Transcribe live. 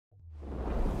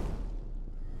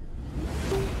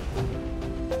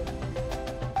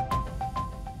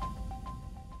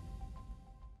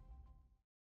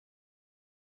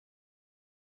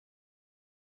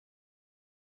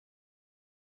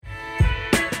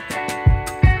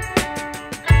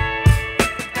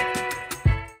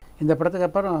இந்த படத்துக்கு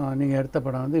அப்புறம் நீங்கள் எடுத்த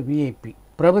படம் வந்து விஐபி.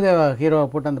 பிரபுதேவா ஹீரோவை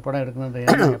போட்டு அந்த படம் எடுக்கணுன்ற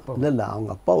எண்ணம் எப்போ? இல்லை அவங்க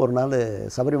அப்பா ஒரு நாள்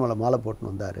சபரிமலை மாலை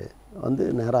போட்டுன்னு வந்தார். வந்து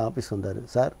நேராக ஆஃபீஸ் வந்தார்.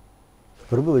 சார்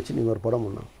பிரபு வச்சு நீங்கள் ஒரு படம்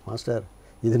பண்ணோம். மாஸ்டர்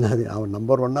இது நான் அவன்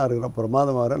நம்பர் 1 இருக்கிற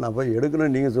பிரமாதமாக நான் போய்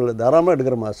எடுக்கணும்னு நீங்கள் சொல்ல தாராளமாக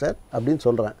எடுக்கிறேன் மாஸ்டர் அப்படின்னு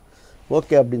சொல்கிறேன்.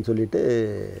 ஓகே அப்படின்னு சொல்லிவிட்டு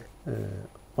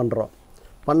பண்ணுறோம்.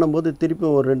 பண்ணும்போது திருப்பி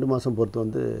ஒரு 2 மாதம் பொறுத்து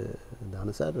வந்து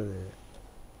தானு சார்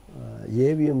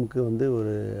ஏவிஎம்க்கு வந்து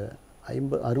ஒரு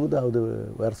 60வது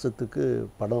வருஷத்துக்கு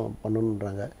படம்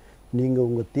பண்ணணுன்றாங்க. நீங்கள்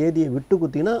உங்கள் தேதியை விட்டு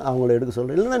குத்திங்கன்னா அவங்கள எடுக்க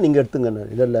சொல்கிறேன், இல்லைன்னா நீங்கள் எடுத்துங்கன்னு.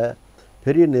 இல்லை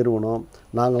பெரிய நிறுவனம்,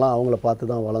 நாங்களாம் அவங்கள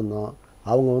பார்த்து தான் வளர்ந்தோம்.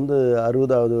 அவங்க வந்து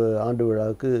 60வது ஆண்டு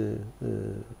விழாவுக்கு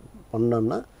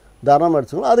பண்ணோன்னா தாராளமாக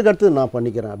எடுத்துக்கலாம், அதுக்கடுத்து நான்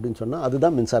பண்ணிக்கிறேன் அப்படின்னு சொன்னால்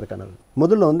அதுதான் மின்சார கனவு.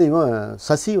 முதல்ல வந்து இவன்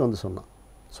சசி வந்து சொன்னான்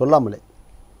சொல்லாமலே.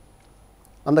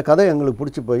 அந்த கதை எங்களுக்கு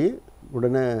பிடிச்சி போய்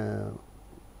உடனே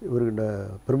இவர்கிட்ட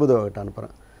பிரபுதேவாகிட்ட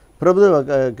அனுப்புகிறேன். பிரபுதேவா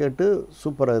கேட்டு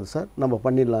சூப்பராக இருக்குது சார் நம்ம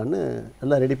பண்ணிடலான்னு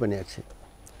எல்லாம் ரெடி பண்ணியாச்சு.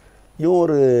 இவன்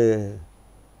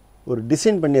ஒரு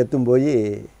டிசைன் பண்ணி எடுத்துன்னு போய்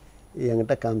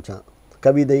என்கிட்ட காமிச்சான்.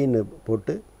 கவிதைன்னு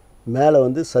போட்டு மேலே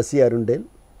வந்து சசி அருண்டேல்,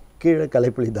 கீழே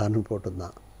கலைப்புலி தானுன்னு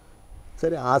போட்டுருந்தான்.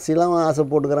 சரி ஆசையெல்லாம் ஆசை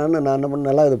போட்டுக்கிறான்னு நான் என்ன பண்ண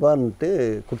நல்லா இதுப்பான்ட்டு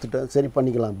கொடுத்துட்டேன். சரி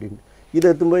பண்ணிக்கலாம் அப்படின்னு இதை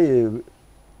எடுத்துன்னு போய்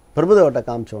பிரபுதேவாட்ட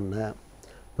காமிச்சோன்னே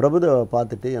பிரபுதேவா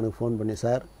பார்த்துட்டு எனக்கு ஃபோன் பண்ணி,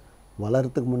 சார்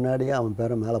வளர்கிறதுக்கு முன்னாடியே அவன்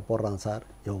பேரை மேலே போடுறான் சார்,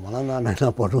 இவன் வளர்ந்தான் என்ன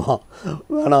பண்ணுவான்,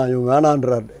 வேணாம் இவன்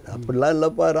வேணான்றார். அப்படிலாம்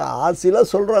இல்லைப்பா, ஆசையெல்லாம்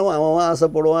சொல்கிறான், அவன்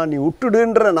ஆசைப்படுவான், நீ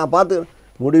விட்டுடுன்ற, நான் பார்த்து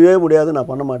முடியவே முடியாது, நான்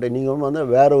பண்ண மாட்டேன். நீங்கள் வந்து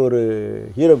வேறு ஒரு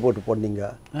ஹீரோ போட்டு போட்டீங்க,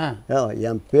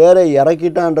 என் பேரை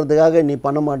இறக்கிட்டான்றதுக்காக நீ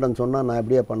பண்ண மாட்டேன்னு சொன்னால் நான்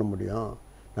எப்படியே பண்ண முடியும்,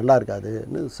 நல்லா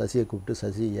இருக்காதுன்னு சசியை கூப்பிட்டு,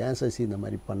 சசி ஏன் சசி இந்த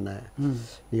மாதிரி பண்ண,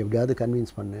 நீ எப்படியாவது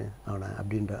கன்வின்ஸ் பண்ணு அவனை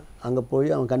அப்படின்ற. அங்கே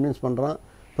போய் அவன் கன்வின்ஸ் பண்ணுறான்.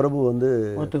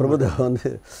 பிரபுதேவா வந்து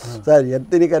சார்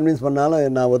எத்தனை கன்வின்ஸ்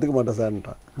பண்ணாலும் நான் ஒத்துக்க மாட்டேன்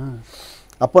சார்ன்றான்.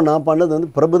 அப்போ நான் பண்ணது வந்து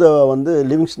பிரபுதேவா வந்து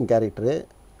Livingstone character,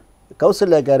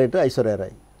 Kausalya character Aishwarya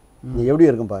Rai. நீ எப்படி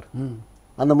இருக்கும் பார்,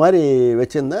 அந்த மாதிரி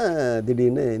வச்சுருந்தேன்.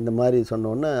 திடீர்னு இந்த மாதிரி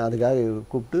சொன்னோன்னே அதுக்காக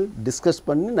கூப்பிட்டு டிஸ்கஸ்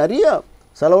பண்ணி நிறையா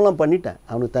செலவெல்லாம் பண்ணிட்டேன்.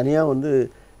 அவனுக்கு தனியாக வந்து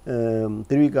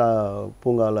திருவிக்கா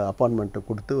பூங்காவில் அப்பார்ட்மெண்ட்டை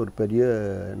கொடுத்து ஒரு பெரிய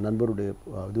நண்பருடைய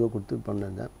இதுவை கொடுத்து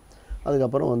பண்ணியிருந்தேன்.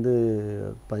 அதுக்கப்புறம் வந்து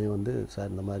பையன் வந்து சார்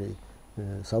இந்த மாதிரி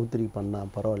சவுத்ரி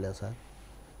பண்ணால் பரவாயில்லையா சார்,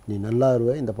 நீ நல்லா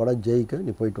இருவே, இந்த படம் ஜெயிக்க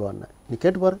நீ போயிட்டு வான்னு, நீ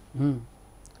கேட்டுப்பார்,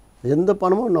 எந்த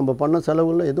பணமும் நம்ம பண்ண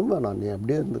செலவுல எதுவும் வேணாம், நீ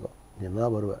அப்படியே இருந்துக்கோ, நீ நல்லா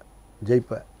வருவேன்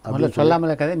ஜெயிப்பேன் அப்படின்னு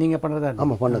சொல்லாமல் கதை நீங்கள் பண்ணுறதா?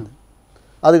 ஆமாம் பண்ணது.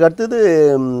 அதுக்கு அடுத்தது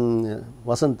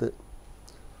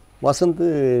வசந்த்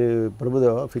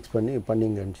பிரபுதேவா ஃபிக்ஸ்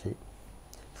பண்ணிங்கன்னுச்சு.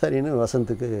 சரின்னு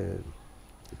வசந்துக்கு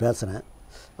பேசுகிறேன்.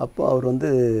 அப்போ அவர் வந்து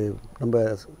நம்ம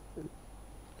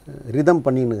ரிதம்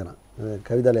பண்ணின்னுக்கிறான்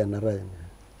கவிதாலயா நடராஜன்.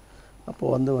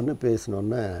 அப்போது வந்து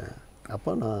பேசினோன்னே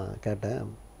அப்போ நான் கேட்டேன்,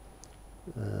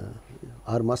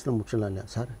 6 மாதத்தில் முடிச்சிடலாம் இல்லையா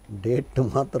சார், டேட்டு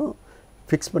மாத்திரம்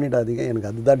ஃபிக்ஸ் பண்ணிடாதீங்க, எனக்கு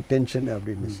அதுதான் டென்ஷன்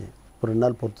அப்படின்னுச்சு. ஒரு 2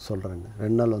 நாள் பொறுத்து சொல்கிறேன்னு.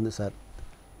 2 நாள் வந்து சார்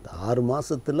இந்த 6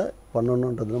 மாதத்தில்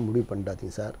பண்ணணுன்றதுலாம் முடிவு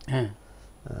பண்ணிட்டாதீங்க சார்,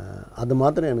 அது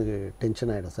மாத்திரம் எனக்கு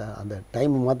டென்ஷன் ஆகிடும் சார், அந்த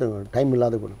டைம்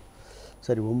இல்லாத கூட.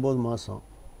 சரி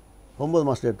 9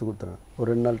 மாதத்தில் எடுத்து கொடுத்துறேன், ஒரு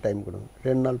 2 நாள் டைம் கொடுங்க.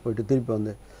 2 நாள் போயிட்டு திருப்பி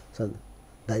வந்து சார்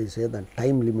தயவுசெய்து அந்த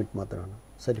டைம் லிமிட் மாத்திரம்.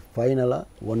 சரி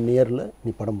ஃபைனலாக 1 இயரில்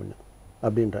நீ படம் பண்ணு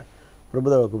அப்படின்ற.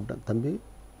 பிரபுதேவா கூப்பிட்டேன், தம்பி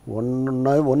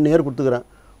 1 இயர் கொடுத்துக்கிறேன்,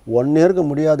 1 இயருக்கு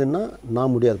முடியாதுன்னா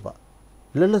நான் முடியாதுப்பா.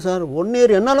 இல்லை சார் 1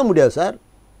 இயர் என்னால் முடியாது சார்,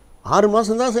 6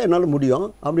 மாதம் தான் சார் என்னால் முடியும்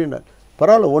அப்படின்றார்.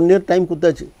 பரவாயில்ல 1 இயர் டைம்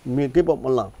கொடுத்தாச்சு, நீ கீப்பப்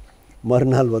பண்ணலாம்.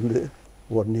 மறுநாள் வந்து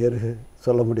 1 இயர்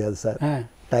சொல்ல முடியாது சார்,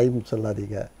 டைம்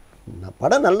சொல்லாதீங்க, நான்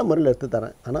படம் நல்ல முறையில் எடுத்து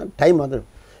தரேன், ஆனால் டைம் மாத்திரம்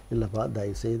இல்லைப்பா,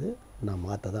 தயவுசெய்து நான்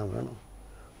மாற்ற தான் வேணும்,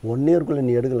 1 இயருக்குள்ளே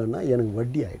நீ எடுக்கலைன்னா எனக்கு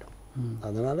வட்டி ஆகிடும்,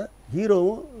 அதனால்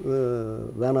ஹீரோவும்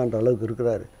வேணான்ற அளவுக்கு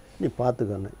இருக்கிறாரு, நீ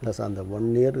பார்த்துக்கணும். இல்லை சார் அந்த 1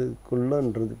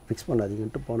 இயருக்குள்ளன்றது ஃபிக்ஸ்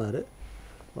பண்ணாதீங்கன்ட்டு போனார்.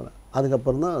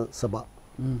 அதுக்கப்புறம் தான்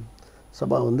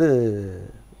சபா வந்து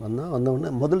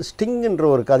வந்தவுடனே முதல் ஸ்டிங்குன்ற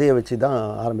ஒரு கதையை வச்சு தான்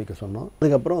ஆரம்பிக்க சொன்னோம்.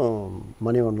 அதுக்கப்புறம்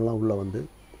மணிவண்ணெலாம் உள்ளே வந்து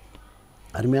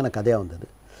அருமையான கதையாக வந்தது.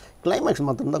 கிளைமேக்ஸ்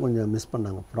மாத்திரம்தான் கொஞ்சம் மிஸ்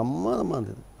பண்ணாங்க, பிரமாதமாக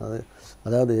இருந்தது.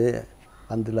 அதாவது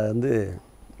அதில் வந்து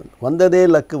வந்ததே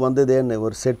லக்கு வந்ததேன்னு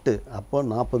ஒரு செட்டு, அப்போ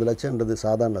 40 லட்சம்ன்றது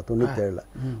சாதாரண 97ல்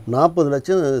 40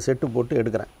 லட்சம் செட்டு போட்டு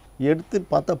எடுக்கிறேன். எடுத்து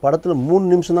பார்த்தா படத்தில் 3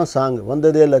 நிமிஷம் தான் சாங்,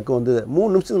 வந்ததே லக்கு வந்தது, 3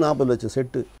 நிமிஷத்துக்கு 40 லட்சம்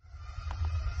செட்டு.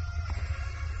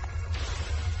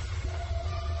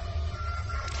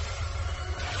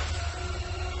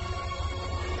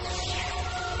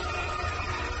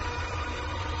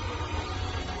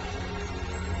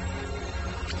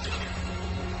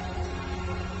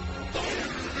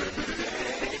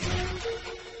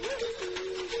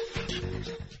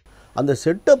 அந்த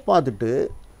செட்டை பார்த்துட்டு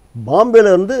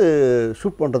பாம்பேல இருந்து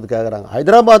ஷூட் பண்ணுறதுக்கு கேட்குறாங்க.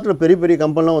 ஹைதராபாத்தில் பெரிய பெரிய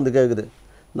கம்பெனிலாம் வந்து கேட்குது.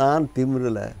 நான்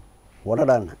திமிரில்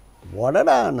உடடான்னு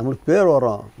உடடா நம்மளுக்கு பேர்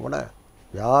வரும் உட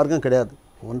யாருக்கும் கிடையாது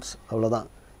ஒன்ஸ் அவ்வளோதான்.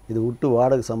 இது விட்டு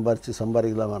வாடகை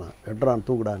சம்பாதிக்கலாம் வேணாம் வெட்டுறான்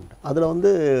தூக்குடான்ட்டு. அதில் வந்து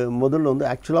முதல்ல வந்து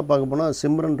ஆக்சுவலாக பார்க்க போனால்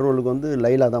சிம்ரன் ரோலுக்கு வந்து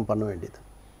லைலா தான் பண்ண வேண்டியது.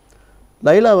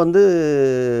 லைலா வந்து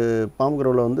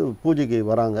பாம்புகரோவில் வந்து பூஜைக்கு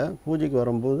வராங்க. பூஜைக்கு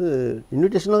வரும்போது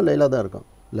இன்விடேஷனும் லைலா தான் இருக்கும்,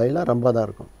 லைலா ரம்பா தான்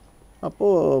இருக்கும்.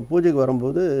 அப்போது பூஜைக்கு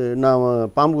வரும்போது நான்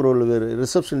பாம்புகரோலுக்கு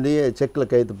ரிசப்ஷன்லேயே செக்கில்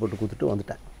கையெழுத்து போட்டு கொடுத்துட்டு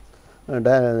வந்துட்டேன்.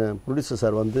 ப்ரொடியூசர்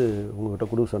சார் வந்து உங்கள்கிட்ட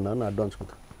கொடுக்க சொன்னார்னு அட்வான்ஸ்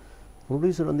கொடுத்தேன்.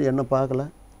 ப்ரொடியூசர் வந்து என்ன பார்க்கல,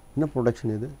 என்ன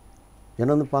ப்ரொடக்ஷன் இது, என்ன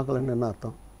வந்து பார்க்கலன்னு என்ன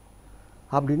அர்த்தம்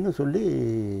அப்படின்னு சொல்லி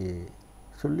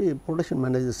ப்ரொடக்ஷன்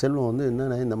மேனேஜர் செல்வம் வந்து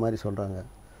என்னென்ன இந்த மாதிரி சொல்கிறாங்க,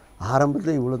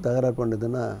 ஆரம்பத்தில் இவ்வளோ தகராறு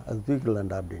பண்ணுதுன்னா அது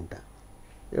தூக்கிடலாண்டா அப்படின்ட்டேன்.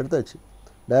 எடுத்தாச்சு.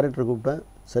 டைரக்டர் கூப்பிட்டேன்,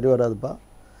 சரி வராதுப்பா,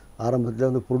 ஆரம்பத்தில்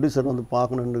வந்து ப்ரொடியூசர் வந்து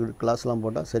பார்க்கணுன்னு கிளாஸ்லாம்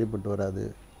போட்டால் சரிப்பட்டு வராது,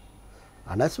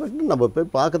 அன்எக்ஸ்பெக்டட் நம்ம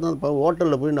போய் பார்க்க தான்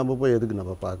ஹோட்டலில் போய் நம்ம போய் எதுக்கு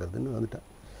நம்ம பார்க்குறதுன்னு வந்துட்டேன்.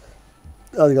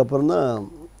 அதுக்கப்புறம் தான்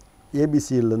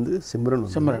ஏபிசியிலேருந்து சிம்ரன்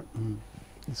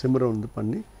வந்து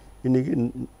பண்ணி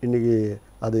இன்றைக்கி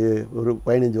அது ஒரு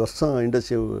 15 வருஷம்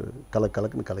இண்டஸ்ட்ரி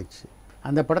கலக்குன்னு கலக்கிச்சு.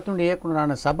 அந்த படத்தினுடைய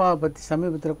இயக்குனரான சபாவை பற்றி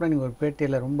சமீபத்தில் கூட நீங்கள் ஒரு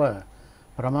பேட்டியில் ரொம்ப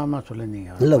பிரமாதமாக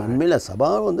சொல்லியிருந்தீங்க. இல்லை உண்மையில் சபா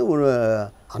வந்து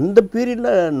அந்த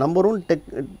பீரியடில் நம்பர் 1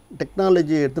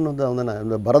 டெக்னாலஜி எடுத்துன்னு வந்து அவன் தானே.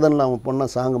 இந்த பரதன்லாம் அவன்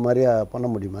பொண்ணால் சாங்கு மாதிரியா பண்ண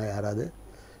முடியுமா யாராவது?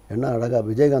 என்ன அழகாக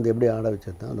விஜயகாந்த் எப்படி ஆட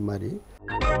வச்சிருந்தான் அந்த மாதிரி.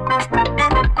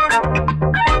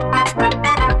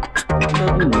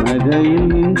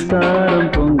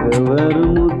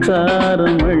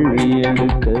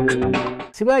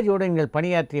 சிவாஜியோட நீங்கள்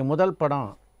பணியாற்றிய முதல் படம்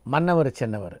மன்னவர்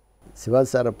சென்னவர். சிவாஜி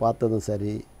சாரை பார்த்ததும்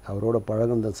சரி, அவரோட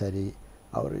பழகுனதும் சரி,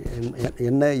 அவர்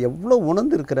என்ன எவ்வளோ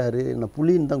உணர்ந்துருக்கிறாரு. என்னை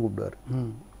புலின்னு தான் கூப்பிடுவார்,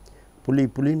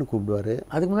 புலின்னு கூப்பிடுவார்.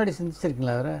 அதுக்கு முன்னாடி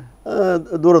சந்திச்சிருக்கீங்களா அவரை?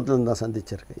 தூரத்துலேருந்து தான்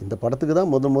சந்திச்சிருக்கேன். இந்த படத்துக்கு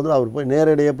தான் முதல் அவர் போய்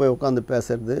நேரடியாக போய் உட்காந்து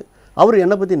பேசுறது. அவர்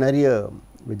என்னை பற்றி நிறைய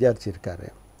விசாரிச்சிருக்காரு.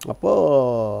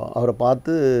 அப்போது அவரை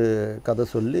பார்த்து கதை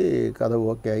சொல்லி கதை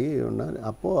ஓகே ஆகி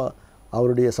அப்போது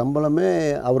அவருடைய சம்பளமே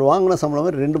அவர் வாங்கின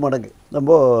சம்பளமே 2 மடங்கு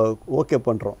நம்ம ஓகே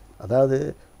பண்ணுறோம். அதாவது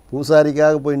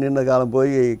பூசாரிக்காக போய் நின்ற காலம்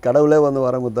போய் கடவுளே வந்து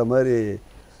வரம் கொடுத்த மாதிரி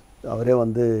அவரே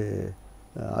வந்து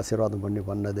ஆசீர்வாதம்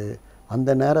பண்ணது. அந்த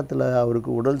நேரத்தில்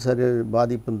அவருக்கு உடல் சரி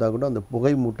பாதிப்பு இருந்தால் கூட அந்த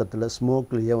புகை மூட்டத்தில்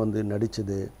ஸ்மோக்லேயே வந்து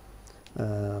நடித்தது,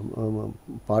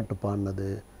 பாட்டு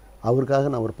பாடினது. அவருக்காக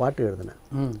நான் ஒரு பாட்டு எழுதினேன்.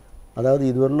 அதாவது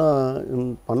இதுவரைலாம்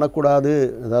பண்ணக்கூடாது,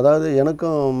 அதாவது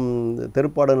எனக்கும்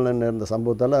தெருப்பாடலில் நேர்ந்த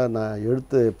சம்பவத்தால் நான்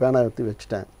பேனா எடுத்து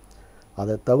வச்சுட்டேன்.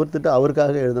 அதை தவிர்த்துட்டு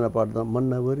அவருக்காக எழுதின பாட்டு தான்.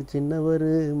 மன்னவர் சின்னவர்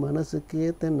மனசுக்கு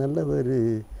ஏற்ற நல்லவர்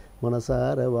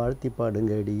மனசார வாழ்த்தி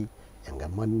பாடுங்கடி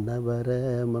எங்கள் மன்னவரை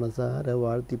மனசார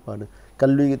வாழ்த்தி பாடு.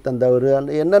 கல்வி தந்தவர்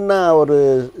என்னென்ன அவர்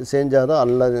செஞ்சாதோ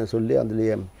அல்ல சொல்லி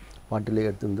அதுலேயே பாட்டிலே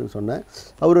எடுத்து வந்து சொன்னேன்.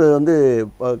 அவர் வந்து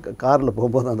காரில்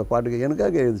போகும்போது அந்த பாட்டுக்கு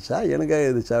எனக்காக எழுதிச்சா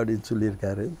அப்படின்னு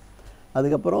சொல்லியிருக்காரு.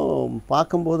 அதுக்கப்புறம்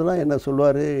பார்க்கும்போதெல்லாம் என்ன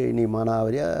சொல்லுவார், நீ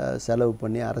மானாவரியாக செலவு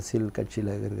பண்ணி அரசியல்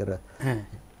கட்சியில் இருக்கிற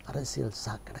அரசியல்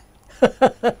சாக்கடை,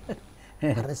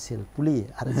 அரசியல் புலி,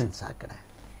 அரசியல் சாக்கடை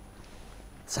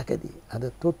சகதி, அதை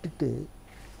தொட்டுட்டு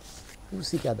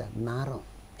பூசிக்காத நாரம்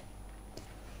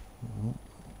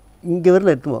இங்கே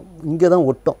வரல எட்டுவோம், இங்கே தான்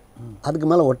ஒட்டும், அதுக்கு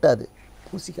மேலே ஒட்டாது,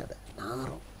 பூசிக்காத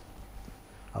நாரம்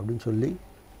அப்படின்னு சொல்லி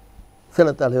சில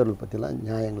தலைவர்கள் பற்றிலாம்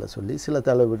நியாயங்களை சொல்லி சில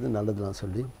தலைவர்கள் நல்லதெல்லாம்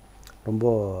சொல்லி ரொம்ப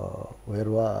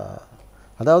உயர்வாக,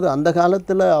 அதாவது அந்த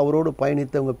காலத்தில் அவரோடு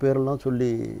பயணித்தவங்க பேரெல்லாம்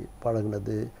சொல்லி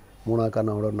பழகினது.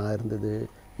 மூணாக்கண்ணாவோட நான் இருந்தது,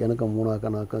 எனக்கும்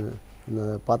மூணாக்கண்ணாக்கும் இந்த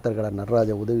பாத்திரக்கடை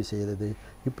நடராஜா உதவி செய்தது,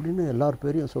 இப்படின்னு எல்லார்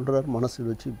பேரையும் சொல்கிறாரு, மனசில்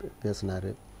வச்சு பேசினார்.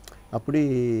 அப்படி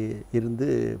இருந்து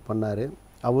பண்ணார்.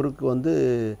 அவருக்கு வந்து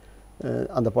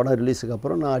அந்த படம் ரிலீஸுக்கு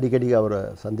அப்புறம் நான் அடிக்கடி அவரை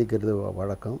சந்திக்கிறது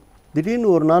வழக்கம். திடீர்னு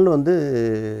ஒரு நாள் வந்து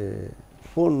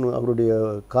ஃபோன், அவருடைய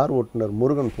கார் ஓட்டுநர்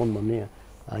முருகன் ஃபோன் பண்ணி,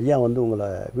 ஐயா வந்து உங்களை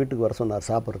வீட்டுக்கு வர சொன்னார்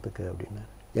சாப்பிட்றதுக்கு அப்படின்னு.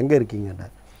 எங்கே இருக்கீங்கண்ணே?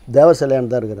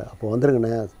 தேவசிலையான்னு தான் இருக்கிறேன். அப்போ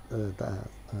வந்துருங்கண்ணே,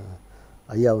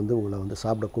 ஐயா வந்து உங்களை வந்து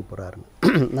சாப்பிட கூப்பிட்றாருன்னு.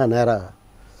 நான் நேராக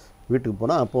வீட்டுக்கு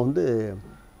போனால் அப்போ வந்து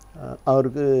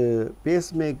அவருக்கு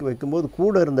பேஸ்மேக் வைக்கும்போது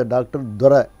கூட இருந்த டாக்டர்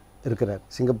துரை இருக்கிறார்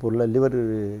சிங்கப்பூரில், லிவர்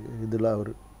இதில்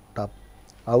அவர் டாப்.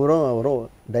 அவரும்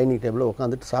டைனிங் டேபிளில்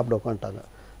உட்காந்துட்டு சாப்பிட உட்காந்துட்டாங்க.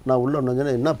 நான் உள்ளே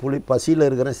ஒன்று என்ன பசியில்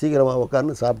இருக்கிறேன், சீக்கிரமாக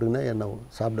உட்காந்து சாப்பிடுங்கன்னு என்னை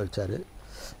சாப்பிட வச்சார்.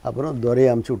 அப்புறம் துரையை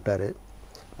அமுச்சு விட்டார்.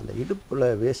 அந்த இடுப்பில்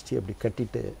வேஷ்டி அப்படி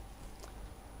கட்டிட்டு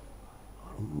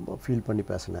ரொம்ப ஃபீல் பண்ணி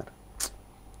பேசினார்.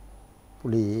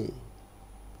 புலி,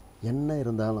 என்ன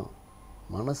இருந்தாலும்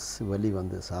மனசு வலி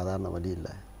வந்து சாதாரண வலி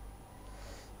இல்லை.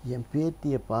 என்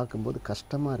பேத்தியை பார்க்கும்போது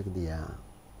கஷ்டமாக இருக்குதுயா,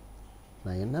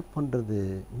 நான் என்ன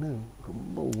பண்ணுறதுன்னு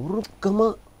ரொம்ப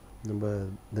உருக்கமாக, நம்ம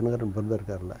தினகரன் பிறந்த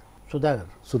இருக்கார்ல,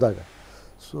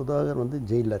 சுதாகர் வந்து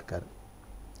ஜெயிலில் இருக்கார்.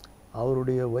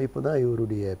 அவருடைய ஒய்ஃபு தான்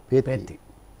இவருடைய பேத்தி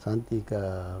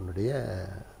சாந்திகாவுடைய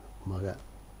மக.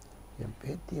 என்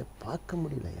பேத்தியை பார்க்க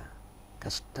முடியலையா,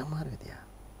 கஷ்டமாக இருக்குதுயா,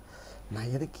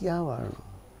 நான் எதுக்கியா வாழணும்.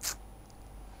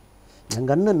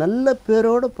 எங்கள் அண்ணன் நல்ல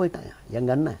பேரோடு போயிட்டான்.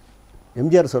 எங்கள் அண்ணன்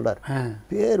எம்ஜிஆர் சொல்கிறார்,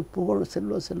 பேர் புகழ்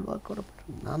செல்வாக்கோட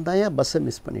நான் தான் ஏன் பஸ்ஸை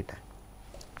மிஸ் பண்ணிட்டேன்.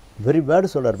 வெரி பேடு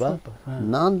சொல்கிறார்பா,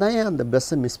 நான் தான் ஏன் அந்த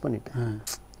பஸ்ஸை மிஸ் பண்ணிட்டேன்,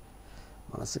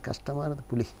 மனசு கஷ்டமாக இருந்தது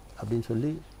புலி அப்படின்னு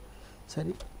சொல்லி,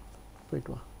 சரி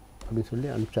போயிட்டு வா அப்படின்னு சொல்லி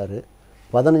அனுப்பிச்சாரு.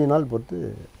 15 நாள் பொறுத்து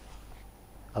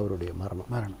அவருடைய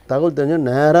மரணம். தகவல் தெரிஞ்ச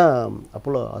நேராக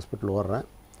அப்போலோ ஹாஸ்பிட்டல் ஓடுறேன்.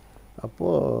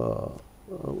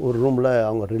 அப்போது ஒரு ரூமில்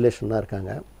அவங்க ரிலேஷன்லாம்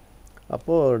இருக்காங்க.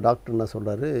 அப்போது டாக்டர் என்ன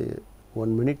சொல்கிறாரு,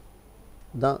 1 மினிட்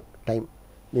தான் டைம்,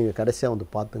 நீங்கள் கடைசியாக வந்து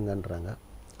பார்த்துங்கன்றாங்க.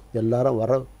 எல்லாரும்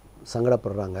வர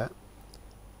சங்கடப்படுறாங்க.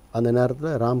 அந்த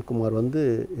நேரத்தில் ராம்குமார் வந்து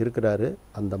இருக்கிறாரு.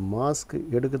 அந்த மாஸ்க்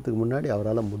எடுக்கிறதுக்கு முன்னாடி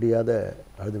அவரால் முடியாத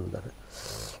அழுது வந்தார்.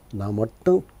 நான்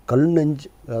மட்டும் கல் நெஞ்சு,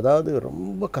 அதாவது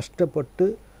ரொம்ப கஷ்டப்பட்டு,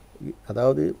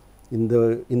 அதாவது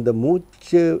இந்த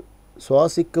மூச்சை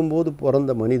சுவாசிக்கும் போது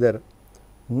பிறந்த மனிதர்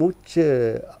மூச்சை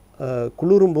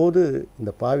குளிரும்போது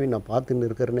இந்த பாவி நான் பார்த்துன்னு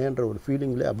இருக்கிறேனேன்ற ஒரு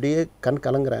ஃபீலிங்கில் அப்படியே கண்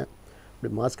கலங்குறேன்.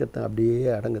 அப்படி மாஸ்க் எடுத்தேன், அப்படியே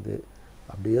அடங்குது.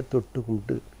 அப்படியே தொட்டு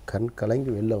கும்பிட்டு கண்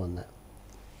கலங்கி வெளில வந்தேன்.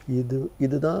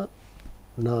 இதுதான்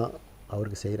நான்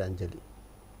அவருக்கு செய்கிற அஞ்சலி.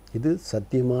 இது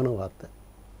சத்தியமான வார்த்தை.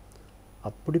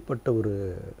 அப்படிப்பட்ட ஒரு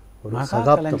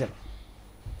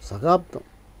சகாப்தம்,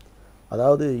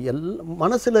 அதாவது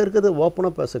மனசில் இருக்கிறது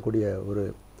ஓப்பனாக பேசக்கூடிய ஒரு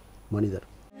மனிதர்.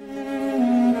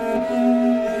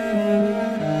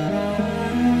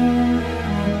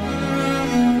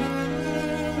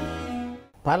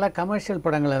 பல கமர்ஷியல்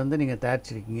படங்களை வந்து நீங்கள்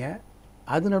தயாரிச்சிருக்கீங்க.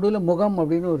 அது நடுவில் முகம்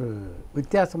அப்படின்னு ஒரு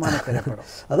வித்தியாசமான திரைப்படம்.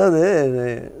 அதாவது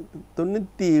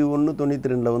 91,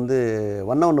 92 வந்து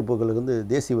வண்ண பூக்களுக்கு வந்து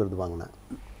தேசிய விருது வாங்கினேன்.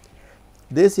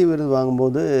 தேசிய விருது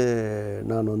வாங்கும்போது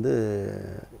நான் வந்து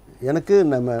எனக்கு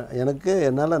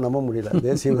என்னால் நம்ப முடியல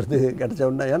தேசிய விருது கிடச்ச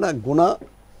உடனே. ஏன்னா குணா,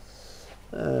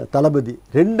 தளபதி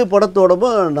 2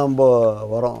 படத்தோடவும் நம்ம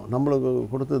வரோம். நம்மளுக்கு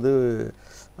கொடுத்தது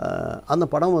அந்த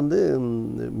படம் வந்து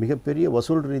மிகப்பெரிய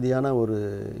வசூல் ரீதியான ஒரு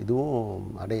இதுவும்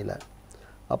அடையலை.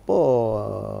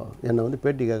 அப்போது என்னை வந்து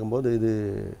பேட்டி கேட்கும்போது, இது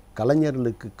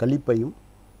கலைஞர்களுக்கு களிப்பையும்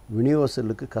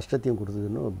விநியோகர்களுக்கு கஷ்டத்தையும்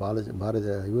கொடுத்ததுன்னு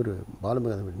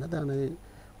பாலுமகன் என்னதானே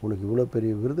உனக்கு இவ்வளோ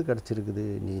பெரிய விருது கிடச்சிருக்குது,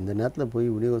 நீ இந்த நேரத்தில் போய்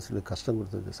விநியோகர்களுக்கு கஷ்டம்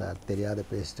கொடுத்தது சார், தெரியாத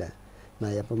பேசிட்டேன்,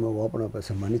 நான் எப்பவுமே ஓப்பனாக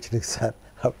பேச மன்னிச்சிடுங்க சார்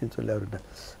அப்படின்னு சொல்லி அவர்கிட்ட.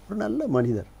 ஒரு நல்ல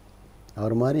மனிதர்.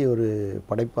 அவர் மாதிரி ஒரு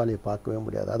படைப்பாளியை பார்க்கவே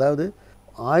முடியாது. அதாவது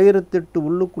 1008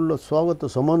 உள்ளுக்குள்ள சோகத்தை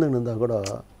சுமந்துன்னு இருந்தால் கூட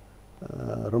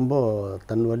ரொம்ப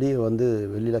தன் வழியை வந்து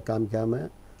வெளியில் காமிக்காமல்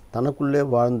தனக்குள்ளே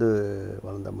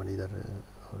வளர்ந்த மனிதர்.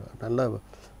 நல்ல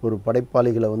ஒரு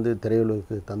படைப்பாளிகளை வந்து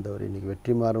திரையுலகுக்கு தந்தவர். இன்றைக்கி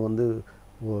வெற்றிமாறன் வந்து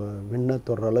விண்ண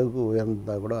தொடுற அளவுக்கு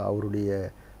உயர்ந்தால் கூட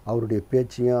அவருடைய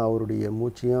பேச்சையும் அவருடைய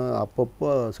மூச்சையும் அப்பப்போ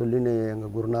சொல்லின்னு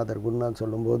எங்கள் குருநாதர்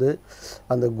சொல்லும்போது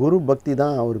அந்த குரு பக்தி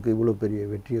தான் அவருக்கு இவ்வளோ பெரிய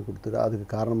வெற்றியை கொடுத்தது. அதுக்கு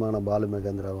காரணமான பாலு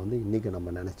மகேந்திரா வந்து இன்றைக்கி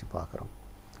நம்ம நினச்சி பார்க்குறோம்.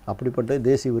 அப்படிப்பட்ட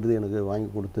தேசிய விருது எனக்கு வாங்கி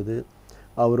கொடுத்தது,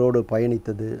 அவரோடு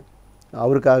பயணித்தது,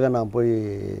 அவருக்காக நான் போய்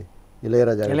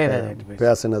இளையராஜா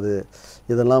பேசினது,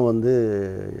 இதெல்லாம் வந்து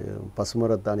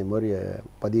பசுமரத்தாணி மாதிரி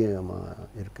பதியமாக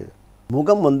இருக்குது.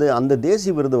 முகம் வந்து அந்த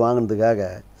தேசிய விருது வாங்கினதுக்காக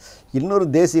இன்னொரு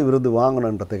தேசிய விருது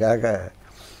வாங்கணுன்றதுக்காக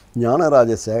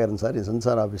ஞானராஜசேகரன் சார்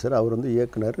சென்சார் ஆஃபீஸர், அவர் வந்து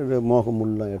இயக்குனர்,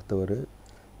 மோகமுல்லாம் எடுத்தவர்,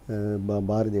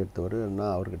 பாரதி எடுத்தவர்.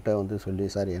 நான் அவர்கிட்ட வந்து சொல்லி,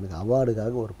 சார் எனக்கு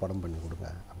அவார்டுக்காக ஒரு படம் பண்ணி கொடுங்க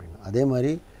அப்படின்னு. அதே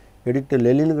மாதிரி எடிட்டர்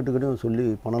லெலின்கிட்டக்கிட்டையும் சொல்லி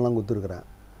பணம்லாம் கொடுத்துருக்குறேன்.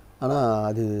 ஆனால்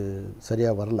அது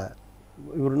சரியாக வரல.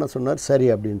 இவர் என்ன சொன்னார், சரி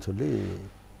அப்படின்னு சொல்லி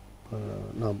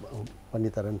நான்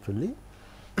பண்ணித்தரேன்னு சொல்லி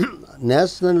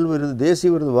நேஷ்னல் விருது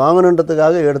தேசிய விருது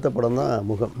வாங்கணுன்றதுக்காக எடுத்த படம் தான்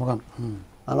முகம்.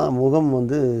 ஆனால் முகம்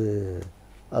வந்து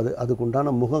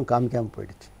அதுக்குண்டான முகம் காமிக்காமல்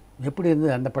போயிடுச்சு. எப்படி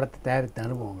இருந்தது அந்த படத்தை தயாரித்த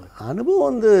அனுபவம்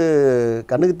வந்து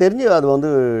கண்ணுக்கு தெரிஞ்சு அது வந்து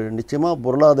நிச்சயமாக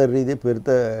பொருளாதார ரீதியாக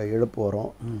பெருத்த இழப்பு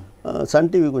வரும். சன்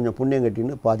டிவி கொஞ்சம் புண்ணியம்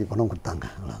கட்டின்னு பாதி பணம் கொடுத்தாங்க,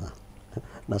 அவ்வளோதான்.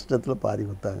 நஷ்டத்தில் பாதி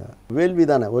கொடுத்தாங்க. வேள்வி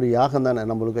தானே, ஒரு யாகம் தானே,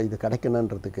 நம்மளுக்கு இது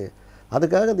கிடைக்கணுன்றதுக்கு.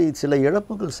 அதுக்காக சில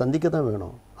இழப்புகள் சந்திக்க தான்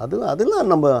வேணும். அதெல்லாம்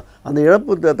நம்ம அந்த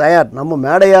இழப்பு தயார். நம்ம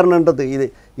மேடையார்ன்றது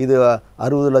இது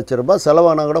 60 லட்ச ரூபாய்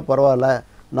செலவானா கூட பரவாயில்ல,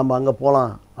 நம்ம அங்கே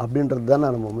போகலாம் அப்படின்றது தானே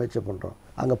நம்ம முயற்சி பண்ணுறோம்.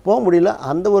 அங்கே போக முடியல,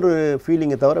 அந்த ஒரு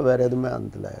ஃபீலிங்கை தவிர வேறு எதுவுமே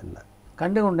அதில் இல்லை.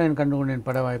 கண்டுகொண்டேன்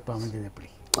பட வாய்ப்பு அமைஞ்சது எப்படி?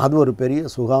 அது ஒரு பெரிய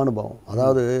சுகானுபவம்.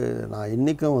 அதாவது நான்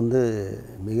இன்றைக்கும் வந்து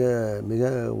மிக மிக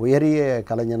உயரிய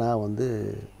கலைஞனாக வந்து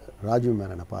ராஜீவ்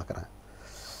மேனனை பார்க்குறேன்.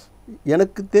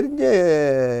 எனக்கு தெரிஞ்ச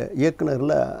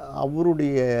இயக்குனரில்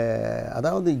அவருடைய,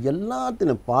 அதாவது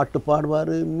எல்லாத்தையும் பாட்டு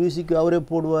பாடுவார், மியூசிக் அவரே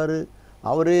போடுவார்,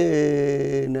 அவரே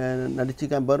நடித்து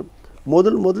காமிப்பார்.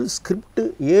 முதல் ஸ்கிரிப்ட்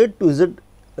A to Z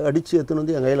அடித்து எடுத்துன்னு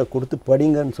வந்து என் கையில் கொடுத்து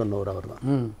படிங்கன்னு சொன்னவர் அவர்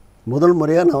தான். முதல்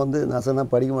முறையாக நான்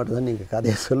சொன்னேன் படிக்க மாட்டேன், நீங்கள்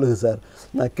கதையை சொல்லுங்கள் சார்,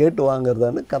 நான் கேட்டு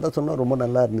வாங்குறதான்னு கதை சொன்னால் ரொம்ப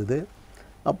நல்லா இருந்தது.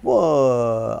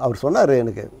 அப்போது அவர் சொன்னார்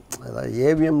எனக்கு, அதாவது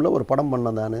ஏவிஎம்மில் ஒரு படம்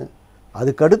பண்ணேன் நான்,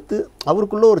 அதுக்கடுத்து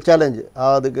அவருக்குள்ளே ஒரு சேலஞ்சு,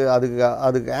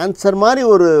 அதுக்கு ஆன்சர் மாதிரி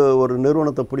ஒரு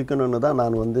நிறுவனத்தை பிடிக்கணுன்னு தான்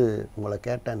நான் உங்களை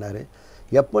கேட்டேன்னாரு.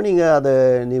 எப்போ நீங்கள் அதை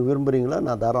விரும்புகிறீங்களோ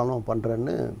நான் தாராளமாக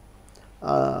பண்ணுறேன்னு.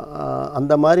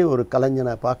 அந்த மாதிரி ஒரு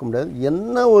கலைஞனை பார்க்க முடியாது.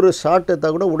 என்ன ஒரு ஷார்ட்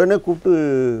எடுத்தால் கூட உடனே கூப்பிட்டு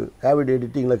ஆவிட்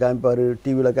எடிட்டிங்கில் காமிப்பார்,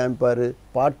 டிவியில் காமிப்பார்,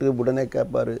 பாட்டு உடனே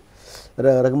கேட்பார்.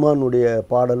 ரஹ்மானுடைய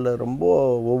பாடலில் ரொம்ப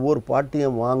ஒவ்வொரு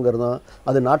பாட்டையும் வாங்கிறதும்,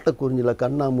 அது நாட்டுக்குறிஞ்சியில்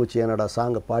கண்ணாமூச்சி என்னடா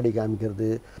சாங்கை பாடி காமிக்கிறது,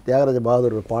 தியாகராஜ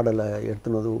பகதூர் பாடலை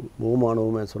எடுத்துனது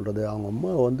ஓமானவுமே சொல்கிறது. அவங்க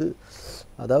அம்மா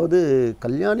அதாவது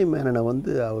கல்யாணி மேனனை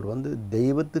அவர்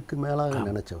தெய்வத்துக்கு மேலாக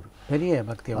நினச்சவர், பெரிய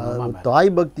பக்தி,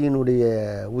 தாய் பக்தியினுடைய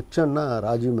உச்சன்னா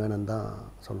ராஜீவ் மேனன் தான்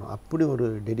சொல்லணும். அப்படி ஒரு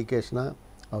டெடிக்கேஷனாக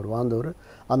அவர் வாழ்ந்தவர்.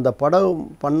 அந்த படம்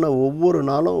பண்ண ஒவ்வொரு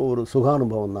நாளும் ஒரு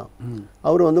சுகானுபவம் தான்.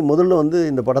 அவர் முதல்ல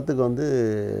இந்த படத்துக்கு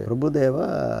பிரபுதேவா,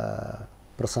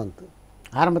 பிரசாந்த்,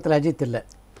 ஆரம்பத்தில் அஜித் இல்லை,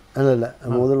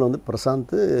 முதல்ல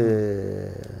பிரசாந்த்,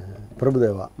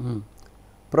 பிரபுதேவா.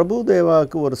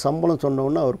 பிரபுதேவாவுக்கு ஒரு சம்பளம்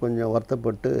சொன்னோன்னே அவர் கொஞ்சம்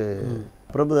வருத்தப்பட்டு,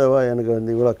 பிரபுதேவா எனக்கு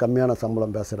இவ்வளோ கம்மியான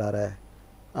சம்பளம் பேசுகிறாரு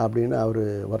அப்படின்னு அவர்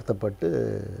வருத்தப்பட்டு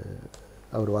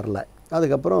அவர் வரல.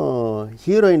 அதுக்கப்புறம்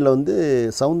ஹீரோயினில்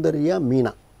சௌந்தர்யா,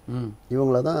 மீனா,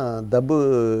 இவங்கள தான் தபு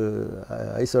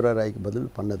ஐஸ்வர்யா ராய்க்கு பதில்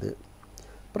பண்ணது.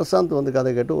 பிரசாந்த்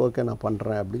கதை கேட்டு ஓகே நான்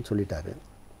பண்ணுறேன் அப்படின்னு சொல்லிட்டாரு.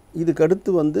 இதுக்கடுத்து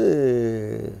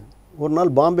ஒரு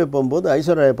நாள் பாம்பே போகும்போது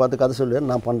ஐஸ்வர்யாவை பார்த்து கதை சொல்லுவார்,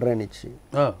 நான் பண்ணுறேன்னுச்சு.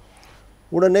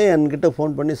 உடனே என்கிட்ட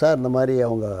ஃபோன் பண்ணி, சார் இந்த மாதிரி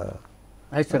அவங்க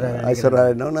ஐஸ்வர்யா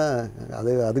என்னன்னா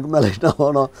அதுக்கு மேலே என்ன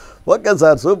ஆகணும், ஓகே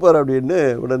சார் சூப்பர் அப்படின்னு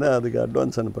உடனே அதுக்கு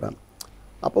அட்வான்ஸ் அனுப்புகிறேன்.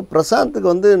 அப்போ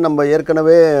பிரசாந்துக்கு நம்ம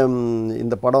ஏற்கனவே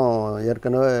இந்த படம்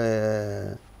ஏற்கனவே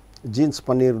ஜீன்ஸ்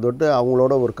பண்ணியிருந்தோட்டு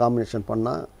அவங்களோட ஒரு காம்பினேஷன்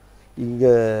பண்ணால்,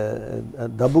 இங்கே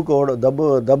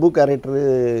தபு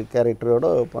கேரக்டரோட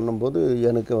பண்ணும்போது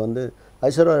எனக்கு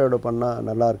ஐஸ்வர்யாவோட பண்ணால்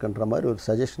நல்லா இருக்குன்ற மாதிரி ஒரு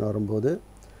சஜஷன் வரும்போது,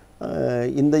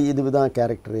 இதுதான்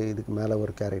கேரக்டரு, இதுக்கு மேலே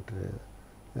ஒரு கேரக்டரு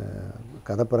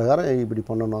கதை பிரகாரம் இப்படி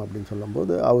பண்ணணும் அப்படின்னு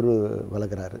சொல்லும்போது அவர்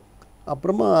விலகிறாரு.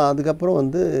 அப்புறமா அதுக்கப்புறம்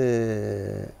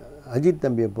அஜித்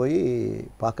தம்பியை போய்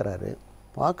பார்க்குறாரு.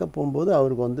 பார்க்க போகும்போது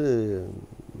அவருக்கு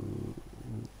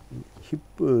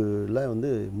ஹிப்பில்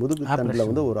முதுகு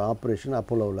தண்டில் ஒரு ஆப்ரேஷன்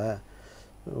அப்போலோவில்.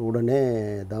 உடனே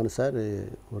தானு சார்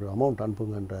ஒரு அமௌண்ட்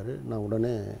அனுப்புங்கன்றாரு. நான்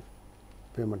உடனே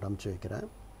பேமெண்ட் அனுப்பிச்சி வைக்கிறேன்.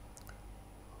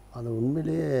 அது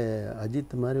உண்மையிலேயே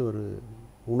அஜித் மாதிரி ஒரு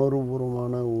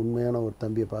உணர்வுபூர்வமான உண்மையான ஒரு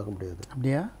தம்பியை பார்க்க முடியாது.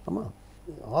 அப்படியா? ஆமாம்.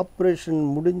 ஆப்ரேஷன்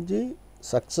முடிஞ்சு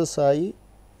சக்ஸஸ் ஆகி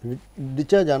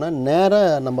டிஸ்சார்ஜ் ஆனால்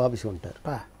நேராக நம்ம ஆஃபீஸ்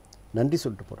வந்துட்டார், நன்றி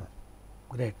சொல்லிட்டு போகிறார்.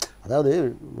 கிரேட். அதாவது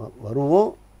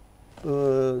வருவோம்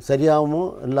சரியாகுமோ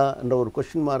இல்லைன்ற ஒரு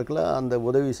கொஸ்டின் மார்க்கில் அந்த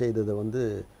உதவி செய்ததை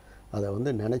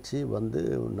அதை நினச்சி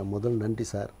முதல் நன்றி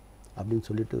சார் அப்படின்னு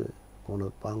சொல்லிட்டு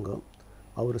போனது பாங்கம்.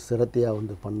 அவர்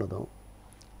சிரத்தையாக பண்ணதும்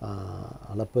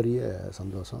அளப்பரிய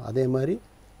சந்தோஷம். அதே மாதிரி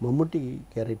மம்முட்டி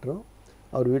கேரக்டரும்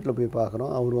அவர் வீட்டில் போய்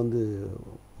பார்க்குறோம். அவர்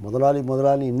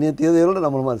முதலாளி இன்னைய தேதியோடு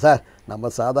நம்மள சார் நம்ம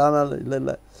சாதாரண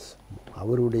இல்லை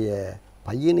அவருடைய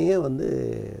பையனையே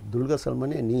துல்கர்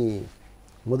சல்மானே நீ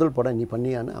முதல் படம் நீ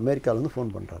பண்ணியான்னு அமெரிக்காவிலேருந்து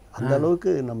ஃபோன் பண்ணுறாரு. அந்த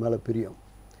அளவுக்கு நம்ம மேலே பிரியம்.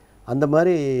 அந்த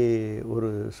மாதிரி ஒரு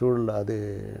சூழல் அது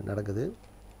நடக்குது.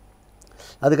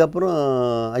 அதுக்கப்புறம்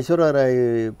ஐஸ்வர்யா ராய்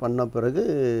பண்ண பிறகு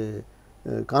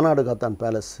கானாடு காத்தான்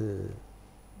பேலஸ்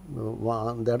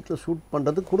அந்த இடத்துல ஷூட்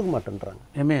பண்ணுறதுக்கு கொடுக்க மாட்டேன்றாங்க.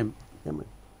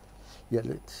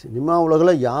 சினிமா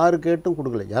உலகில் யார் கேட்டும்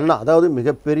கொடுக்கல எல்லாம். அதாவது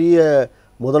மிகப்பெரிய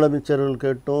முதலமைச்சர்கள்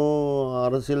கேட்டும்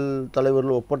அரசியல்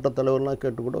தலைவர்கள் ஒப்பற்ற தலைவர்கள்லாம்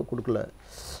கேட்டு கூட கொடுக்கல.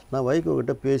 நான் வைகோ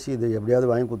கிட்ட பேசி இதை எப்படியாவது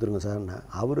வாங்கி கொடுத்துருங்க சார்ண்ணே.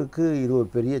 அவருக்கு இது ஒரு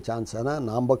பெரிய சான்ஸ். ஆனால்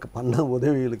நாம் பண்ண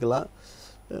உதவிகளுக்கெல்லாம்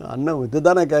அண்ணன் இது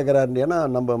தானே கேட்குறாரு. ஏன்னா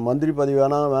நம்ம மந்திரி பதவி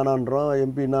வேணான்றோம்,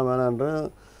 எம்பின்னா வேணான்றோம்.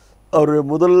 அவர்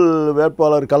முதல்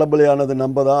வேட்பாளர் களபலியானது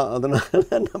நம்ம தான்.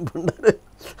 அதனால் என்ன பண்ணார்,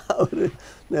 அவர்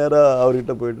நேராக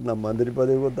அவர்கிட்ட போயிட்டு நான் மந்திரி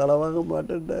பதவி கொடுத்தாலும் வாங்க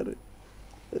மாட்டேன்றார்,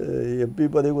 எம்பி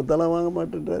பதவி கொடுத்தாலும் வாங்க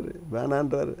மாட்டேன்றாரு,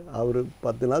 வேணான்றாரு. அவர்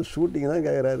 10 நாள் ஷூட்டிங் தான்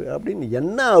கேட்குறாரு அப்படின்னு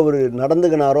என்ன அவர்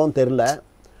நடந்துக்கினாரோன்னு தெரில.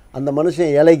 அந்த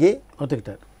மனுஷன் இலகி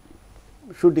ஒத்துக்கிட்டார்,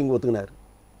 ஷூட்டிங் ஒத்துக்கினார்.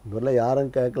 இவரெல்லாம்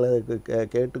யாரும் கேட்கல,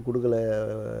 கேட்டு கொடுக்கல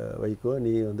வைக்கோ,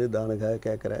 நீ தானுக்காக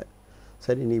கேட்குற,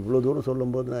 சரி நீ இவ்வளோ தூரம்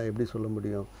சொல்லும்போது நான் எப்படி சொல்ல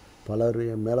முடியும், பலர்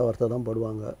என் மேலே வார்த்தை தான்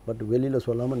படுவாங்க, பட் வெளியில்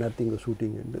சொல்லாமல் நடத்திங்க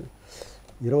ஷூட்டிங்கு.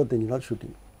 25 நாள்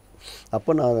ஷூட்டிங்.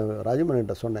 அப்போ நான்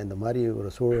ராஜமணிகிட்ட சொன்னேன், இந்த மாதிரி ஒரு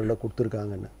சூழலில்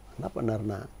கொடுத்துருக்காங்கன்னு. என்ன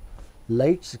பண்ணார்னா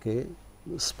லைட்ஸுக்கு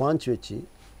ஸ்பாஞ்ச் வச்சு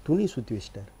துணி சுற்றி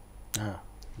வச்சிட்டார்.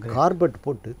 கார்பெட்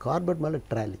போட்டு கார்பெட் மேலே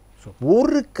ட்ராலி,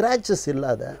 ஒரு கிராச்சஸ்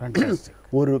இல்லாத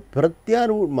ஒரு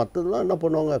பிரத்யார். மற்றதெல்லாம் என்ன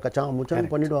பண்ணுவாங்க, கச்சா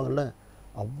முச்சான்னு பண்ணிவிடுவாங்கல்ல,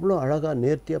 அவ்வளோ அழகாக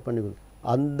நேர்த்தியாக பண்ணி.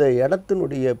 அந்த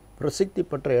இடத்தினுடைய பிரசித்தி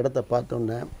பெற்ற இடத்த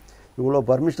பார்த்தோன்னே இவ்வளோ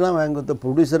பர்மிஷன்லாம் வாங்கி கொடுத்த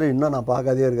ப்ரொடியூசரை இன்னும் நான்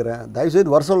பார்க்காதே இருக்கிறேன்,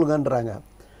 தயவுசெய்து வர சொல்லுங்கன்றாங்க.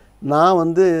 நான்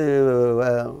வந்து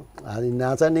அது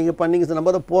நான் சார் நீங்கள் பண்ணிங்க சார்,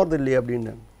 நம்ம தான் போகிறது இல்லையே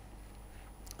அப்படின்னு.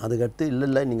 அதுக்கடுத்து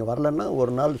இல்லை நீங்கள் வரலன்னா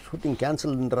ஒரு நாள் ஷூட்டிங்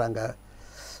கேன்சல்ன்றாங்க.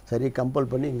 சரி கம்பல்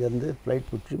பண்ணி இங்கேருந்து ஃப்ளைட்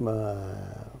பிடிச்சி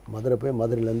மதுரை போய்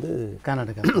மதுரையிலேருந்து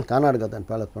கர்நாடகா தான்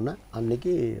பேலஸ் பண்ணேன்.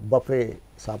 அன்றைக்கி பஃபே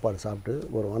சாப்பாடு சாப்பிட்டு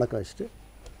ஒரு வணக்கம் வச்சுட்டு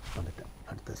வந்துட்டேன்.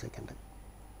 அடுத்த செகண்டு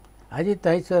அஜித்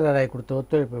ஐஸ்வர்யா ராய் கொடுத்த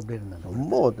ஒத்துழைப்பு எப்படி இருந்தது?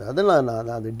 ரொம்ப அதெல்லாம்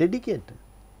நான் அது டெடிக்கேட்டு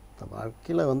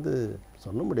வாழ்க்கையில் வந்து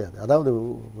சொல்ல முடியாது. அதாவது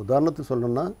உதாரணத்துக்கு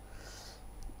சொல்லணுன்னா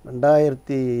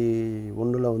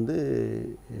 2001 வந்து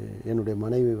என்னுடைய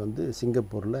மனைவி வந்து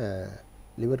சிங்கப்பூரில்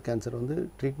லிவர் கேன்சர் வந்து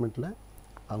ட்ரீட்மெண்ட்டில்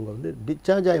அவங்க வந்து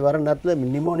டிஸ்சார்ஜ் ஆகி வர நேரத்தில்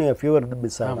நிமோனியா ஃபீவர்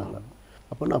மிஸ் ஆனாங்க.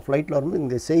 அப்போ நான் ஃப்ளைட்டில் வரும்போது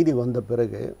இந்த செய்தி வந்த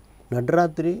பிறகு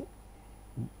நட்ராத்திரி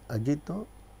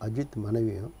அஜித்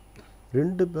மனைவியும்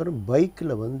 2 பேரும்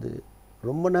பைக்கில் வந்து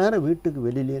ரொம்ப நேரம் வீட்டுக்கு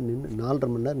வெளியிலேயே நின்று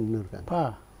 4.5 மணி நேரம் நின்று இருக்காங்க.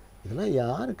 இதெல்லாம்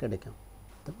யார் கிடைக்கும்?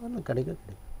 இந்த மாதிரிலாம்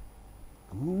கிடைக்கும்.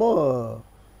 ரொம்ப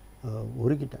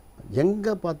உருக்கிட்டேன்.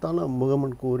 எங்கே பார்த்தாலும்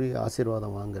முகமன் கூறி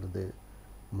ஆசீர்வாதம் வாங்கிறது,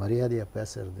 மரியாதையாக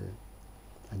பேசுறது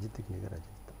அஜித்துக்கு நிகர்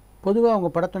அஜித். பொதுவாக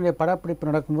உங்கள் படத்துடைய படப்பிடிப்பு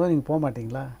நடக்கும்போது நீங்கள் போக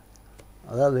மாட்டிங்களா?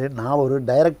 அதாவது நான் ஒரு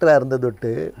டைரக்டராக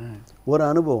இருந்ததொட்டு ஒரு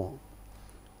அனுபவம்.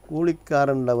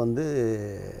 கூலிக்காரனில் வந்து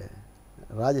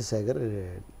ராஜசேகர்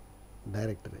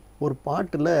டைரக்டரு, ஒரு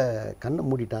பாட்டில் கண்ணை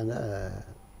மூடிட்டாங்க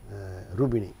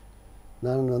ரூபினி.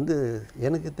 நான் வந்து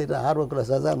எனக்கு தெரியல ஆர்வக்குள்ள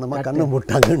சார் அந்த மாதிரி கண்ணை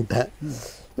மூட்டாங்கன்ட்டேன்.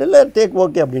 இல்லை டேக்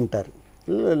ஓகே அப்படின்ட்டார்.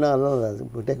 இல்லை நான்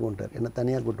டேக் பண்ணிட்டார். என்னை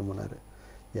தனியாக கூப்பிட்டு போனார்.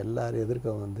 எல்லோரும்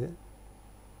எதிர்க்க வந்து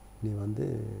நீ வந்து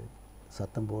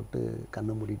சத்தம் போட்டு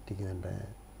கண்ணை மூடிட்டீங்கன்ற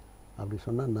அப்படி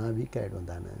சொன்னால் நான் வீக்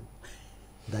ஆகிடுவேன் தானே,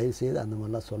 தயவுசெய்து அந்த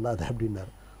மாதிரிலாம் சொல்லாத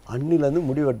அப்படின்னார். அன்னிலேருந்து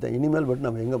முடிவெடுத்தேன், இனிமேல் பட்டு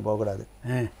நம்ம எங்கே போகக்கூடாது.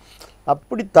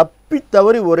 அப்படி தப்பி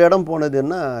தவறி ஒரு இடம்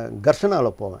போனதுன்னா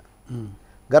கர்ஷனாவில் போவேன்.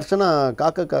 கர்ஷனா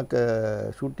காக்க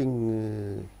ஷூட்டிங்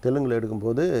தெலுங்கில்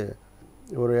எடுக்கும்போது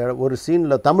ஒரு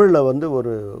சீனில் தமிழில் வந்து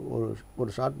ஒரு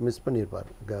ஷாட் மிஸ்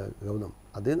பண்ணியிருப்பார் கௌதம்.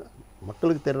 அது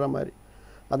மக்களுக்கு தெரிகிற மாதிரி.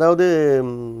 அதாவது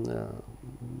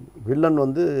வில்லன்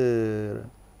வந்து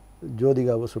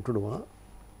ஜோதிகாவை சுட்டுடுவான்.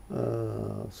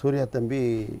 சூர்யா தம்பி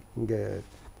இங்கே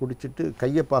பிடிச்சிட்டு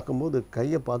கையை பார்க்கும்போது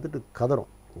கையை பார்த்துட்டு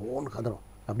கதறும், கதறும்.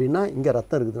 அப்படின்னா இங்கே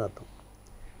ரத்தம் இருக்குதுன்னு அர்த்தம்.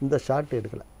 இந்த ஷாட்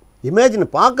எடுக்கலை. இமேஜின்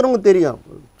பார்க்குறவங்க தெரியும்,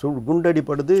 குண்டடி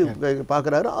படுது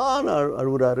பார்க்குறாரு,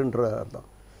 அழுகுறாருன்ற அர்த்தம்.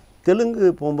 தெலுங்கு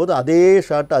போகும்போது அதே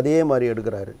ஷாட் அதே மாதிரி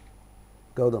எடுக்கிறாரு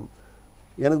கௌதம்.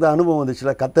 எனக்கு தான் அனுபவம்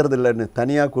வந்துச்சுல, கத்துறது இல்லைன்னு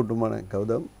தனியாக கூட்டுமான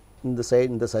கௌதம்.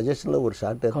 இந்த சஜஷனில் ஒரு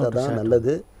ஷாட் எடுத்தால் தான்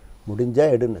நல்லது,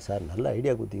 முடிஞ்சால் எடுன்னு சார், நல்ல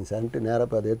ஐடியா கொடுத்தீங்க சார்ன்ட்டு நேராக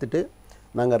போய் அதை எடுத்துகிட்டு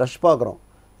நாங்கள் ரஷ் பார்க்குறோம்.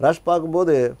 ரஷ்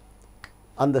பார்க்கும்போது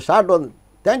அந்த ஷாட் வந்து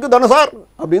தேங்க்யூ தானே சார்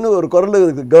அப்படின்னு ஒரு குரல்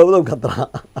கௌதம்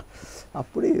கத்துறான்.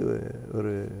 அப்படி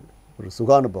ஒரு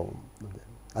சுகானுபவம்.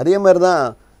 அதே மாதிரி தான்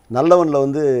நல்லவனில்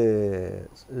வந்து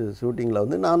ஷூட்டிங்கில்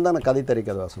வந்து நான் தான் கதை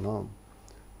திரைக்கதை வாசனம்.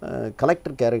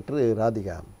 கலெக்டர் கேரக்டர்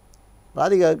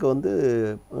ராதிகாவுக்கு வந்து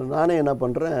நானே என்ன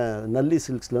பண்ணுறேன், நல்லி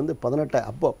சில்க்ஸ்லேருந்து 18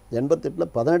 அப்போ 88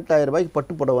 18,000 ரூபாய்க்கு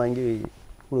பட்டு புடவை வாங்கி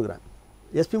கொடுக்குறேன்.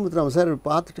 எஸ்பி முத்துராமன் சார்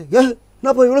பார்த்துட்டு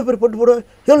என்னப்பா இவ்வளோ பேர் பட்டு புடவை,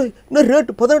 இன்னும்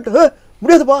ரேட்டு 18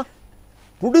 முடியாதுப்பா,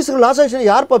 ப்ரொடியூசர் லாஸ் ஆகிடுச்சுன்னா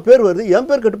யார்ப்பா பேர் வருது, என்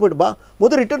பேர் கட்டு போயிட்டுப்பா,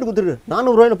 முதல் ரிட்டர்ன் கொடுத்துட்டு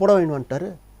 400 ரூபாயில் புடவை வாங்கி வந்துட்டார்.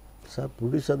 சார்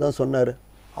ப்ரொடியூசர் தான் சொன்னார்,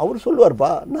 அவர்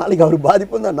சொல்லுவார்ப்பா, நாளைக்கு அவர்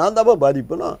பாதிப்புன்னு தான் நான் தான்ப்பா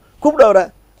பாதிப்புன்னா கூப்பிட அவரை.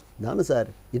 நானும் சார்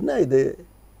என்ன இது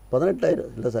 18,000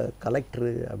 இல்லை சார் கலெக்டரு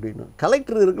அப்படின்னு.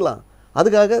 கலெக்டர் இருக்கலாம்,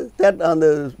 அதுக்காக அந்த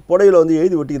புடையில் வந்து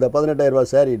எழுதி ஒட்டிக்குதா 18,000 ரூபா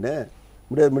சாரின்னு?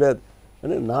 முடியாது.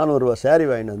 400 ரூபா சாரி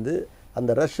வாங்கிட்டு வந்து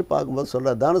அந்த ரஷ் பார்க்கும்போது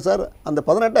சொல்கிறார், தானு சார் அந்த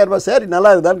 18,000 ரூபா சாரி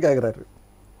நல்லா இருக்குதான்னு கேட்குறாரு.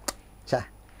 சே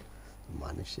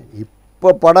மனுஷன். இப்போ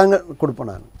படங்க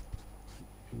கொடுப்பேன் நான்.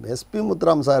 எஸ்பி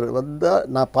முத்துராம் சார் வந்தால்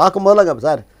நான் பார்க்கும்போதெல்லாம்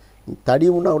சார்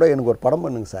தடிவுன்னா கூட எனக்கு ஒரு படம்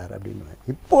பண்ணுங்க சார் அப்படின்னு.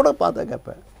 இப்போ கூட பார்த்தா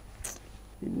கேட்பேன்,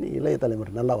 இன்னும் இளைய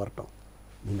தலைமுறை நல்லா வரட்டும்,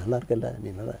 நீ நல்லா இருக்கல,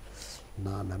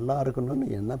 நான் நல்லா இருக்கணும்னு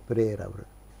என்ன பிரேயர். அவர்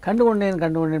கண்டு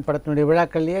கொண்டேன் படத்தினுடைய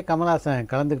விழாக்கள்லேயே கமல்ஹாசன்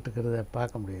கலந்துக்கிட்டு இருக்கிறத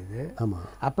பார்க்க முடியுது. ஆமாம்.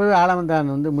 அப்போவே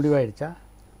ஆலவந்தான் வந்து முடிவாயிடுச்சா?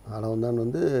 ஆலவந்தான்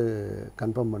வந்து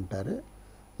கன்ஃபார்ம் பண்ணிட்டார்.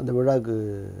 அந்த விழாவுக்கு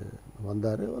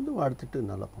வந்தார், வந்து வாழ்த்துட்டு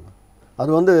நல்லா போனார்.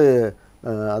 அது வந்து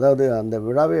அதாவது அந்த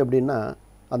விழாவே எப்படின்னா,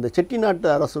 அந்த செட்டிநாட்டு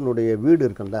அரசனுடைய வீடு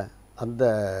இருக்குல்ல, அந்த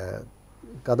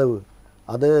கதவு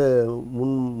அதை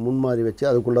முன்மாதிரி வச்சு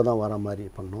அதுக்குள்ளே தான் வர மாதிரி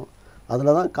பண்ணோம்.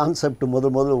 அதில் தான் கான்செப்ட்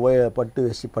முதல் பட்டு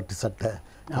வேஷ்டி பட்டு சட்டை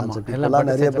கான்செப்ட். எல்லாம்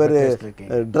நிறைய பேர்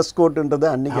ட்ரெஸ் கோட்டுன்றது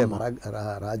அன்றைக்கி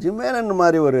ராஜு மேனன்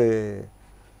மாதிரி ஒரு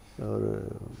ஒரு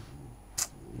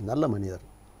நல்ல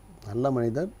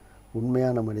மனிதர்,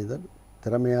 உண்மையான மனிதர்,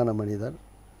 திறமையான மனிதர்,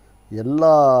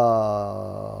 எல்லா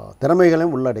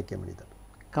திறமைகளையும் உள்ளடக்கிய மனிதர்.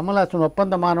 கமல்ஹாசன்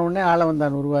ஒப்பந்தமானவுடனே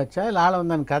ஆளவந்தான் உருவாச்சா, இல்லை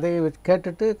ஆளவந்தான் கதையை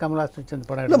கேட்டுட்டு கமல்ஹாசன் வச்சு அந்த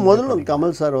படம் இல்லை, முதல்ல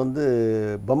கமல் சார் வந்து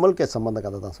பொம்மல் கேஸ் சம்பந்த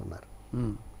கதை தான் சொன்னார்.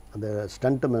 அந்த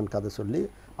ஸ்டண்ட்மேன் கதை சொல்லி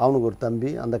அவனுக்கு ஒரு தம்பி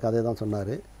அந்த கதையை தான்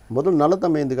சொன்னார். முதல் நல்ல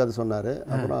தம்பி இந்த கதை சொன்னார்.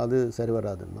 அப்புறம் அது சரி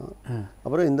வராதுன்னா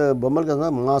அப்புறம் இந்த பொம்மல் கதை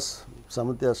தான் mass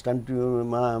சமத்தியா stunt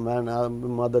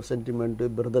mother sentiment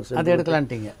brother அதை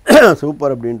எடுக்கலான்ட்டீங்க.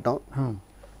 சூப்பர் அப்படின்ட்டோம்.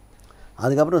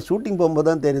 அதுக்கப்புறம் ஷூட்டிங் போகும்போது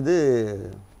தான் தெரியுது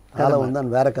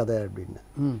ஆளவந்தான் வேறு கதை அப்படின்னு.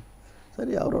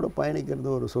 சரி, அவரோட பயணிக்கிறது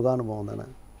ஒரு சுகானுபவம் தானே,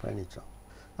 பயணித்தோம்.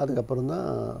 அதுக்கப்புறம் தான்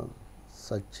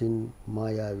சச்சின்,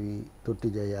 மாயாவி, தொட்டி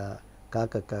ஜெயா,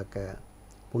 காக்க காக்க,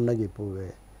 புன்னகை பூவே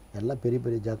எல்லாம் பெரிய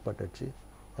பெரிய ஜாக்பாட் அடிச்சு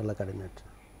எல்லாம் கடைநட்டு.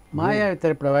 மாயாவி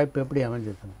திரைப்பட வாய்ப்பு எப்படி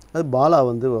அமைஞ்சிருக்கு? அது பாலா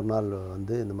வந்து ஒரு நாள்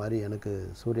வந்து இந்த மாதிரி எனக்கு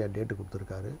சூர்யா டேட்டு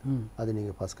கொடுத்துருக்காரு, அது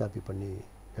நீங்கள் ஃபஸ்ட் காப்பி பண்ணி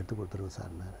எடுத்து கொடுத்துருங்க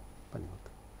சார்னு பண்ணி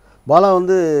கொடுத்தேன். பாலா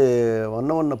வந்து வண்ண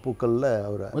வண்ண பூக்களில்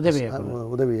அவர்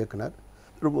உதவி இயக்குனர்.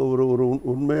 ரொம்ப ஒரு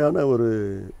உண்மையான ஒரு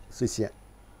சிஷ்யன்.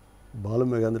 பாலு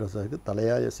மகேந்திர சாருக்கு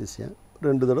தலையாய சிஷ்யன்.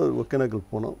 2 தடவை ஒகேனக்கல்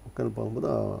போனோம். ஒகேனக்கல் போகும்போது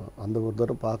அந்த ஒரு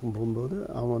தடவை பார்க்க போகும்போது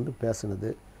அவன் வந்து பேசினது,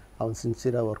 அவன்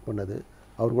சின்சியராக ஒர்க் பண்ணது.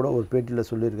 அவர் கூட ஒரு பேட்டியில்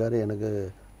சொல்லியிருக்காரு, எனக்கு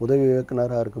உதவி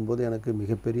இயக்குனராக இருக்கும்போது எனக்கு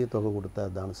மிகப்பெரிய தொகை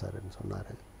கொடுத்தார் தானு சார்ன்னு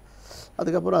சொன்னார்.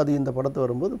 அதுக்கப்புறம் அது இந்த படத்தை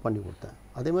வரும்போது பண்ணி கொடுத்தேன்.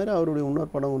 அதே மாதிரி அவருடைய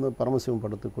இன்னொரு படம் வந்து பரமசிவம்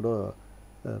படத்துக்கு கூட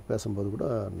பேசும்போது கூட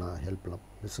நான் ஹெல்ப் பண்ணலாம்,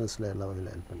 பிஸ்னஸில் எல்லா வகையில்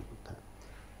ஹெல்ப் பண்ணி கொடுத்தேன்.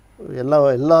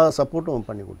 எல்லா சப்போர்ட்டும்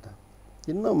பண்ணி கொடுத்தேன்.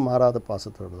 இன்னும் மாறாத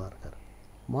பாசத்தோடு தான் இருக்கார்.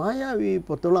 மாயாவி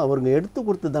பொறுத்தவரை அவருங்க எடுத்து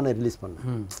கொடுத்து தானே ரிலீஸ்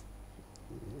பண்ணேன்.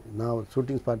 நான்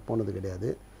ஷூட்டிங் ஸ்பாட் போனது கிடையாது.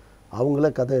 அவங்களே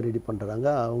கதை ரெடி பண்ணுறாங்க,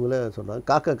 அவங்களே சொல்கிறாங்க.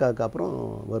 காக்கா காக்கா அப்புறம்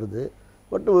வருது.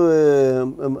 பட்டு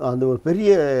அந்த ஒரு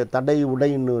பெரிய தடை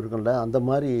உடைன்னு இருக்குல்ல, அந்த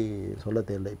மாதிரி சொல்ல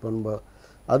தெரியல. இப்போ நம்ம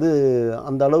அது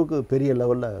அந்த அளவுக்கு பெரிய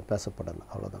லெவலில் பேசப்படலை,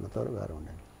 அவ்வளோதானே தவிர வேறு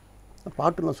ஒன்று.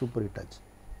 பாட்டுலாம் சூப்பர் ஹிட் ஆச்சு.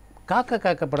 காக்கா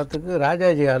காக்கா படத்துக்கு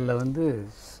ராஜாஜி ஹாலில் வந்து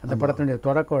அந்த படத்தினுடைய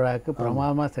தொடக்க விழாவுக்கு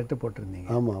பிரமாதமாக செட்டு போட்டிருந்தீங்க.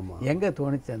 ஆமாம். எங்கே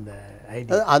தோணுச்சு அந்த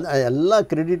ஐடியா? அது எல்லா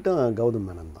கிரெடிட்டும் கௌதம்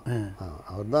மேனன் தான்.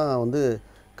 அவர் தான் வந்து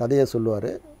கதையை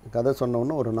சொல்லுவார். கதை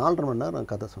சொன்னோன்னே ஒரு 4.5 மணி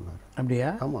நேரம் கதை சொன்னார். அப்படியா?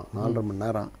 ஆமாம், 4.5 மணி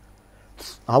நேரம்.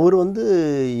 அவர் வந்து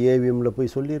ஏவிஎம்மில்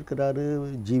போய் சொல்லியிருக்கிறாரு,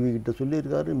 ஜிவி கிட்ட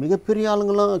சொல்லியிருக்காரு. மிகப்பெரிய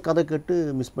ஆளுங்களாம் கதை கேட்டு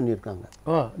மிஸ் பண்ணியிருக்காங்க.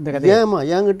 ஏமா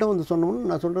என்கிட்ட வந்து சொன்னோன்னு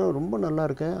நான் சொல்கிறேன், ரொம்ப நல்லா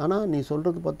இருக்கேன், ஆனால் நீ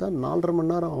சொல்கிறது பார்த்தா 4.5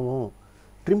 மணி நேரம் ஆகும்,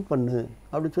 ட்ரிம் பண்ணு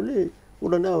அப்படின்னு சொல்லி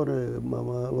உடனே அவர்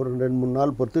ஒரு 2-3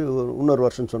 நாள் பொறுத்து இன்னொரு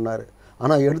வருஷம் சொன்னார்.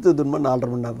 ஆனால் எடுத்தது உண்மை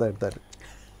 4.5 மணி நேரம் தான் எடுத்தார்.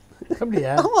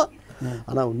 அப்படியா? ஆமாம்.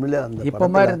 ஆனால் உண்மையிலே அந்த இப்போ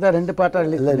மாதிரி இருந்தால் 2 பார்ட்டாக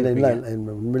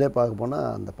இல்லை உண்மையிலே பார்க்க போனால்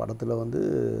அந்த படத்தில் வந்து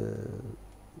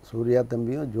சூர்யா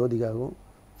தம்பியும் ஜோதிகாவும்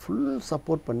ஃபுல்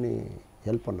சப்போர்ட் பண்ணி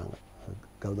ஹெல்ப் பண்ணாங்க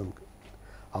கௌதமுக்கு.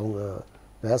 அவங்க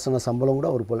பேசின சம்பளம் கூட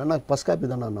அவர் போல. நான் ஃபஸ்ட் காப்பி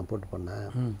தான் நான் போட்டு பண்ணேன்.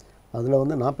 அதில்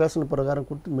வந்து நான் பேசின பிரகாரம்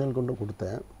கொடுத்து மேல் கொண்டு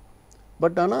கொடுத்தேன்.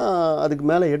 பட் ஆனால் அதுக்கு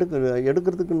மேலே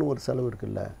எடுக்கிறதுக்குன்னு ஒரு செலவு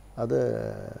இருக்குல்ல, அதை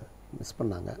மிஸ்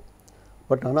பண்ணாங்க.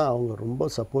 பட் ஆனால் அவங்க ரொம்ப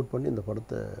சப்போர்ட் பண்ணி இந்த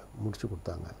படத்தை முடித்து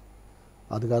கொடுத்தாங்க.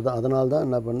 அதனால தான்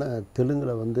என்ன பண்ணேன்,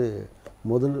 தெலுங்கில் வந்து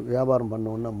முதல் வியாபாரம்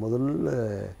பண்ணோன்னா முதல்ல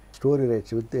ஸ்டோரி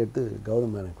ரைட்ஸ் எடுத்து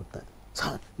கௌதம் மேலே கொடுத்தேன்.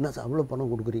 சார் என்ன சார் அவ்வளோ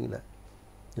பணம் கொடுக்குறீங்களே,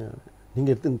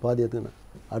 நீங்கள் எடுத்துங்க பாதி எடுத்துக்கண்ணா,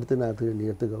 அடுத்து நான் நீ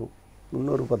எடுத்துக்கோ,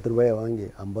 இன்னொரு 10 ரூபாயை வாங்கி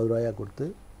 50 ரூபாயாக கொடுத்து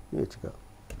நீ வச்சுக்கோ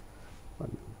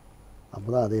பண்ணு. அப்போ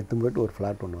தான் அதை எடுத்து போய்ட்டு ஒரு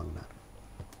ஃப்ளாட் ஒன்று வாங்கினார்.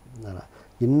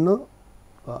 இன்னும்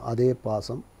அதே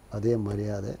பாசம், அதே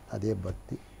மரியாதை, அதே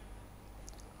பக்தி,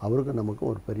 அவருக்கு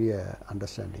நமக்கும் ஒரு பெரிய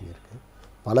அண்டர்ஸ்டாண்டிங் இருக்குது.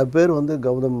 பல பேர் வந்து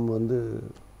கௌதம் வந்து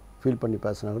ஃபீல் பண்ணி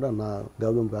பேசினா கூட நான்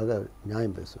கௌதமுக்காக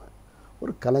நியாயம் பேசுவேன்.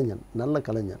 ஒரு கலைஞன், நல்ல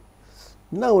கலைஞன்.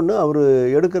 என்ன ஒன்று, அவர்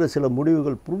எடுக்கிற சில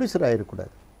முடிவுகள் ப்ரொடியூசர்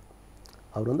ஆகிடக்கூடாது.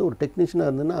 அவர் வந்து ஒரு டெக்னீஷியனாக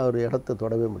இருந்ததுன்னா அவர் இடத்த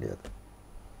தொடவே முடியாது.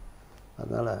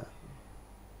 அதனால்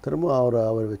திரும்ப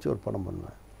அவரை வச்சு ஒரு படம்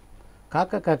பண்ணுவேன்.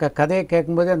 காக்கா காக்கா கதையை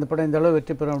கேட்கும்போதே அந்த படம் இந்த அளவு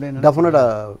வெற்றி பெறும் அப்படின்னு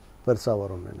டெஃபினட்டாக பெருசாக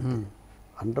வரும்னு எனக்கு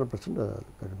 100%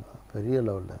 பெரிய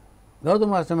லெவலில்.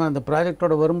 கௌதம் வாசன் அந்த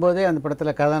ப்ராஜெக்டோட வரும்போதே அந்த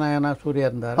படத்தில் கதாநாயகனாக சூர்யா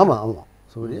இருந்தார். ஆமாம்,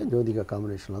 சூர்யா ஜோதிகா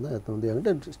காம்பினேஷனில் தான் எடுத்து வந்து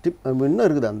என்கிட்ட ஸ்டிப் இன்னும்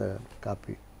இருக்குது அந்த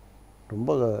காப்பி. ரொம்ப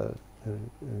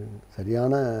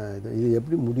சரியான இது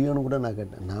எப்படி முடியும்னு கூட நான்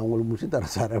கேட்டேன். நான் உங்களுக்கு முடிச்சு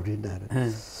தரேன் சார் அப்படின்னாரு.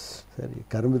 சரி,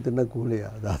 கரும்பு தின்ன கூலியா,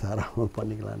 தாராளமாக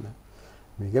பண்ணிக்கலான்னு.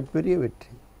 மிகப்பெரிய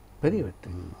வெற்றி,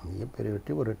 மிகப்பெரிய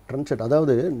வெற்றி, ஒரு ட்ரெண்ட் செட்.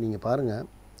 அதாவது நீங்கள் பாருங்கள்,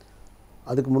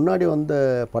 அதுக்கு முன்னாடி வந்த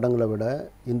படங்களை விட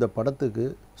இந்த படத்துக்கு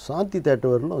சாந்தி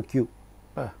தேட்டர் வரலும் கியூ.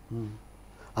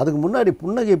 அதுக்கு முன்னாடி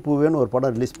புன்னகை பூவேன்னு ஒரு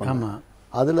படம் ரிலீஸ் பண்ணாங்க.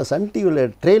 அதில் சன்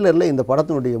டிவியில் ட்ரெய்லரில் இந்த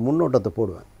படத்தினுடைய முன்னோட்டத்தை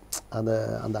போடுவேன். அந்த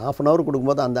 1/2 அன் ஹவர்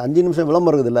கொடுக்கும்போது அந்த 5 நிமிஷம்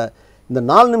விளம்பரம் இருக்குதுல்ல, இந்த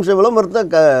 4 நிமிஷம் விளம்பரத்தை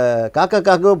காக்கா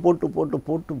காக்காவை போட்டு போட்டு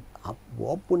போட்டு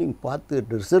ஓப்பனிங் பார்த்து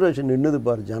ரிசர்வேஷன் நின்றுது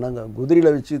பாரு, ஜனங்க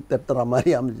குதிரையில் வச்சு தட்டுற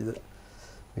மாதிரி அமைஞ்சுது.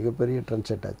 மிகப்பெரிய ட்ரெண்ட்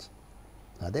செட் ஆச்சு.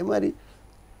 அதே மாதிரி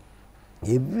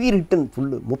ஹெவி ரிட்டன்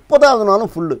ஃபுல்லு. 30வது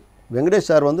நாளும் ஃபுல்லு. வெங்கடேஷ்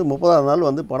சார் வந்து 30வது நாள்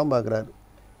வந்து படம் பார்க்குறாரு.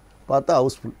 பார்த்தா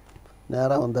ஹவுஸ்ஃபுல்.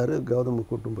 நேராக வந்தார், கௌதம்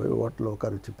கூட்டும் போய் ஹோட்டலில்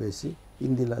உட்கார வச்சு பேசி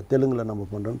ஹிந்தியில் தெலுங்கில் நம்ம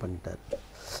பண்ணுறோன்னு பண்ணிட்டார்.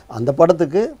 அந்த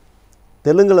படத்துக்கு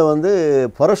தெலுங்கில் வந்து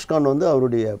ஃபரோஷ் கான் வந்து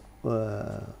அவருடைய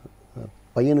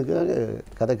பையனுக்காக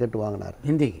கதை கேட்டு வாங்கினார்.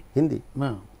 ஹிந்தி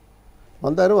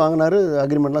வந்தார், வாங்கினார்,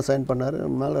 அக்ரிமெண்ட்லாம் சைன் பண்ணார்.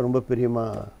 மேலே ரொம்ப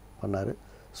பிரியமாக பண்ணார்.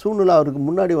 சூழ்நிலை அவருக்கு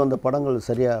முன்னாடி வந்த படங்கள்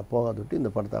சரியாக போகாது விட்டு இந்த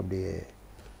படத்தை அப்படியே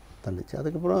தள்ளிச்சு.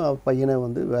 அதுக்கப்புறம் பையனை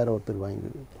வந்து வேற ஒருத்தர் வாங்கி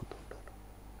கொடுத்து விட்டார்.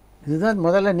 இதுதான்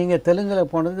முதல்ல நீங்கள்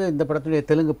தெலுங்கில் போனது இந்த படத்துடைய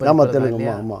தெலுங்கு. ஆமாம், தெலுங்கு.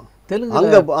 ஆமாம், தெலுங்கு.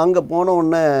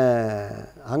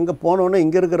 அங்கே போனோடனே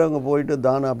இங்கே இருக்கிறவங்க போயிட்டு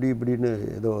தானே அப்படி இப்படின்னு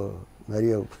ஏதோ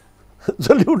நிறைய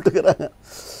சொல்லி விட்டுக்கிறாங்க.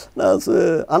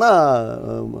 ஆனால்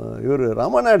இவர்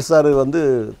ராமநாயுடு சார் வந்து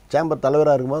சேம்பர்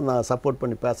தலைவராக இருக்கும்போது நான் சப்போர்ட்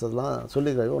பண்ணி பேசுறதுலாம்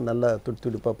சொல்லிக்கிறேன். நல்லா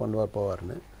துடிப்பாக பண்ணுவார்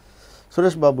போவார்னு.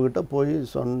 சுரேஷ் பாபுக்கிட்ட போய்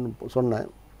சொன்னேன்.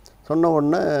 சொன்ன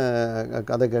உடனே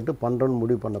கதை கேட்டு பண்ணுறோன்னு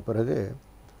முடிவு பண்ண பிறகு,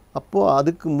 அப்போது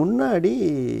அதுக்கு முன்னாடி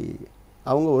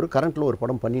அவங்க ஒரு கரண்ட்டில் ஒரு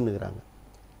படம் பண்ணின்னுக்கிறாங்க.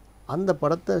 அந்த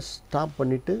படத்தை ஸ்டாப்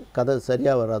பண்ணிவிட்டு, கதை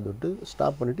சரியாக வராது விட்டு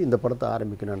ஸ்டாப் பண்ணிவிட்டு இந்த படத்தை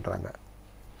ஆரம்பிக்கணுன்றாங்க.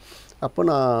 அப்போ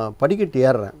நான் படிக்கட்டு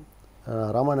ஏறுறேன்.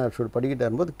 ராமநாயுடு ஷூட் படிக்கட்டு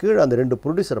ஏறும்போது கீழே அந்த 2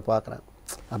 ப்ரொடியூசரை பார்க்குறேன்.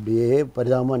 அப்படியே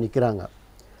பரிதாபமாக நிற்கிறாங்க.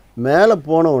 மேலே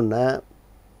போன உடனே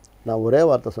நான் ஒரே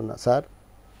வார்த்தை சொன்னேன், சார்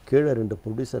கீழே 2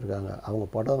 ப்ரொடியூசர் இருக்காங்க, அவங்க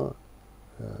படம்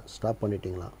ஸ்டாப்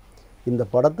பண்ணிட்டீங்களா, இந்த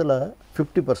படத்தில்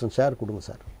 50% ஷேர் கொடுங்க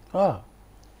சார்,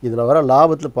 இதில் வர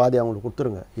லாபத்தில் பாதி அவங்களுக்கு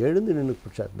கொடுத்துருங்க. எழுந்து நின்று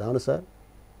பிடிச்சார். தானு சார்,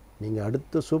 நீங்கள்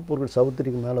அடுத்த சூப்பர்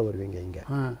சவுத்திரிக்கு மேலே வருவீங்க, இங்கே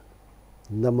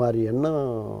இந்த மாதிரி எண்ணம்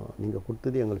நீங்கள்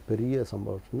கொடுத்தது எங்களுக்கு பெரிய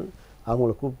சம்பவம்னு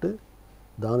அவங்கள கூப்பிட்டு,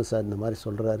 தானு சார் இந்த மாதிரி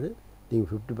சொல்கிறாரு, நீங்கள்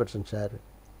 50% ஷேரு,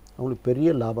 அவங்களுக்கு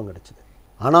பெரிய லாபம் கிடச்சிது.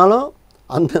 ஆனாலும்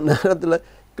அந்த நேரத்தில்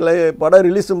படம்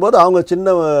ரிலீஸும் போது அவங்க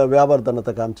சின்ன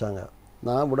வியாபாரத்தனத்தை காமிச்சாங்க.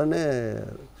 நான் உடனே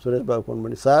சுரேஷ் பாபு ஃபோன்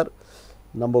பண்ணி, சார்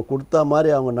நம்ம கொடுத்தா மாதிரி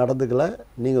அவங்க நடந்துக்கல,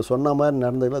 நீங்கள் சொன்ன மாதிரி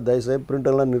நடந்துக்கல, தயவுசெய்து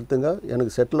பிரிண்டெல்லாம் நிறுத்துங்க,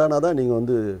 எனக்கு செட்டில் ஆனால் தான் நீங்கள்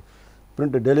வந்து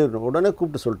பிரிண்ட்டு டெலிவரி. உடனே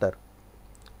கூப்பிட்டு சொல்லிட்டார்.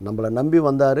 நம்மளை நம்பி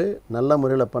வந்தார், நல்ல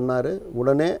முறையில் பண்ணார்.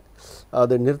 உடனே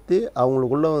அதை நிறுத்தி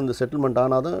அவங்களுக்குள்ளே வந்து செட்டில்மெண்ட்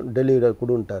ஆனால் தான் டெலிவரி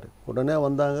கொடுன்ட்டார். உடனே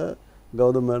வந்தாங்க,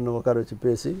 கௌதம் மேனு உட்கார வச்சு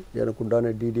பேசி எனக்கு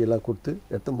உண்டான டிடியெல்லாம் கொடுத்து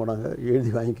எடுத்து போனாங்க.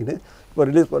 எழுதி வாங்கிக்கின்னு இப்போ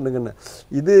ரிலீஸ் பண்ணுங்கன்னு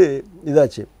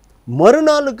இதாச்சு.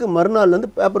 மறுநாள்லேருந்து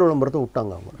பேப்பர் விளம்பரத்தை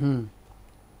விட்டாங்க அவங்க.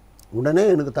 உடனே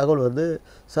எனக்கு தகவல் வருது,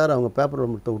 சார் அவங்க பேப்பர்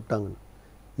விளம்பரத்தை விட்டாங்கன்னு.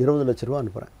 20 லட்ச ரூபா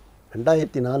அனுப்புகிறேன்.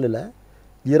 2004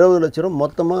 20 லட்ச ரூபா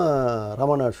மொத்தமாக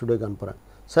ராமநாயுடு ஸ்டுடியோக்கு அனுப்புகிறேன்.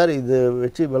 சார் இது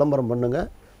வச்சு விளம்பரம் பண்ணுங்கள்,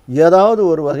 ஏதாவது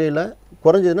ஒரு வகையில்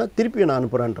குறைஞ்சதுன்னா திருப்பி நான்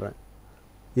அனுப்புகிறேன்றேன்.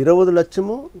 20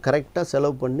 லட்சமும் கரெக்டாக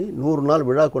செலவு பண்ணி 100 நாள்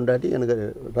விழா கொண்டாடி எனக்கு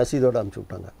ரசீதோடு அனுப்பிச்சி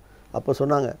விட்டாங்க. அப்போ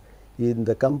சொன்னாங்க,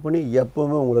 இந்த கம்பெனி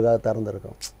எப்போவுமே உங்களுக்காக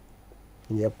திறந்துருக்கோம்,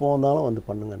 நீங்கள் எப்போ வந்தாலும் வந்து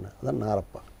பண்ணுங்கன்னு. அதான்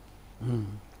நாரப்பா.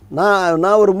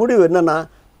 நான் ஒரு முடிவு என்னென்னா,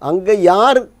 அங்கே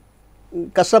யார்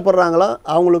கஷ்டப்படுறாங்களோ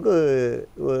அவங்களுக்கு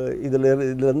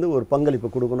இதுலேருந்து ஒரு பங்களிப்பு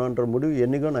கொடுக்கணுன்ற முடிவு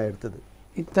என்றைக்கும் நான் எடுத்தது.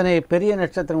 இத்தனை பெரிய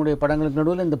நட்சத்திரங்களுடைய படங்களுக்கு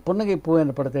நடுவில் இந்த புன்னகை பூ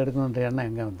என்ற படத்தை எடுக்கணுன்ற எண்ணம்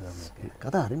எங்கே வந்தது உங்களுக்கு?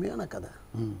 கதை அருமையான கதை.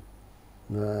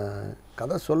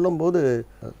 கதை சொல்லும்போது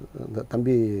இந்த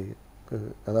தம்பி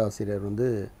கதாசிரியர் வந்து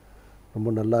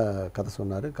ரொம்ப நல்லா கதை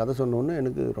சொன்னார். கதை சொன்னோன்னே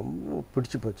எனக்கு ரொம்ப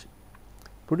பிடிச்சி போச்சு.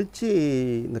 பிடிச்சி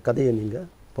இந்த கதையை நீங்கள்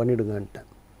பண்ணிவிடுங்கன்ட்டேன்.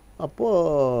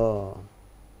 அப்போது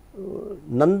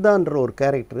நந்தான்ற ஒரு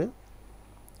கேரக்டரு,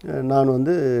 நான்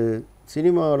வந்து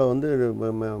சினிமாவில் வந்து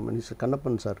மினிஸ்டர்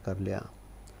கண்ணப்பன் சார் இருக்கார் இல்லையா,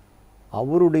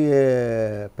 அவருடைய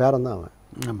பேரன் தான் அவன்.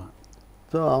 ஆமாம்.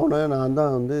 ஸோ அவனை நான்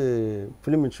தான் வந்து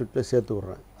ஃபிலிம் இன்ஸ்டியூட்டில் சேர்த்து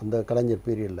விட்றேன் அந்த கலைஞர்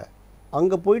பீரியடில்.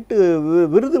 அங்கே போயிட்டு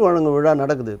விருது வழங்கும் விழா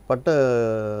நடக்குது,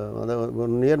 அதை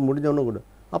 1 இயர் முடிஞ்சவொன்னே கூட.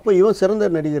 அப்போ இவன் சிறந்த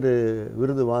நடிகர்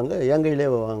விருது வாங்க என் கையிலே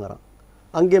வாங்குறான்.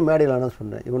 அங்கேயே மேடையில் ஆனால்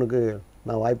சொன்னேன், இவனுக்கு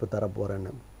நான் வாய்ப்பு தர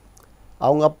போகிறேன்னு.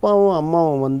 அவங்க அப்பாவும்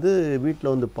அம்மாவும் வந்து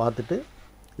வீட்டில் வந்து பார்த்துட்டு,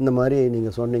 இந்த மாதிரி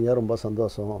நீங்கள் சொன்னீங்க, ரொம்ப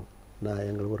சந்தோஷம், நான்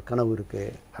எங்களுக்கு ஒரு கனவு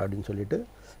இருக்குது அப்படின்னு சொல்லிவிட்டு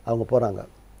அவங்க போகிறாங்க.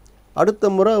 அடுத்த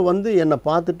முறை வந்து என்னை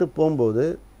பார்த்துட்டு போகும்போது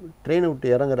ட்ரெயினை விட்டு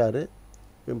இறங்குறாரு.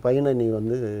 என் பையனை நீ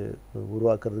வந்து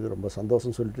உருவாக்குறதுக்கு ரொம்ப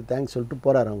சந்தோஷம்னு சொல்லிட்டு தேங்க்ஸ் சொல்லிட்டு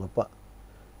போகிறாரு அவங்க அப்பா.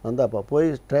 அந்த அப்பா போய்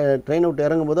ட்ரெயினை விட்டு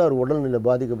இறங்கும்போது அவர் உடல்நிலை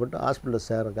பாதிக்கப்பட்டு ஹாஸ்பிட்டலில்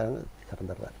சேர்றாங்க,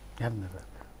 இறந்துடுறாரு.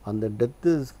 அந்த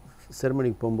டெத்து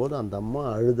செரமனிக்கு போகும்போது அந்த அம்மா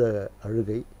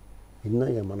அழுகை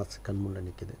இன்னும் என் மனசு கண்முள்ள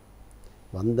நிற்கிது.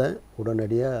 வந்தேன்,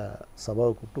 உடனடியாக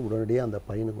சபாவை கூப்பிட்டு உடனடியாக அந்த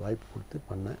பையனுக்கு வாய்ப்பு கொடுத்து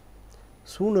பண்ணேன்.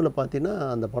 சூழ்நிலை பார்த்தீங்கன்னா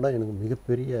அந்த படம் எனக்கு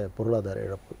மிகப்பெரிய பொருளாதார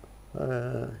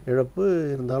இழப்பு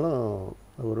இருந்தாலும்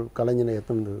ஒரு கலைஞனை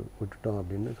எத்தனை விட்டுட்டோம்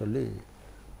அப்படின்னு சொல்லி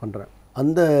பண்ணுறேன்.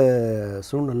 அந்த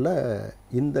சூழ்நிலை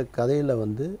இந்த கதையில்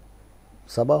வந்து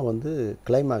சபா வந்து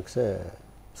கிளைமேக்ஸை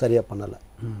சரியாக பண்ணலை.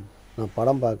 நான்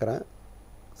படம் பார்க்குறேன்,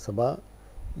 சபா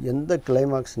எந்த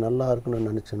கிளைமேக்ஸ் நல்லா இருக்குன்னு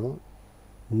நினச்சனோ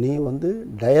நீ வந்து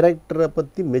டைரக்டரை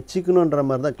பற்றி மெச்சிக்கணுன்ற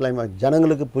மாதிரி தான் கிளைமேக்ஸ்.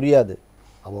 ஜனங்களுக்கு புரியாது.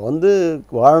 அவள் வந்து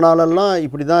வாழ்நாளெல்லாம்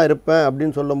இப்படி தான் இருப்பேன்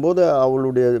அப்படின்னு சொல்லும்போது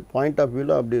அவளுடைய பாயிண்ட் ஆஃப்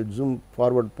வியூவில் அப்படி ஜூம்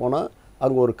ஃபார்வர்ட் போனால்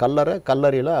அங்கே ஒரு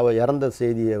கல்லறையில் அவள் இறந்த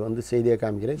செய்தியை வந்து செய்தியாக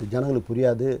காமிக்கிறேன். இது ஜனங்களுக்கு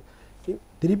புரியாது,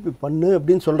 திருப்பி பண்ணு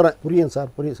அப்படின்னு சொல்கிறேன். புரியும்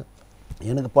சார்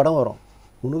எனக்கு படம் வரும்,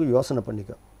 உனக்கு யோசனை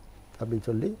பண்ணிக்க அப்படின்னு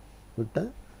சொல்லி விட்டேன்.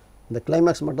 இந்த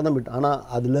கிளைமேக்ஸ் மட்டும் தான் விட்டு. ஆனால்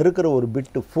அதில் இருக்கிற ஒரு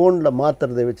பிட்டு ஃபோனில்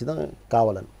மாற்றுறதை வச்சு தான்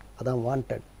காவலன், அதான்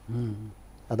வாண்டட்,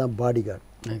 அதான் பாடி கார்டு.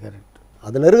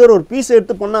 அதில் இருக்கிற ஒரு பீஸை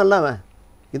எடுத்து பண்ணான்ல அவன்.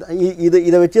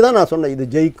 இதை வச்சு தான் நான் சொன்னேன் இது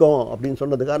ஜெயிக்கும் அப்படின்னு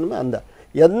சொன்னது காரணமே அந்த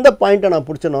எந்த பாயிண்ட்டை நான்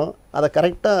பிடிச்சனோ அதை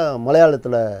கரெக்டாக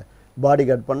மலையாளத்தில் பாடி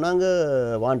கார்டு பண்ணாங்க,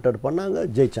 வாண்டட் பண்ணாங்க,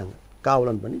 ஜெயித்தாங்க,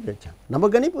 காவலன் பண்ணி ஜெயித்தாங்க. நம்ம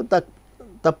கணிப்பு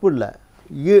தப்பு இல்லை,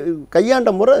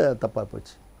 கையாண்ட முறை தப்பாக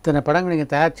போச்சு. இத்தனை படங்கள்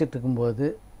நீங்கள் தயாரிச்சுட்டு இருக்கும்போது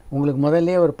உங்களுக்கு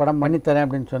முதல்லே ஒரு படம் பண்ணித்தரேன்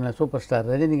அப்படின்னு சொன்ன சூப்பர் ஸ்டார்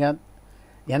ரஜினிகாந்த்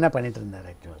என்ன பண்ணிட்டு இருந்தார்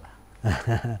ஆக்சுவலாக?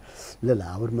 இல்லை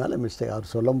அவர் மேலே மிஸ்டேக்.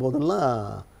 அவர் சொல்லும் போதெல்லாம்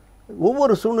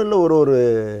ஒவ்வொரு சூழ்நிலை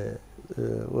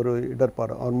ஒரு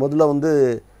இடர்பாடம். அவர் முதல்ல வந்து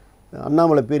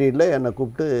அண்ணாமலை பீரியடில் என்னை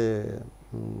கூப்பிட்டு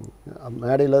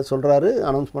மேடையில் சொல்கிறாரு,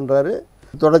 அனௌன்ஸ் பண்ணுறாரு.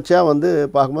 தொடர்ச்சியாக வந்து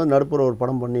பார்க்கும்போது நடுப்புற ஒரு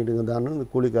படம் பண்ணிவிடுங்க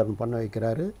தான்னு கூலிக்காரன் பண்ண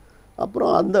வைக்கிறாரு.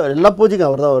 அப்புறம் அந்த எல்லா பூஜைக்கும்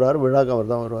அவர் தான் வருவார், விழாக்கும்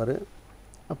அவர் தான் வருவார்.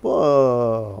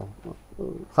 அப்போது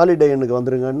ஹாலிடே எனக்கு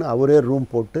வந்துருங்கன்னு அவரே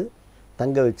ரூம் போட்டு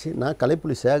தங்க வச்சு, நான்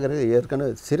கலைப்புலி சேகர்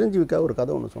ஏற்கனவே சிரஞ்சீவிக்காக ஒரு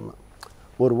கதை ஒன்று சொன்னேன்.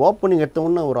 ஒரு ஓப்பனிங்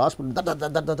எடுத்தோன்னா ஒரு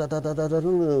ஹாஸ்பிட்டல்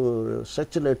ஒரு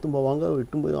ஸ்ட்ரக்சரில் எடுத்துன்னு போவாங்க,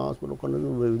 எடுத்துன்னு போய் ஹாஸ்பிட்டல்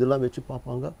கொண்டு இதெல்லாம் வச்சு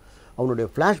பார்ப்பாங்க. அவனுடைய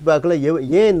ஃப்ளாஷ்பேக்கில்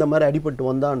ஏன் இந்த மாதிரி அடிபட்டு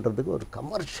வந்தான்றதுக்கு ஒரு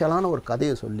கமர்ஷியலான ஒரு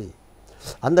கதையை சொல்லி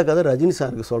அந்த கதை ரஜினி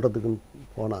சாருக்கு சொல்கிறதுக்குன்னு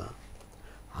போனால்,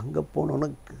 அங்கே போனோன்னா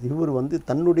இவர் வந்து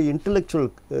தன்னுடைய இன்டலெக்சுவல்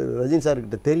ரஜினி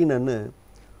சார்கிட்ட தெரியணுன்னு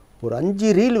ஒரு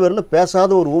 5 ரீல் வரல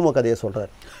பேசாத ஒரு ஊம கதையை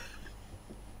சொல்கிறார்.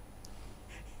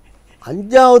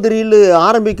 5வது ரீல்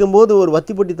ஆரம்பிக்கும் போது ஒரு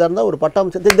வத்திப்பட்டி தந்தால் ஒரு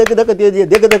பட்டாம்சம்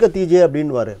தேக்க தீஜே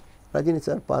அப்படின்வார். ரஜினி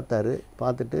சார் பார்த்தாரு,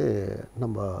 பார்த்துட்டு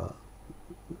நம்ம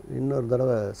இன்னொரு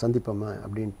தடவை சந்திப்போம்மா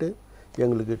அப்படின்ட்டு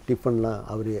எங்களுக்கு டிஃபன்லாம்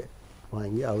அவரே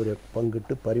வாங்கி அவரே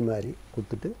பங்கிட்டு பரிமாறி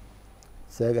கொடுத்துட்டு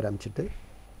சேகர் அனுப்பிச்சிட்டு,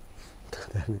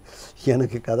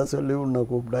 எனக்கு கதை சொல்லி உன்னை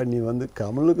கூப்பிட்டா நீ வந்து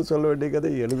கமலுக்கு சொல்ல வேண்டிய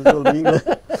கதை எனக்கு சொல்கிறீங்க.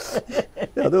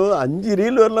 அதுவும் 5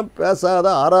 ரீல் வரலாம் பேசாத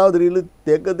 6வது ரீலு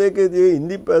தேக்க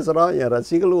ஹிந்தி பேசுகிறான், என்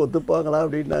ரசிகர்களும் ஒத்துப்பாங்களா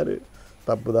அப்படின்னாரு.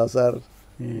 தப்பு தான் சார்,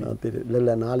 நான் தெரியும்.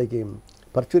 இல்லை நாளைக்கு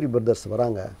பர்ச்சூரி பிரதர்ஸ்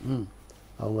வராங்க,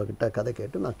 அவங்கக்கிட்ட கதை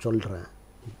கேட்டு நான் சொல்கிறேன்,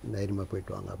 தைரியமாக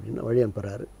போயிட்டு வாங்க அப்படின்னு வழி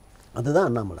அனுப்புகிறாரு. அதுதான்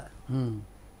அண்ணாமலை.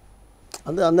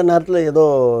 அந்த நேரத்தில் ஏதோ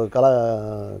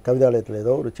கவிதாலயத்தில்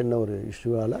ஏதோ ஒரு சின்ன ஒரு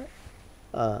இஷ்யூவால்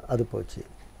அது போச்சு.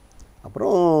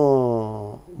 அப்புறம்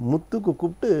முத்துக்கு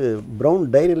கூப்பிட்டு ப்ரௌன்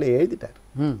டைரியில் எழுதிட்டார்,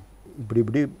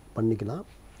 இப்படி பண்ணிக்கலாம்,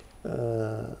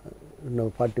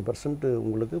 இன்னும் 40%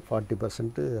 உங்களுக்கு,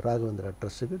 40% ராகவேந்திரா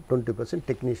ட்ரஸ்ட்டுக்கு, 20%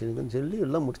 டெக்னீஷியனுக்குன்னு சொல்லி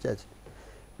எல்லாம் முடிச்சாச்சு.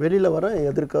 வெளியில் வர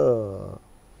எதிர்க்க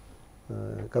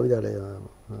கவிதாலயம்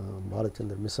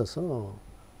பாலச்சந்தர் மிஸ்ஸஸும்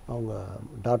அவங்க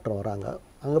டாக்டரும் வராங்க.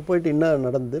 அங்கே போயிட்டு என்ன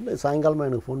நடந்தது சாயங்காலமாக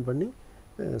எனக்கு ஃபோன் பண்ணி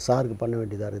சாருக்கு பண்ண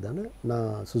வேண்டியதாக இருக்குதானு, நான்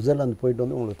சுவிட்சர்லாந்து போயிட்டு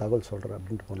வந்து உங்களுக்கு தகவல் சொல்கிறேன்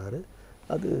அப்படின்ட்டு போனார்.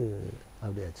 அது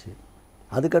அப்படியாச்சு.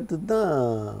 அதுக்கடுத்து தான்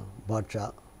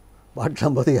பாட்ஷா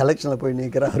போது எலெக்ஷனில் போய்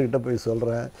நிற்கிறேன், அவர்கிட்ட போய்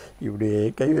சொல்கிறேன், இப்படியே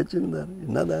கை வச்சுருந்தார்.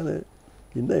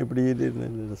 என்ன இப்படி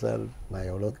சார், நான்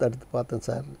எவ்வளோ தடுத்து பார்த்தேன்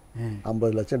சார்,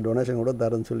 50 லட்சம் டொனேஷன் கூட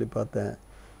தரேன்னு சொல்லி பார்த்தேன்,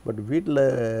 பட் வீட்டில்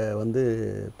வந்து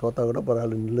தோத்தா கூட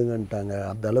பரவாயில்ல நில்லுங்கன்ட்டாங்க,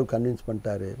 அந்த அளவு கன்வின்ஸ்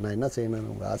பண்ணிட்டாரு, நான் என்ன செய்யணும்,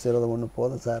 உங்கள் ஆசீர்வாதம் ஒன்று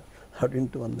போதும் சார்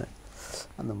அப்படின்ட்டு வந்தேன்.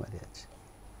 அந்த மாதிரி ஆச்சு.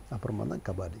 அப்புறமா தான்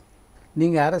கபாடி.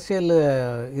 நீங்கள் அரசியல்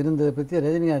இருந்ததை பற்றி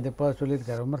ரஜினிகாந்த் எப்போ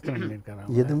சொல்லியிருக்காரு, விமர்சனம் பண்ணியிருக்காரு?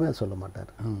 எதுவுமே சொல்ல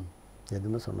மாட்டார்,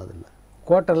 எதுவுமே சொன்னதில்லை.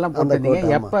 கோட்டெல்லாம் போட்டீங்க,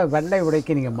 எப்போ வெள்ளை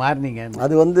உடைக்கு நீங்கள் மாறினீங்க?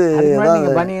 அது வந்து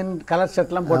பனியன் கலர்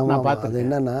ஷர்ட்லாம் போட்டு நான் பார்த்தேன். அது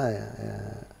என்னென்னா,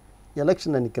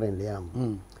 எலெக்ஷனில் நிற்கிறேன் இல்லையா,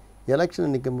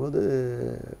 எலெக்ஷனில் நிற்கும்போது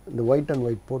இந்த ஒயிட் அண்ட்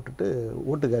ஒயிட் போட்டுட்டு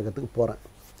ஓட்டு கேட்கறதுக்கு போகிறேன்.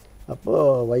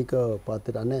 அப்போது வைகோ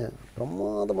பார்த்துட்டு, அண்ணே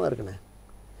பிரமாதமாக இருக்குண்ணே,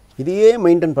 இதையே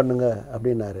மெயின்டைன் பண்ணுங்க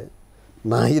அப்படின்னாரு.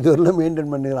 நான் இதுவரையிலும்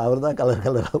மெயின்டைன் பண்ணுறேன், அவர் தான்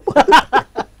கலராக.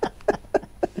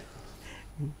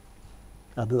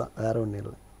 அதுதான், வேறு ஒன்றும்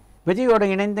இல்லை. விஜயோடு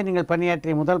இணைந்து நீங்கள்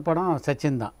பணியாற்றிய முதல் படம்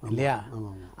சச்சின் தான் இல்லையா?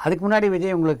 அதுக்கு முன்னாடி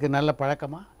விஜய் உங்களுக்கு நல்ல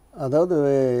பழக்கமா? அதாவது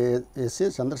எஸ்.ஏ.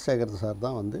 சந்திரசேகர் சார்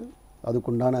தான் வந்து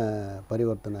அதுக்குண்டான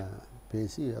பரிவர்த்தனை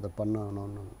பேசி அதை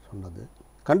பண்ணணும்னு சொன்னது.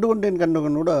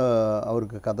 கண்டுகொண்டேன் கூட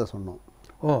அவருக்கு கதை சொன்னோம்.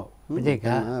 ஓ,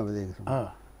 விஜய்க்கா? விஜய்க்கு சொன்னோம்.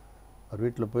 அவர்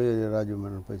வீட்டில் போய் ராஜீவ்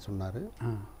மேனன் போய் சொன்னார்.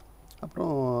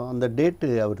 அப்புறம் அந்த டேட்டு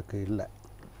அவருக்கு இல்லை,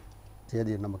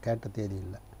 தேதி நம்ம கேட்ட தேதி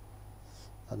இல்லை,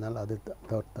 அதனால் அது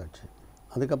தவிர்த்தாச்சு.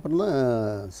 அதுக்கப்புறம் தான்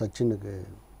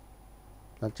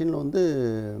சச்சினில் வந்து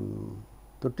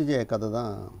தொட்டிஜெய கதை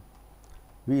தான்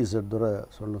விஇசட் துரை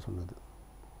சொன்னது.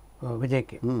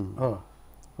 விஜய்க்கு.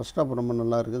 ஃபஸ்ட் ஹாஃப் ரொம்ப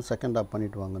நல்லா இருக்குது, செகண்ட் ஹாஃப்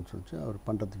பண்ணிவிட்டு வாங்கன்னு சொல்லிச்சு. அவர்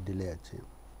பண்ணுறதுக்கு டிலே ஆச்சு.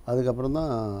 அதுக்கப்புறம்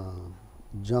தான்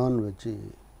ஜான் வச்சு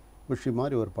குஷி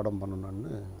மாதிரி ஒரு படம்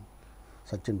பண்ணணுன்னு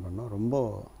சச்சின் பண்ணோம். ரொம்ப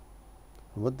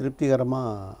ரொம்ப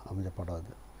திருப்திகரமாக அமைஞ்ச படம்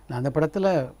அது. அந்த படத்தில்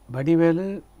வடிவேலு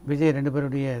விஜய் 2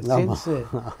 பேருடைய சீன்ஸு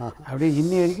அப்படியே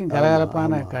இன்னி வரைக்கும்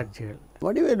கலகலப்பான காட்சிகள்.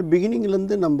 வடிவேலு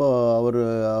பிகினிங்லேருந்து நம்ம அவர்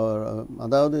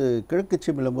அதாவது கிழக்கு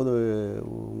சிமிழும் போது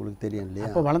உங்களுக்கு தெரியும் இல்லையா,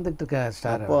 அப்போ வளர்ந்துட்டு இருக்க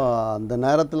ஸ்டார். அப்போ அந்த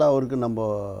நேரத்தில் அவருக்கு நம்ம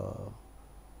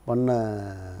பண்ண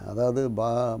அதாவது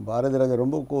பாரதி ராஜா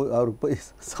ரொம்ப அவருக்கு போய்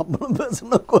சம்பளம்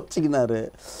பேசுனா கோச்சிக்கினார்.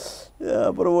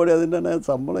 அப்புறம் ஓடி அது என்னென்ன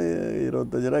சம்பளம்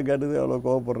 25 ரூபா கேட்டது அவ்வளோ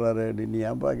கோவப்படுறாரு, நீ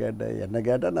ஏன்பா கேட்டேன், என்ன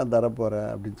கேட்டால் நான் தரப்போகிறேன்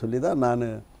அப்படின்னு சொல்லி தான் நான்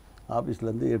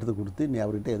ஆஃபீஸ்லேருந்து எடுத்து கொடுத்து நீ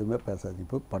அவர்கிட்ட எதுவுமே பேசாது,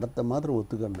 இப்போ படத்தை மாதிரி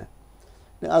ஒத்துக்கினேன்.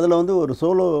 அதில் வந்து ஒரு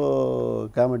சோலோ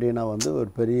காமெடியனாக வந்து ஒரு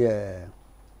பெரிய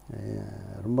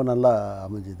ரொம்ப நல்லா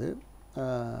அமைஞ்சுது.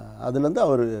 அதுலேருந்து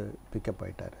அவர் பிக்கப்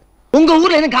ஆகிட்டார். உங்கள்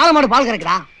ஊரில் என்ன காலமாடு பால்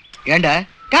கறக்குறா? ஏண்டா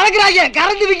கறக்குறாங்க,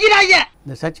 கறந்து விற்கிறாங்க.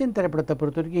 இந்த சச்சின் திரைப்படத்தை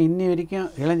பொறுத்த வரைக்கும் இன்னி வரைக்கும்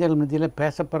இளைஞர்கள் மத்தியில்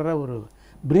பேசப்படுற ஒரு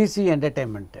பிரீசி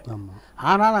என்டர்டெயின்மெண்ட்டு.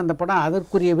 ஆனால் அந்த படம்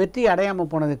அதற்குரிய வெற்றி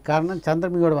அடையாமல் போனதுக்கு காரணம்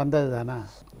சந்திரமுகியோடு வந்தது தானே.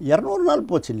 200 நாள்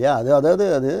போச்சு இல்லையா, அதாவது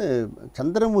அது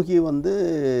சந்திரமுகி வந்து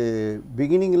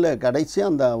பிகினிங்கில் கடைசி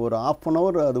அந்த ஒரு 1/2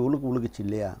 hour அது உழுக்குச்சு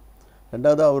இல்லையா.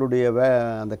 ரெண்டாவது அவருடைய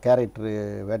அந்த கேரக்டரு,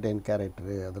 வேட்டையன்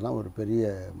கேரக்டரு, அதெல்லாம் ஒரு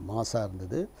பெரிய மாசாக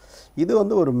இருந்தது. இது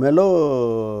வந்து ஒரு மெலோ,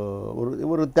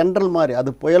 ஒரு தென்றல் மாதிரி,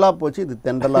 அது புயலாக போச்சு, இது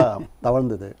தென்றலாக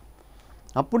தவழ்ந்தது.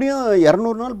 அப்படியும்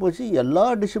 200 நாள் போச்சு, எல்லா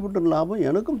டிஸ்ட்ரிபியூட்டர் லாபம்,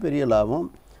 எனக்கும் பெரிய லாபம்.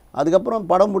 அதுக்கப்புறம்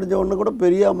படம் முடிஞ்ச உடனே கூட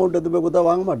பெரிய அமௌண்ட் எடுத்து போய் கொடுத்தா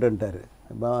வாங்க மாட்டேன்ட்டார்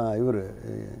இவர்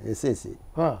எஸ்ஏசி.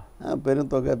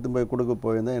 பெரும் தொகை எடுத்து போய் கொடுக்க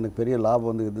போயிருந்தேன், எனக்கு பெரிய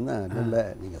லாபம் வந்துக்குதுன்னா இல்லை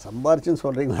நீங்கள் சம்பாரிச்சுன்னு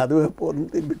சொல்கிறீங்களா, அதுவே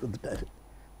போதுன்னு திரும்பி கொடுத்துட்டாரு.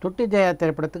 தொட்டி ஜெயா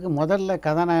திரைப்படத்துக்கு முதல்ல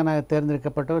கதாநாயகனாக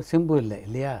தேர்ந்தெடுக்கப்பட்டவர் சிம்பு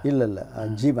இல்லையா? இல்லை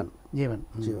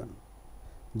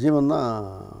ஜீவன் தான்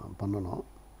பண்ணணும்.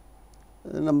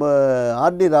 நம்ம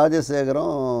ஆர்டி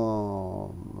ராஜசேகரும்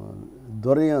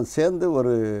துரையும் சேர்ந்து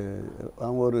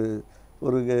அவங்க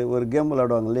ஒரு கேம்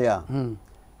விளையாடுவாங்க இல்லையா,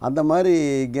 அந்த மாதிரி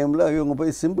கேமில் இவங்க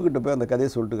போய் சிம்புக்கிட்ட போய் அந்த கதையை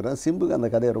சொல்லிட்டுக்கிறேன். சிம்புக்கு அந்த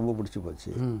கதையை ரொம்ப பிடிச்சி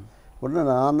போச்சு. உடனே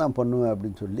நான் தான் பண்ணுவேன்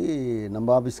அப்படின்னு சொல்லி நம்ம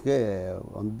ஆஃபீஸ்க்கே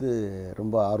வந்து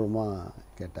ரொம்ப ஆர்வமாக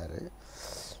கேட்டார்.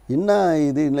 என்ன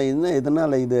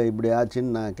இதனால் இது இப்படி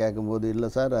ஆச்சுன்னு நான் கேட்கும்போது, இல்லை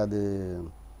சார் அது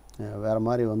வேறு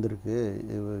மாதிரி வந்திருக்கு,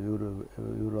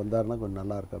 இவர் வந்தாருன்னா கொஞ்சம்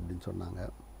நல்லாயிருக்கு அப்படின்னு சொன்னாங்க.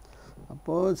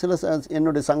 அப்போது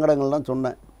என்னுடைய சங்கடங்கள்லாம்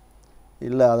சொன்னேன்.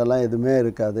 இல்லை அதெல்லாம் எதுவுமே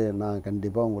இருக்காது, நான்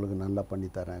கண்டிப்பாக உங்களுக்கு நல்லா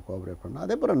பண்ணித்தரேன், கோஆப்ரேட் பண்ணேன்.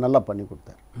 அதே போல் நல்லா பண்ணி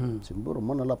கொடுத்தார். சிம்பு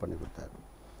ரொம்ப நல்லா பண்ணி கொடுத்தார்.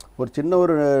 ஒரு சின்ன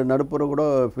ஒரு நடுப்புற கூட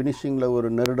ஃபினிஷிங்கில் ஒரு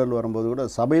நெருடல் வரும்போது கூட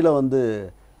சபையில் வந்து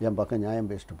என் பக்கம் நியாயம்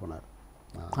பேசிட்டு போனார்.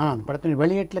 படத்தின்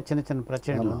வெளியீட்டில் சின்ன சின்ன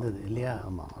பிரச்சனைகள் வந்தது இல்லையா.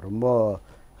 ஆமாம், ரொம்ப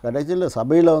கடைசியில்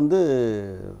சபையில் வந்து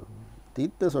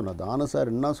தீர்த்த சொன்னார். தானு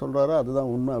சார் என்ன சொல்கிறாரோ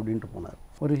அதுதான் உண்மை அப்படின்ட்டு போனார்.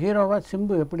 ஒரு ஹீரோவாக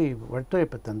சிம்பு எப்படி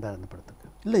ஒத்துழைப்பு தந்தார் அந்த படத்துக்கு?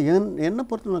 இல்லை என்னை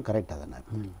பொறுத்தவரை கரெக்டாக தானே,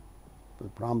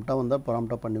 ப்ராம்ப்டாக வந்தால்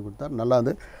ப்ராம்ப்டாக பண்ணி கொடுத்தார். நல்லா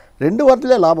வந்து 2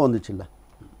 வாரத்திலே லாபம் வந்துச்சு. இல்லை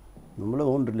நம்மள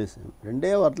ஓன் ரிலீஸ்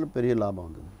 2 வாரத்தில் பெரிய லாபம்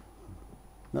வந்தது,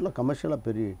 நல்லா கமர்ஷியலாக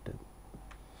பெரிய ஹிட்டு.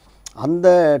 அந்த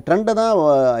ட்ரெண்டை தான்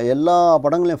எல்லா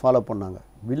படங்களையும் ஃபாலோ பண்ணாங்க.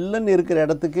 வில்லன் இருக்கிற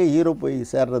இடத்துக்கு ஹீரோ போய்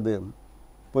சேர்றது,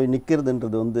 போய்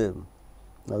நிற்கிறதுன்றது வந்து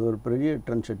அது ஒரு பெரிய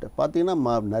ட்ரெண்ட் செட்டு.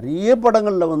 பார்த்திங்கன்னா நிறைய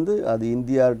படங்களில் வந்து அது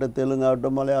இந்தியாகட்டும்,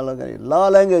 தெலுங்காகட்டும், மலையாளம், எல்லா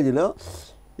லாங்குவேஜிலும்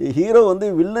ஹீரோ வந்து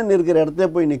வில்லன் இருக்கிற இடத்துல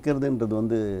போய் நிற்கிறதுன்றது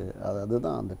வந்து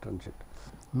அதுதான் அந்த ட்ரெண்ட் செட்.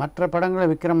 மற்ற படங்களை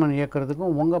விக்ரமன்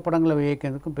இயக்கிறதுக்கும் உங்கள் படங்களை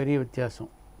இயக்கிறதுக்கும் பெரிய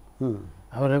வித்தியாசம்.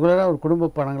 அவர் ரெகுலராக ஒரு குடும்ப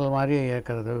படங்கள் மாதிரி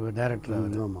இயக்கிறது டைரக்டர்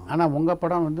அவர். ஆனால் உங்கள்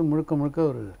படம் வந்து முழுக்க முழுக்க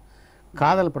ஒரு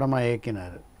காதல் படமாக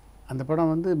இயக்கினார். அந்த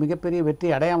படம் வந்து மிகப்பெரிய வெற்றி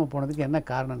அடையாமல் போனதுக்கு என்ன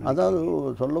காரணம்? அதாவது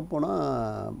சொல்லப்போனால்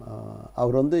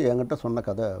அவர் வந்து என்கிட்ட சொன்ன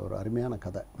கதை ஒரு அருமையான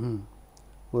கதை.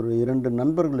 ஒரு 2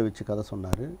 நண்பர்களை வச்சு கதை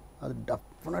சொன்னார். அது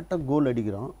டெஃபினட்டாக கோல்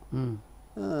அடிக்கிறோம்.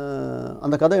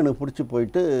 அந்த கதை எனக்கு பிடிச்சி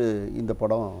போயிட்டு இந்த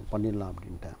படம் பண்ணிடலாம்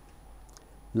அப்படின்ட்டேன்.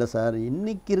 இல்லை சார்,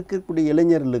 இன்றைக்கி இருக்கக்கூடிய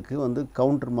இளைஞர்களுக்கு வந்து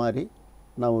கவுண்டர் மாதிரி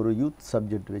நான் ஒரு யூத்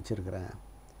சப்ஜெக்ட் வச்சுருக்கிறேன்.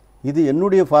 இது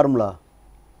என்னுடைய ஃபார்முலா.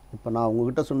 இப்போ நான்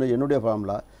உங்ககிட்ட சொன்ன என்னுடைய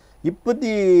ஃபார்முலா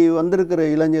இப்போத்தி வந்திருக்கிற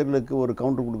இளைஞர்களுக்கு ஒரு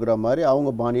கவுண்டர் கொடுக்குற மாதிரி அவங்க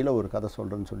பாணியில் ஒரு கதை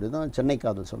சொல்கிறேன்னு சொல்லி தான் சென்னை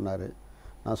காதல் சொன்னார்.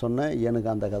 நான் சொன்னேன், எனக்கு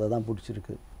அந்த கதை தான்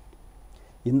பிடிச்சிருக்கு,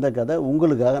 இந்த கதை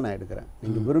உங்களுக்காக நான் எடுக்கிறேன்,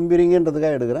 நீங்கள்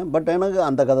விரும்புகிறீங்கன்றதுக்காக எடுக்கிறேன், பட் எனக்கு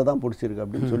அந்த கதை தான் பிடிச்சிருக்கு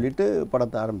அப்படின்னு சொல்லிவிட்டு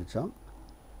படத்தை ஆரம்பித்தோம்.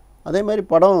 அதே மாதிரி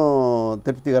படம்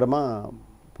திருப்திகரமாக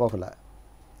போகலை.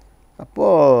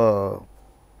 அப்போது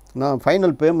நான்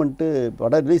ஃபைனல் பேமெண்ட்டு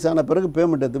படம் ரிலீஸ் ஆன பிறகு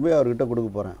பேமெண்ட் எடுத்து போய் அவர்கிட்ட கொடுக்க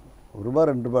போகிறேன். ₹1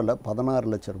 ₹2 இல்லை, 16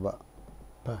 லட்சம் ரூபா.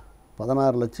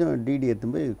 16 லட்சம் டிடி எடுத்து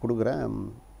போய் கொடுக்குறேன்.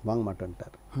 வாங்க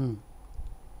மாட்டேன்ட்டார்.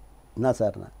 என்ன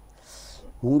சார்ண்ணா,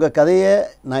 உங்கள் கதையை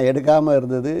நான் எடுக்காமல்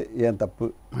இருந்தது என் தப்பு.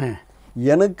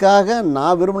 எனக்காக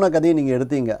நான் விரும்பின கதையை நீங்கள்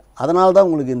எடுத்தீங்க, அதனால தான்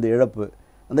உங்களுக்கு இந்த இழப்பு.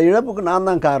 அந்த இழப்புக்கு நான்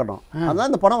தான் காரணம். அதான்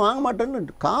இந்த படம் வாங்க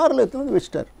மாட்டேன்னு காரில் எடுத்துன்னு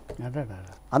வச்சிட்டார்.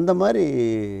 அந்த மாதிரி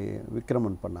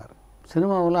விக்ரமன் பண்ணார்.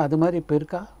 சினிமாவில் அது மாதிரி இப்போ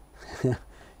இருக்கா?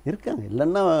 இருக்காங்க,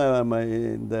 இல்லைன்னா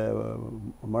இந்த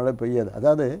மழை பெய்யாது.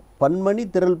 அதாவது பன்மணி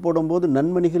திரள் போடும்போது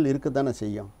நன்மணிகள் இருக்கத்தானே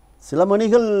செய்யும். சில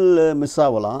மணிகள் மிஸ்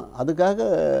ஆகலாம், அதுக்காக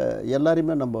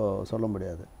எல்லாரையுமே நம்ம சொல்ல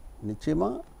முடியாது.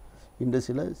 நிச்சயமாக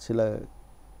இண்டஸ்ட்ரியில் சில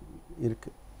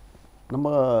இருக்குது. நம்ம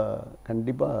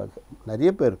கண்டிப்பாக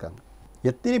நிறைய பேர் இருக்காங்க.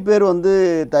 எத்தனை பேர் வந்து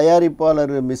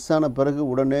தயாரிப்பாளர் மிஸ் ஆன பிறகு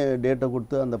உடனே டேட்டை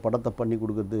கொடுத்து அந்த படத்தை பண்ணி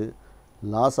கொடுக்குறது.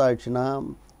 லாஸ் ஆகிடுச்சுன்னா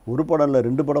ஒரு படம் இல்லை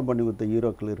 2 படம் பண்ணி கொடுத்த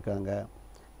ஹீரோக்கள் இருக்காங்க.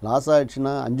 லாஸ்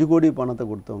ஆகிடுச்சுன்னா 5 கோடி பணத்தை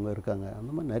கொடுத்தவங்க இருக்காங்க. அந்த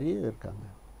மாதிரி நிறைய இருக்காங்க.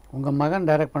 உங்கள் மகன்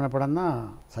டைரக்ட் பண்ண படம் தான்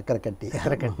சக்கரை கட்டி.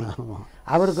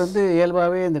 அவருக்கு வந்து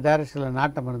இயல்பாகவே இந்த டைரக்ஷனில்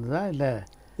நாட்டம் இருந்ததா?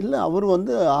 இல்லை, அவர்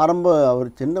வந்து அவர்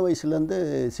சின்ன வயசுலேருந்து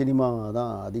சினிமா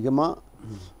தான் அதிகமாக.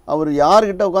 அவர்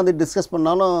யார்கிட்ட உட்காந்து டிஸ்கஸ்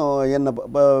பண்ணாலும் என்னை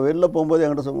வெளில போகும்போது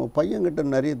என்கிட்ட சொல்லுவோம், பையன்கிட்ட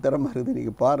நிறைய திறமை இருக்குது,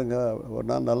 நீங்கள் பாருங்கள், ஒரு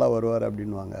நாள் நல்லா வருவார்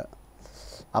அப்படின்வாங்க.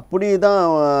 அப்படி தான்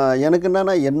எனக்கு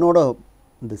என்னென்னா, என்னோட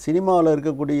இந்த சினிமாவில்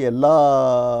இருக்கக்கூடிய எல்லா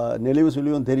நெளிவு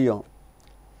சுழிவும் தெரியும்.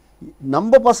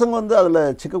 நம்ம பசங்க வந்து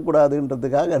அதில்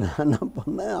சிக்கக்கூடாதுன்றதுக்காக நான் என்ன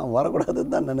பண்ணேன், அவன்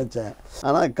வரக்கூடாதுன்னு தான் நினச்சேன்.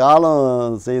 ஆனால்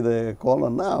காலம் செய்த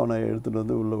கோலம்னா அவனை எடுத்துகிட்டு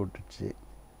வந்து உள்ளே விட்டுடுச்சு.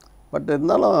 பட்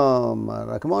இருந்தாலும்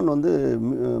ரஹ்மான் வந்து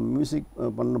மியூசிக்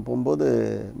பண்ண போகும்போது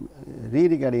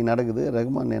ரீரிகார்டிங் நடக்குது.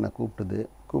 ரஹ்மான் என்னை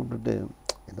கூப்பிட்டுட்டு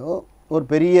ஏதோ ஒரு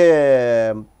பெரிய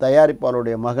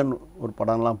தயாரிப்பாளருடைய மகன் ஒரு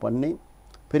படம்லாம் பண்ணி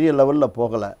பெரிய லெவலில்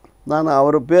போகலை. நான்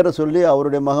அவர் பேரை சொல்லி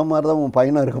அவருடைய மகன் மாதிரி தான் உன்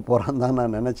பையனாக இருக்க போகிறான்னு தான்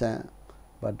நான் நினச்சேன்.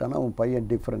 பட் ஆனால் உன் பையன்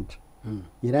டிஃப்ரெண்ட்,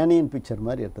 இரானியன் பிக்சர்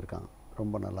மாதிரி எடுத்திருக்கான்,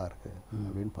 ரொம்ப நல்லாயிருக்கு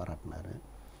அப்படின்னு பாராட்டினார்.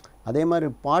 அதே மாதிரி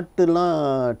பாட்டுலாம்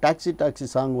டாக்ஸி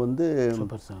சாங் வந்து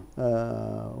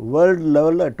வேர்ல்டு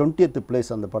லெவலில் 20th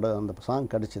பிளேஸ் அந்த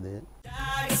சாங் கிடச்சிது.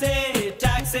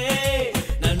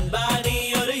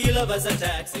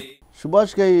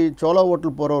 சுபாஷ் கை சோலா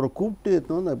ஹோட்டல் போகிறவரை கூப்பிட்டு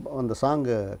எடுத்து அந்த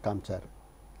சாங்கை காமிச்சார்.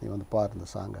 நீ வந்து பாரு இந்த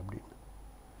சாங் அப்படின்னு.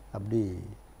 அப்படி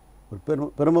ஒரு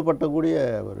பெருமைப்பட்டக்கூடிய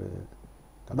ஒரு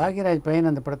பாக்யராஜ் பையன்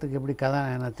அந்த படத்துக்கு எப்படி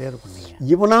கதாநாயகனை தேர்வு பண்ணீங்க?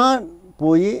 இவனா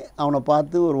போய் அவனை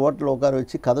பார்த்து ஒரு ஹோட்டலில் உட்கார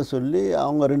வச்சு கதை சொல்லி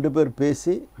அவங்க 2 பேர்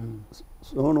பேசி,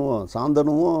 சோனுவும்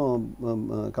சாந்தனுவும்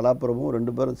கலாபுரமும்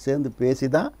 2 பேரும் சேர்ந்து பேசி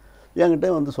தான்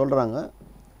என்கிட்ட வந்து சொல்கிறாங்க.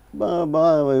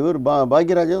 இவர்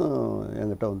பாக்யராஜும்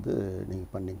என்கிட்ட வந்து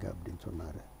நீங்கள் பண்ணிங்க அப்படின்னு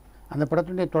சொன்னார். அந்த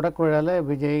படத்துடைய தொடக்க விழாவில்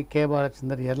விஜய், கே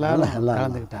பாலச்சந்தர் எல்லாரும்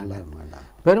கலந்துக்கிட்டாங்க.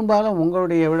 பெரும்பாலும்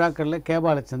உங்களுடைய விழாக்களில் கே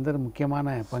பாலச்சந்தர்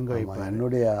முக்கியமான பங்கு வைப்பார்.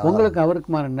 உங்களுக்கு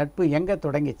அவருக்குமான நட்பு எங்கே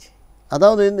தொடங்கிச்சு?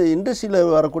 அதாவது இந்த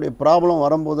இண்டஸ்ட்ரியில் வரக்கூடிய ப்ராப்ளம்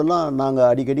வரும்போதெல்லாம் நாங்கள்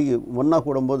அடிக்கடி ஒன்றா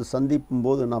கூடும்போது சந்திக்கும்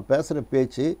போது நான் பேசுகிற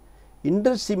பேச்சு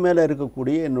இண்டஸ்ட்ரி மேலே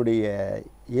இருக்கக்கூடிய என்னுடைய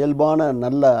இயல்பான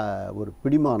நல்ல ஒரு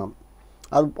பிடிமானம்.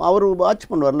 அது அவர் வாட்ச்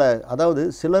பண்ணுவார்ல. அதாவது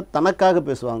சிலர் தனக்காக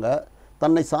பேசுவாங்க,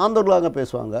 தன்னை சார்ந்தவர்களாக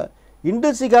பேசுவாங்க,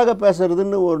 இண்டஸ்ட்ரிக்காக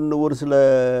பேசுகிறதுன்னு ஒரு சில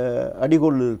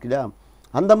அடிகோல் இருக்கு இல்லையா,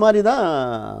 அந்த மாதிரி தான்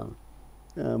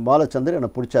பாலச்சந்தர் என்னை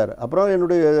பிடிச்சார். அப்புறம்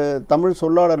என்னுடைய தமிழ்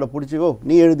சொல்லாடலில் பிடிச்சி,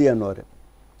 நீ எழுதியான்னுவார்,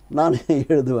 நான்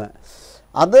எழுதுவேன்.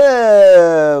 அதை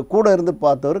கூட இருந்து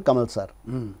பார்த்தவர் கமல் சார்.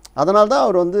 அதனால தான்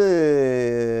அவர் வந்து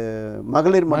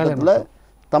மகளிர் மன்றத்தில்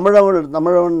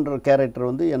தமிழவன்ற கேரக்டர்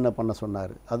வந்து என்ன பண்ண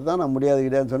சொன்னார். அதுதான் நான் முடியாது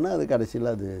கிடையாதுன்னு சொன்னேன். அது கடைசியில்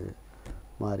அது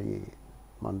மாறி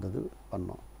வந்தது,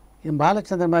 பண்ணோம். என்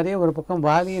பாலச்சந்தர் மாதிரியே ஒரு பக்கம்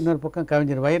வாலி, இன்னொரு பக்கம்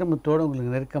கவிஞர் வைரமுத்தோடு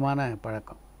உங்களுக்கு நெருக்கமான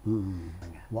பழக்கம்.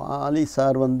 வாலி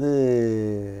சார் வந்து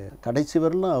கடைசி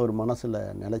வரலாம் அவர் மனசில்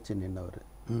நிலச்சி நின்றவர்.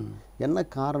 என்ன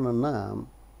காரணம்னா,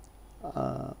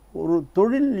 ஒரு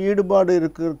தொழில் ஈடுபாடு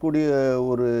இருக்கக்கூடிய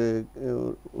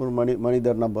ஒரு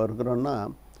மனிதர் நம்ம இருக்கிறோன்னா,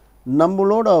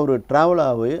 நம்மளோட அவர் ட்ராவல்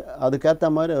ஆகி அதுக்கேற்ற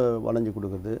மாதிரி வளைஞ்சு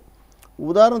கொடுக்குறது.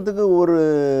 உதாரணத்துக்கு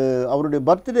அவருடைய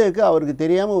பர்த்டேக்கு அவருக்கு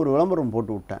தெரியாமல் ஒரு விளம்பரம்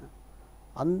போட்டு விட்டேன்.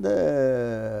 அந்த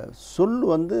சொல்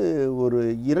வந்து ஒரு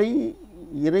இறை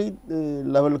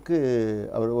லெவலுக்கு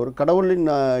அவர் ஒரு கடவுளின்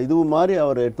இதுவு மாதிரி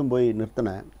அவரை எடுத்து போய்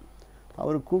நிறுத்தினேன்.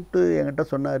 அவர் கூப்பிட்டு என்கிட்ட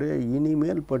சொன்னார்,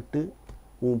 இனிமேல் பட்டு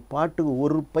உன் பாட்டுக்கு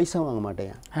 1 பைசா வாங்க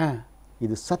மாட்டேன்,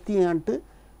 இது சத்தியான்ட்டு.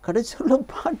 கடைசியில்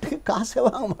பாட்டுக்கு காசே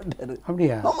வாங்க மாட்டார்.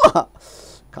 அப்படியா? ஆமாம்,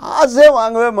 காசே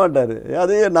வாங்கவே மாட்டார்.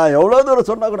 அது நான் எவ்வளோ தூரம்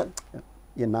சொன்னால் கூட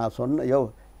நான் சொன்ன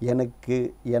எனக்கு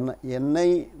என்னை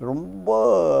ரொம்ப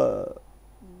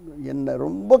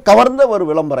கவர்ந்த ஒரு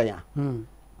விளம்பரம்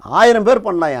 1000 பேர்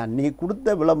பண்ணாயா, நீ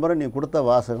கொடுத்த விளம்பரம், நீ கொடுத்த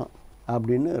வாசகம்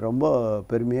அப்படின்னு ரொம்ப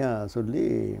பெருமையாக சொல்லி,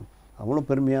 அவ்வளோ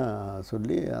பெருமையாக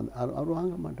சொல்லி அவர்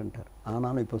வாங்க மாட்டேன்ட்டார்.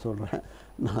 ஆனாலும் இப்போ சொல்கிறேன்,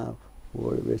 நான்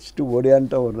வச்சுட்டு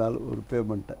ஓடியான்ட்ட ஒரு நாள் ஒரு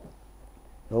பேமெண்ட்டை,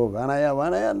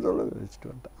 வேணாயான்னு சொல்ல வச்சுட்டு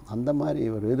வந்துட்டேன். அந்த மாதிரி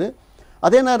ஒரு இது.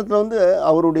 அதே நேரத்தில் வந்து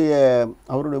அவருடைய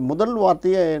முதல்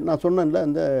வார்த்தையை நான் சொன்னேன்ல,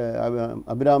 இந்த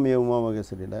அபிராமிய உமா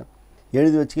மகேஸ்வரியில்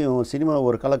எழுதி வச்சு சினிமா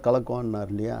ஒரு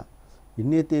கலக்குவான்னார் இல்லையா,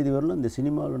 இன்னைய தேதி வரலும் இந்த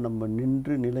சினிமாவில் நம்ம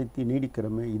நின்று நிலைத்து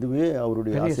நீடிக்கிறோமே, இதுவே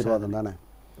அவருடைய ஆசீர்வாதம் தானே.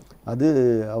 அது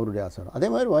அவருடைய ஆசீர்வாதம். அதே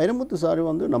மாதிரி வைரமுத்து சார்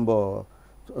வந்து நம்ம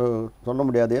சொல்ல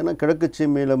முடியாது. ஏன்னா கிழக்கு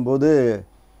சீமையிலும் போது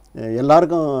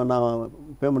எல்லாருக்கும் நான்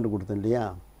பேமெண்ட் கொடுத்தேன் இல்லையா.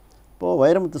 இப்போது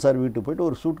வைரமுத்து சார் வீட்டுக்கு போய்ட்டு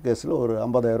ஒரு சூட் கேஸில் ஒரு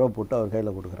 50,000 ரூபா போட்டு அவர்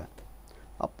கையில் கொடுக்குறேன்.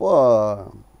 அப்போது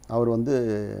அவர் வந்து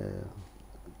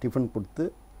டிஃபன் கொடுத்து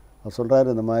அவர் சொல்கிறாரு,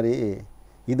 இந்த மாதிரி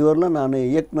இதுவரையிலும் நான்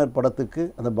இயக்குனர் படத்துக்கு,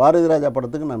 அந்த பாரதி ராஜா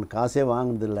படத்துக்கு நான் காசே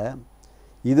வாங்கினதில்லை,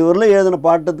 இதுவரையிலும் எழுதின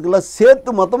பாட்டத்துக்கெல்லாம் சேர்த்து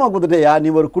மொத்தமாக கொடுத்துட்டேயா, நீ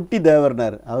ஒரு குட்டி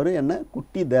தேவர்னார். அவர் என்ன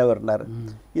குட்டி தேவர்னார்.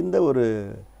 இந்த ஒரு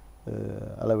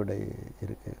அளவிடை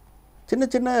இருக்குது. சின்ன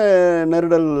சின்ன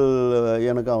நெருடல்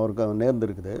எனக்கு அவருக்கு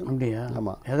நேர்ந்துருக்குது. அப்படியா?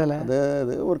 ஆமாம்.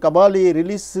 அது ஒரு கபாலி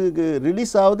ரிலீஸ்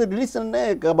ஆகுது, ரிலீஸ் பண்ணே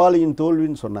கபாலியின்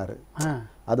தோல்வின்னு சொன்னார்.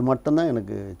 அது மட்டும்தான்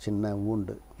எனக்கு சின்ன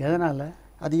ஊண்டு. எதனால்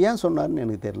அது ஏன் சொன்னார்னு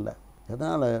எனக்கு தெரியல.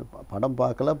 எதனால் படம்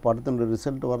பார்க்கல, படத்தின்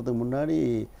ரிசல்ட் வரதுக்கு முன்னாடி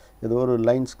ஏதோ ஒரு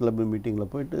லைன்ஸ் கிளப்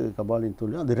மீட்டிங்கில் போயிட்டு கபாலியின்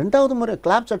தோல்வி, அது 2வது முறை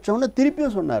கிளாப்ஸ் அடிச்சவொன்னே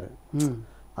திருப்பியும் சொன்னார்.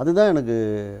 அதுதான் எனக்கு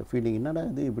ஃபீலிங், என்னடா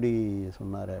இது இப்படி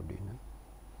சொன்னார் அப்படின்னு.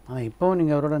 ஆனால் இப்போவும்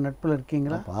நீங்கள் அவரோட நட்பில்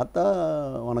இருக்கீங்களா? பார்த்தா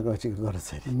வணக்கம் வச்சுக்கிறதோட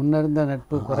சரி. முன்ன இருந்த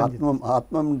நட்பு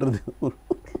ஆத்மம்ன்றது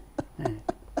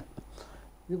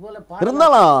இது போல்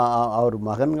இருந்தாலும் அவர்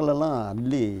மகன்களெல்லாம்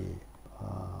அள்ளி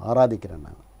ஆராதிக்கிறேன்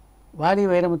நான். வாலி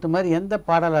வைரமுத்து மாதிரி எந்த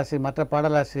பாடலாசிரியர், மற்ற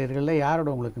பாடலாசிரியர்களில் யாரோட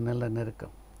உங்களுக்கு நல்ல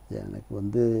நெருக்கம்? எனக்கு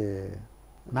வந்து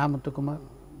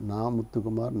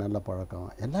முத்துக்குமார் நல்ல பழக்கம்.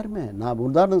 எல்லாருமே, நான்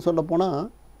உதாரணம் சொல்ல போனால்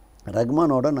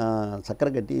ரஹ்மானோட நான்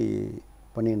சக்கரை கட்டி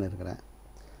பண்ணின்னு இருக்கிறேன்.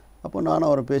 அப்போ நானும்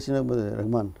அவரை பேசினபோது,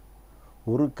 ரஹ்மான்,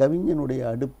 ஒரு கவிஞனுடைய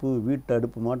அடுப்பு வீட்டு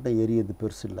அடுப்பு மாட்டம் எரியுது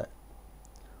பெருசு இல்லை.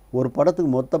 ஒரு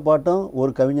படத்துக்கு மொத்த பாட்டம்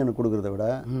ஒரு கவிஞனுக்கு கொடுக்குறத விட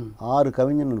 6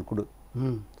 கவிஞனுக்கு கொடு,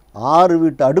 6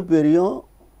 வீட்டு அடுப்பு எரியும்,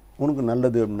 உனக்கு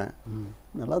நல்லது அப்படின்னா.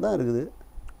 நல்லா தான் இருக்குது.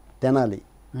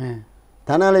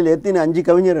 தெனாலியில் எத்தனை 5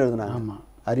 கவிஞர் எழுதினாங்க.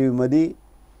 அறிவுமதி,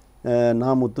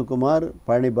 முத்துக்குமார்,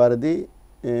 பழனி பாரதி,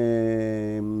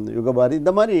 யுகபாரதி,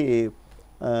 இந்த மாதிரி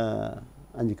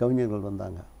 5 கவிஞர்கள்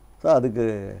வந்தாங்க. ஸோ அதுக்கு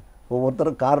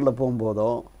ஒவ்வொருத்தரும் காரில்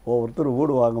போகும்போதும் ஒவ்வொருத்தரும்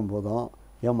வீடு வாங்கும் போதும்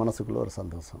என் மனசுக்குள்ளே ஒரு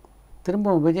சந்தோஷம்.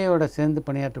 திரும்பவும் விஜயோட சேர்ந்து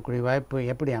பணியாற்றக்கூடிய வாய்ப்பு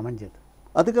எப்படி அமைஞ்சது?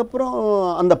 அதுக்கப்புறம்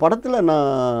அந்த படத்தில்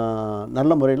நான்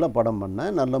நல்ல முறையில் படம்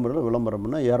பண்ணேன், நல்ல முறையில் விளம்பரம்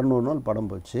பண்ணேன். 200 நாள் படம்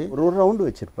போச்சு. ஒரு ரவுண்டு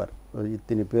வச்சுருப்பார்,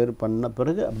 இத்தனை பேர் பண்ண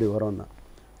பிறகு அப்படி வரோன்னா.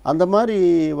 அந்த மாதிரி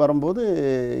வரும்போது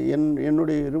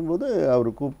என்னுடைய இருக்கும்போது அவர்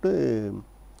கூப்பிட்டு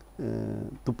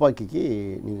துப்பாக்கிக்கு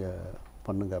நீங்கள்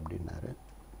பண்ணுங்க அப்படின்னாரு.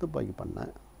 துப்பாக்கி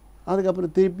பண்ணேன்.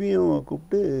 அதுக்கப்புறம் திருப்பியும்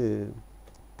கூப்பிட்டு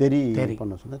தெரி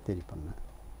பண்ண சொன்ன, தெரி பண்ணேன்.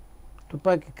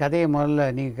 துப்பாக்கி கதையை முதல்ல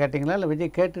நீங்கள் கேட்டிங்களா இல்லை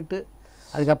விஜய் கேட்டுட்டு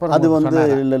அதுக்கப்புறம்? அது வந்து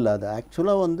இல்லை, அது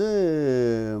ஆக்சுவலாக வந்து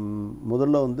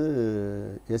முதல்ல வந்து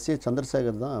S.A.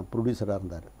 சந்திரசேகர் தான் ப்ரொடியூசராக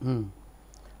இருந்தார்.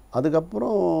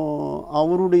 அதுக்கப்புறம்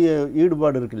அவருடைய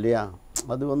ஈடுபாடு இருக்கு இல்லையா,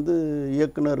 அது வந்து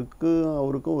இயக்குனருக்கு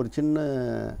அவருக்கும் ஒரு சின்ன,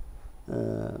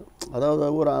 அதாவது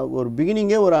ஒரு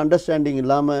பிகினிங்கே ஒரு அண்டர்ஸ்டாண்டிங்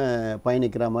இல்லாமல்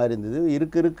பயணிக்கிற மாதிரி இருந்தது.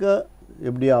 இருக்க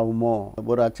எப்படி ஆகுமோ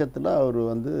ஒரு அச்சத்தில் அவர்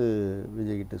வந்து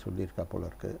விஜய்கிட்ட சொல்லியிருக்கா போல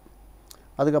இருக்குது.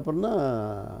 அதுக்கப்புறம் தான்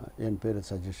என் பேர்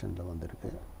சஜஷனில்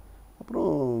வந்திருக்கு. அப்புறம்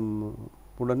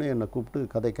உடனே என்னை கூப்பிட்டு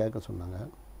கதை கேட்க சொன்னாங்க.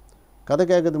 கதை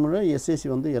கேட்கறதுக்கு முன்னாடி SAC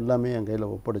வந்து எல்லாமே என்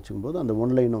கையில் ஒப்படைச்சிக்கும் போது அந்த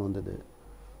ஒன்லைனும் வந்தது.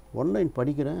 ஒன்லைன்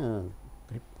படிக்கிறேன்,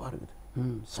 கிரிப்பாக இருக்குது,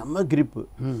 செம்ம கிரிப்பு.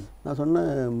 நான் சொன்னேன்,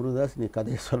 முருகதாஸ் நீ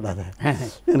கதையை சொல்லாத,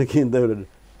 எனக்கு இந்த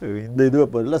இதுவை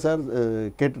இப்போ இல்லை சார்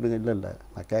கேட்டுடுங்க. இல்லை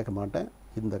நான் கேட்க மாட்டேன்,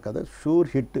 இந்த கதை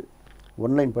ஷூர் ஹிட்டு,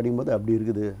 ஒன்லைன் படிக்கும்போது அப்படி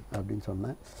இருக்குது அப்படின்னு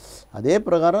சொன்னேன். அதே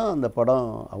பிரகாரம் அந்த படம்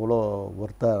அவ்வளோ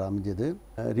ஒர்த்தாக அமைஞ்சது.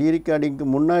 ரீரெக்கார்டிங்க்கு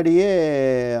முன்னாடியே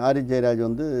ஆரி ஜெயராஜ்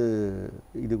வந்து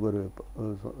இதுக்கு ஒரு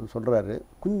சொல்கிறாரு,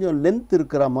 கொஞ்சம் லென்த்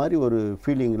இருக்கிற மாதிரி ஒரு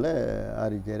ஃபீலிங்கில்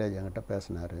ஆரி ஜெயராஜ் என்கிட்ட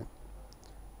பேசினார்.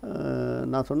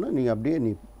 நான் சொன்னேன், நீங்கள் அப்படியே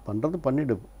நீ பண்ணுறது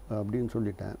பண்ணிவிடு அப்படின்னு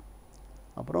சொல்லிட்டேன்.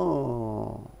 அப்புறம்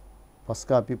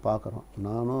ஃபஸ்ட் காப்பி பார்க்குறோம்,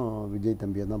 நானும் விஜய்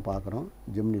தம்பியை தான் பார்க்குறோம்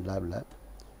ஜெமினி லேபில்.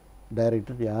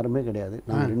 டைரக்டர் யாருமே கிடையாது,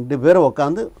 நாங்கள் 2 பேரும்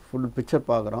உட்காந்து ஃபுல் பிக்சர்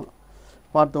பார்க்குறோம்.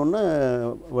 பார்த்தோன்னே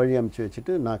வழி அமுச்சு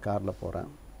வச்சுட்டு நான் காரில் போகிறேன்.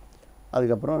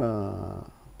 அதுக்கப்புறம்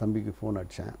தம்பிக்கு ஃபோன்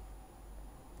அடித்தேன்.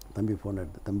 தம்பி ஃபோன்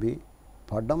எடுத்து, தம்பி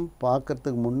படம்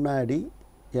பார்க்குறதுக்கு முன்னாடி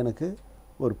எனக்கு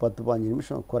ஒரு 10-15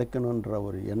 நிமிஷம் குறைக்கணுன்ற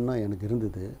ஒரு எண்ணம் எனக்கு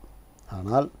இருந்தது.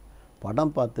 ஆனால்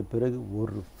படம் பார்த்த பிறகு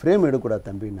ஒரு ஃப்ரேம் எடுக்கக்கூடாது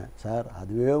தம்பின்னு. சார்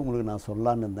அதுவே உங்களுக்கு நான்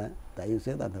சொல்லலான்னு இருந்தேன்,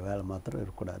 தயவுசெய்து அந்த வேலை மாத்திரம்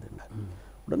இருக்கக்கூடாதுன்னு.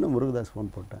 உடனே முருகதாஸ்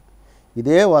ஃபோன் போட்டேன்,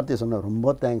 இதே வார்த்தையை சொன்னேன்,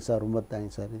 ரொம்ப தேங்க்ஸ் சார், ரொம்ப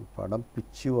தேங்க்ஸ் சார், படம்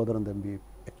பிச்சு உதறும் தம்பி,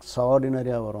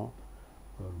 எக்ஸ்ட்ராடினரியாக வரும்,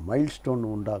 ஒரு மைல் ஸ்டோன்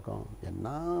உண்டாக்கும், என்ன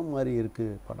மாதிரி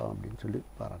இருக்குது படம் அப்படின்னு சொல்லி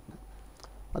பாராட்டினேன்.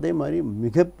 அதே மாதிரி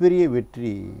மிகப்பெரிய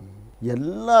வெற்றி,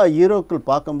 எல்லா ஹீரோக்கள்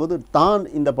பார்க்கும்போது தான்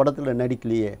இந்த படத்தில்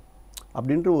நடிக்கலையே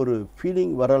அப்படின்ற ஒரு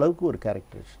ஃபீலிங் வர அளவுக்கு ஒரு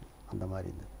கேரக்டரேஷன் அந்த மாதிரி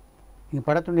இருந்தது. நீங்கள்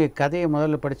படத்துடைய கதையை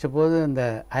முதல்ல படித்த போது இந்த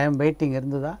ஐ ஆம் வெயிட்டிங்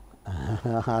இருந்ததா?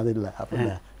 அது இல்லை, அப்போ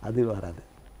அது வராது.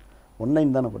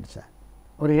 ஒன்லைன் தானே படித்தேன்.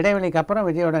 ஒரு இடைவெளிக்கு அப்புறம்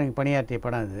விஜயோட நீங்கள் பணியாற்றிய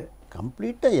படம் அது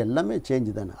கம்ப்ளீட்டாக எல்லாமே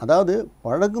சேஞ்சு தானே. அதாவது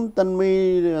பழகும் தன்மை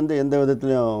வந்து எந்த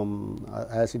விதத்துலையும்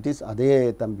ஆஸ் இட் இஸ் அதே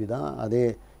தம்பி தான், அதே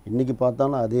இன்றைக்கி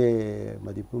பார்த்தாலும் அதே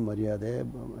மதிப்பு மரியாதை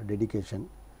டெடிக்கேஷன்.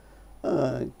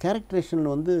 கேரக்டரேஷன்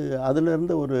வந்து அதில்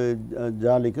இருந்த ஒரு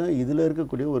ஜாலிக்கும் இதில்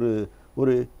இருக்கக்கூடிய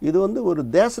ஒரு இது வந்து ஒரு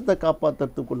தேசத்தை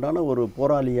காப்பாற்றுறதுக்கு உண்டான ஒரு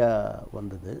போராளியாக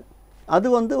வந்தது. அது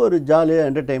வந்து ஒரு ஜாலியாக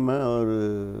என்டர்டெயின்மெண்ட்,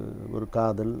 ஒரு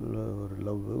காதல், ஒரு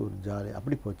லவ், ஒரு ஜாலி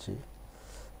அப்படி போச்சு.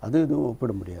 அது இதுவும்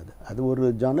ஒப்பிட முடியாது. அது ஒரு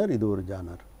ஜானர், இது ஒரு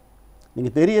ஜானர்.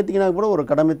 நீங்கள் தெரியத்திங்கன்னா கூட ஒரு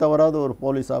கடமை தவறாத ஒரு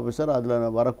போலீஸ் ஆஃபீஸர்,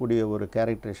 அதில் வரக்கூடிய ஒரு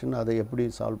கேரக்டரேஷன், அதை எப்படி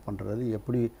சால்வ் பண்ணுறது,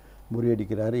 எப்படி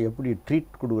முறியடிக்கிறாரு, எப்படி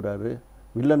ட்ரீட் கொடுக்குறாரு,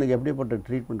 வில்லனுக்கு எப்படிப்பட்ட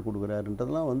ட்ரீட்மெண்ட்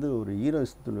கொடுக்குறாருன்றதெல்லாம் வந்து ஒரு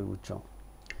ஹீரோயிசத்தினுடைய உச்சம்.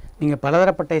 நீங்கள்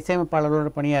பலதரப்பட்ட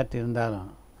இசையமைப்பாளர்களோடு பணியாற்றி இருந்தாலும்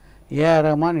ஏஆர்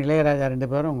ரஹ்மான், இளையராஜா 2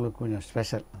 பேரும் உங்களுக்கு கொஞ்சம்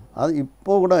ஸ்பெஷல். அது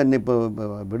இப்போ கூட இப்போ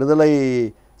விடுதலை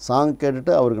சாங்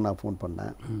கேட்டுட்டு அவருக்கு நான் ஃபோன்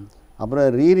பண்ணேன். அப்புறம்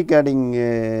ரீரிகார்டிங்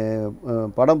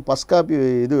படம் ஃபஸ்ட் காப்பி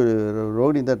இது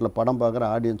ரோடிங் தேட்டரில் படம் பார்க்குற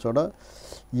ஆடியன்ஸோட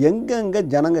எங்கெங்கே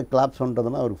ஜனங்க கிளாப்ஸ்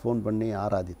பண்ணுறதுன்னா அவருக்கு ஃபோன் பண்ணி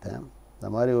ஆராதித்தேன். இந்த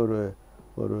மாதிரி ஒரு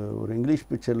ஒரு ஒரு இங்கிலீஷ்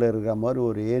பிக்சரில் இருக்கிற மாதிரி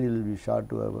ஒரு ஏரியல்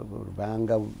ஷாட், ஒரு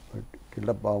பேங்காக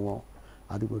கில்லப் ஆகும்,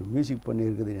 அதுக்கு ஒரு மியூசிக்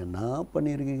பண்ணியிருக்குது, என்ன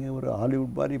பண்ணியிருக்கீங்க, ஒரு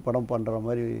ஹாலிவுட் மாதிரி படம் பண்ணுற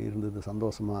மாதிரி இருந்தது.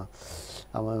 சந்தோஷமாக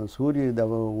அவன்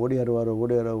அவன்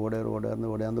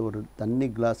ஓடியார்ந்து ஒரு தண்ணி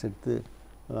கிளாஸ் எடுத்து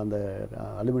அந்த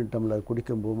அலுமினியம் டம்ளர்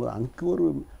குடிக்கும் போகும்போது அங்கே ஒரு,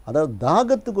 அதாவது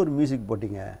தாகத்துக்கு ஒரு மியூசிக்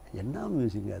போட்டிங்க, என்ன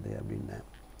மியூசிக் அது அப்படின்னு.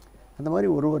 அந்த மாதிரி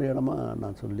ஒரு இடமா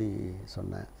நான்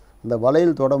சொன்னேன். அந்த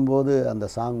வளையல் தொடரும்போது அந்த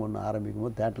சாங் ஒன்று ஆரம்பிக்கும்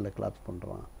போது தேட்டரில் கிளாப்ஸ்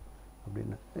பண்ணுறான்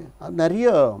அப்படின்னு. அது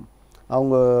நிறைய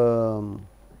அவங்க,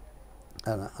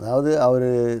 அதாவது அவர்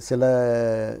சில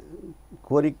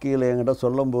கோரிக்கைகளை என்கிட்ட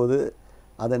சொல்லும்போது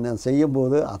அதை நான்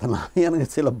செய்யும்போது அதனால் எனக்கு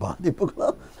சில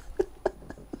பாதிப்புகளும்.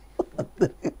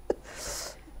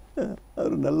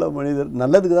 அவர் நல்ல மனிதர்,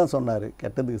 நல்லதுக்கு தான் சொன்னார்,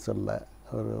 கெட்டதுக்கு சொல்ல.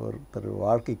 ஒருத்தர்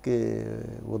வாழ்க்கைக்கு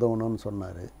உதவணும்னு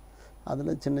சொன்னார்.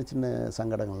 அதில் சின்ன சின்ன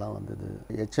சங்கடங்கள்லாம் வந்தது.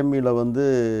 HMEயில் வந்து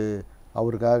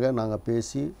அவருக்காக நாங்கள்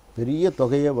பேசி பெரிய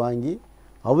தொகையை வாங்கி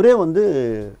அவரே வந்து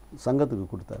சங்கத்துக்கு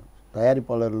கொடுத்தார்.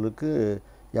 தயாரிப்பாளர்களுக்கு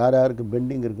யார் யாருக்கு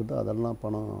பெண்டிங் இருக்குதோ அதெல்லாம்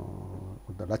பணம்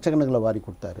கொடுத்தார், லட்சக்கணக்கில் வாரி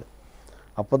கொடுத்தாரு.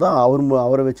 அப்போ தான்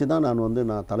அவரை வச்சு தான்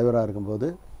நான் தலைவராக இருக்கும்போது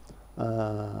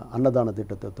அன்னதான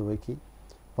திட்டத்தை துவக்கி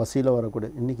பசியில் வரக்கூடிய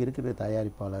இன்றைக்கி இருக்கிற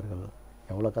தயாரிப்பாளர்கள்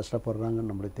எவ்வளோ கஷ்டப்படுறாங்கன்னு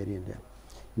நம்மளுக்கு தெரியும் இல்லையா.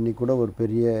 இன்றைக்கி கூட ஒரு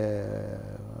பெரிய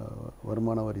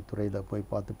வருமான வரித்துறையில் போய்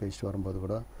பார்த்து பேசிட்டு வரும்போது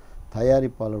கூட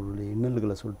தயாரிப்பாளர்களுடைய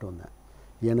இன்னல்களை சொல்லிட்டு வந்தேன்.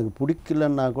 எனக்கு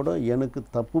பிடிக்கலன்னா கூட, எனக்கு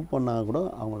தப்பு பண்ணால் கூட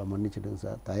அவங்கள மன்னிச்சிடுங்க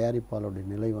சார், தயாரிப்பாளருடைய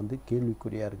நிலை வந்து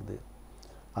கேள்விக்குறியாக இருக்குது.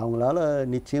 அவங்களால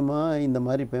நிச்சயமாக இந்த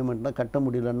மாதிரி பேமெண்ட்லாம் கட்ட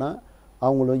முடியலன்னா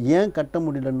அவங்கள ஏன் கட்ட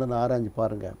முடியலன்னு ஆராய்ஞ்சு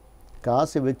பாருங்கள்.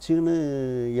 காசை வச்சுன்னு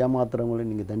ஏமாத்துறவங்கள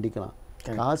நீங்கள் தண்டிக்கலாம்,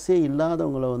 காசே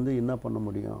இல்லாதவங்கள வந்து என்ன பண்ண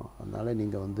முடியும். அதனால்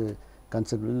நீங்கள் வந்து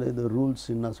கன்சிடர் இது ரூல்ஸ்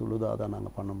என்ன சொல்லுதோ அதான்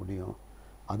நாங்கள் பண்ண முடியும்.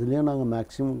 அதுலேயும் நாங்கள்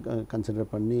மேக்ஸிமம் கன்சிடர்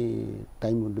பண்ணி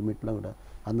டைம் லிமிட்லாம் விட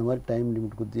அந்த மாதிரி டைம்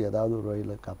லிமிட் கொடுத்து ஏதாவது ஒரு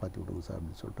வழியில் காப்பாற்றி விடுங்க சார்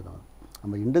அப்படின்னு சொல்லிட்டு தான்.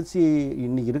 நம்ம இண்டஸ்ட்ரி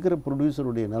இன்றைக்கி இருக்கிற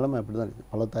ப்ரொடியூசருடைய நிலைமை அப்படி தான் இருக்குது.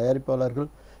 பல தயாரிப்பாளர்கள்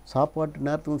சாப்பாட்டு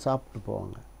நேரத்துக்கு சாப்பிட்டு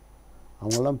போவாங்க,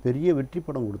 அவங்கெல்லாம் பெரிய வெற்றி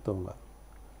படம் கொடுத்தவங்க,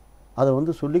 அதை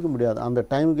வந்து சொல்லிக்க முடியாது. அந்த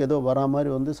டைமுக்கு ஏதோ வரா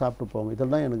மாதிரி வந்து சாப்பிட்டு போவாங்க.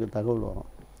 இதெல்லாம் எனக்கு தகவல்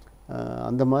வரும்.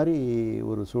 அந்த மாதிரி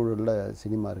ஒரு சூழலில்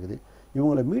சினிமா இருக்குது.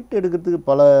 இவங்களை மீட்டு எடுக்கிறதுக்கு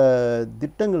பல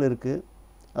திட்டங்கள் இருக்குது.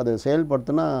 அதை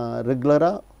செயல்படுத்தினா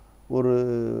ரெகுலராக ஒரு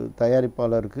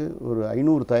தயாரிப்பாளருக்கு ஒரு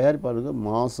 500 தயாரிப்பாளருக்கு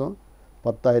மாதம்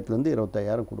 10,000 to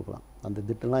 25,000 கொடுக்கலாம். அந்த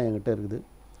திட்டம்லாம் என்கிட்ட இருக்குது.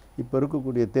 இப்போ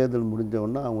இருக்கக்கூடிய தேர்தல்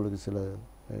முடிஞ்சவொன்னே அவங்களுக்கு சில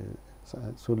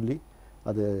சொல்லி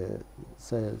அதை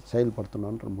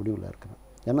செயல்படுத்தணுன்ற முடிவில் இருக்கிறேன்.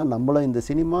 ஏன்னா நம்மளை இந்த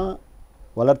சினிமா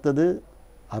வளர்த்தது,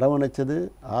 அரவணைச்சது,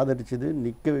 ஆதரிச்சது,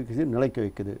 நிற்க வைக்குது, நிலைக்க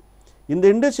வைக்குது. இந்த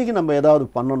இண்டஸ்ட்ரிக்கு நம்ம ஏதாவது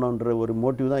பண்ணணுன்ற ஒரு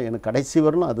மோட்டிவ் தான் எனக்கு கடைசி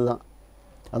வரலும் அதுதான்.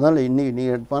 அதனால் இன்றைக்கி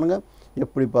நீங்கள் பாருங்கள்,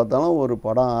 எப்படி பார்த்தாலும் ஒரு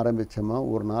படம் ஆரம்பித்தோமா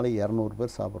ஒரு நாளைக்கு 200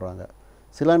 பேர் சாப்பிட்றாங்க.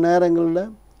 சில நேரங்களில்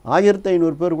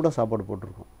 1500 பேர் கூட சாப்பாடு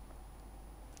போட்டிருக்கோம்,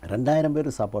 2000 பேர்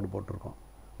சாப்பாடு போட்டிருக்கோம்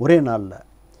ஒரே நாளில்.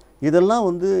 இதெல்லாம்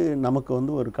வந்து நமக்கு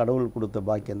வந்து ஒரு கடவுள் கொடுத்த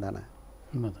பாக்கியம் தானே.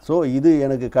 ஸோ இது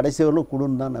எனக்கு கடைசி வரலும்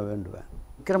கொடுன்னு தான் நான் வேண்டுவேன்.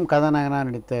 விக்ரம் கதாநாயகனாக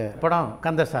நடித்த படம்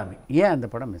கந்தசாமி, ஏன் அந்த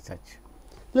படம் மிஸ் ஆச்சு?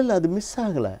 இல்லை அது மிஸ்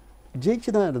ஆகலை,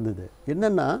 ஜெயிச்சு தான் இருந்தது.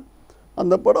 என்னென்னா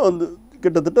அந்த படம் வந்து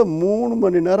கிட்டத்தட்ட 3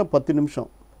 மணி நேரம் 10 நிமிஷம்.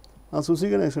 நான் சுசி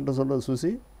கணேசன்ட்ட சொல்கிறேன்,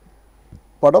 சுசி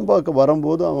படம் பார்க்க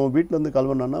வரும்போது அவன் வீட்டிலேருந்து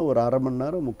கிளம்புனான்னா ஒரு 1/2 மணி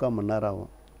நேரம் 3/4 மணி நேரம்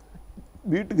ஆகும்.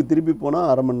 வீட்டுக்கு திருப்பி போனால்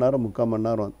 1/2 மணி நேரம் 3/4 மணி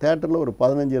நேரம். தேட்டரில் ஒரு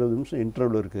 15-20 நிமிஷம்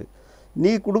இன்டர்வல் இருக்குது.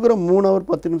 நீ கொடுக்குற 3 ஹவர்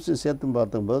 10 நிமிஷம் சேர்த்து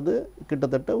பார்க்கும்போது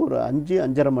கிட்டத்தட்ட ஒரு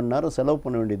 5-5.5 மணி நேரம் செலவு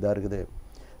பண்ண வேண்டியதாக இருக்குது.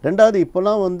 ரெண்டாவது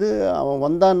இப்போலாம் வந்து அவன்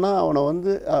வந்தான்னா அவனை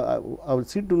வந்து அவன்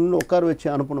சீட்டு நின்று உட்கார வச்சு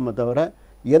அனுப்பணுமே தவிர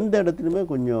எந்த இடத்துலையுமே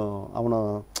கொஞ்சம் அவனை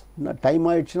என்ன டைம்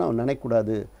ஆகிடுச்சுன்னு அவன்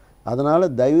நினைக்கக்கூடாது. அதனால்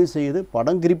தயவு செய்து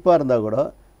படம் கிரிப்பாக இருந்தால் கூட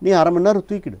நீ 1/2 மணி நேரம்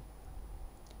தூக்கிடு,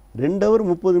 2 ஹவர்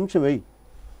 30 நிமிஷம் வை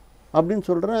அப்படின்னு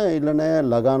சொல்கிறேன். இல்லைண்ணே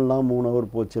லகான்லாம் 3 ஹவர்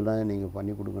போச்சுல, நீங்கள்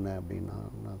பண்ணி கொடுங்கண்ணே அப்படின்னா.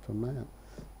 நான் சொன்னேன்,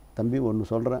 தம்பி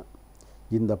ஒன்று சொல்கிறேன்,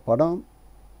 இந்த படம்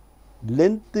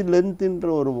லென்த்துன்ற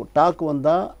ஒரு டாக்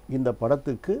வந்தால் இந்த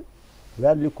படத்துக்கு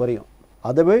வேல்யூ குறையும்.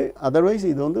 அதர்வைஸ்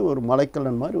இது வந்து ஒரு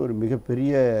மலைக்கல்லன் மாதிரி ஒரு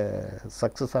மிகப்பெரிய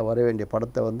சக்ஸஸாக வர வேண்டிய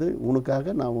படத்தை வந்து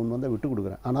உனக்காக நான் ஒன்று வந்து விட்டு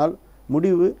கொடுக்குறேன். ஆனால்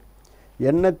முடிவு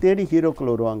என்னை தேடி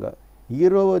ஹீரோக்கள் வருவாங்க,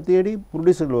 ஹீரோவை தேடி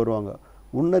ப்ரொடியூசர்கள் வருவாங்க,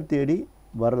 உன்னை தேடி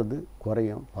வர்றது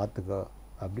குறையும், பார்த்துக்கோ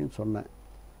அப்படின்னு சொன்னேன்.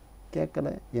 கேட்கல,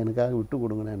 எனக்காக விட்டு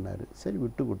கொடுங்கன்னாரு. சரி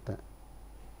விட்டு கொடுத்தேன்.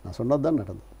 நான் சொன்னது தான்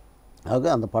நடந்தது.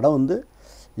 ஆக அந்த படம் வந்து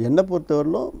என்னை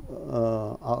பொறுத்தவரையிலும்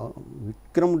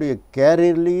விக்ரமுடைய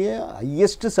கேரியர்லேயே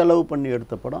ஹையஸ்ட்டு செலவு பண்ணி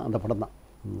எடுத்த படம் அந்த படம் தான்.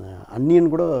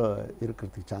 அன்னியன் கூட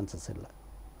இருக்கிறதுக்கு சான்சஸ் இல்லை,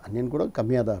 அன்னியன் கூட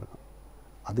கம்மியாக தான் இருக்கும்.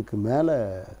 அதுக்கு மேலே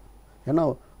ஏன்னா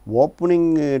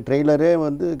ஓப்பனிங் ட்ரெய்லரே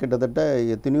வந்து கிட்டத்தட்ட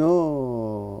எத்தனையோ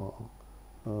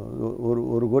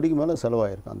 1 கோடிக்கு மேலே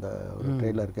செலவாகிருக்கும் அந்த ஒரு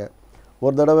ட்ரெய்லருக்கு.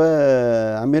 ஒரு தடவை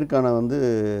அமீர் கானை வந்து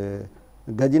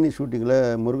கஜினி ஷூட்டிங்கில்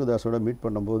முருகதாஸோட மீட்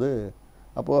பண்ணும்போது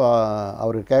அப்போது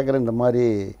அவர் கேட்குற இந்த மாதிரி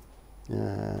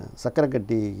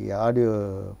சக்கரைக்கட்டி ஆடியோ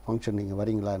ஃபங்க்ஷன் நீங்கள்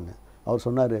வரீங்களான்னு. அவர்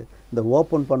சொன்னார், இந்த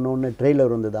ஓப்பன் பண்ணோன்னு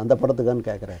ட்ரெய்லர் வந்தது அந்த படத்துக்கான்னு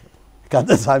கேட்குறாரு.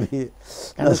 கந்தசாமி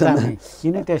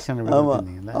இன்விடேஷன். ஆமாம்.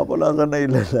 அப்போ நான் சொன்னேன்,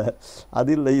 இல்லை இல்லை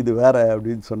அது இல்லை இது வேறு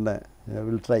அப்படின்னு சொன்னேன்.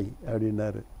 வில் ட்ரை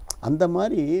அப்படின்னாரு. அந்த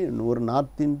மாதிரி ஒரு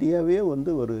நார்த் இந்தியாவே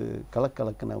வந்து ஒரு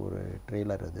கலக்கலக்கின ஒரு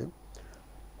ட்ரெய்லர் அது.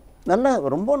 நல்லா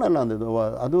ரொம்ப நல்லா இருந்தது.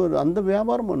 அது ஒரு அந்த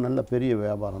வியாபாரம் ஒரு நல்ல பெரிய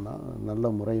வியாபாரம் தான், நல்ல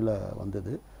முறையில்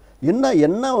வந்தது.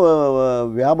 என்ன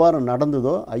வியாபாரம்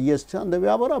நடந்ததோ ஹையஸ்ட்டு அந்த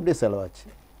வியாபாரம் அப்படியே செலவாச்சு.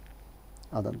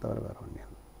 அதன் தவிர வேறு ஒன்றும்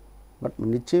இல்லை. பட்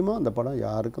நிச்சயமாக அந்த படம்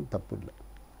யாருக்கும் தப்பு இல்லை.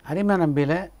 அரிமா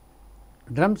நம்பியில்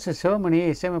ட்ரம்ஸ் சிவமணியை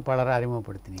இசையமைப்பாளராக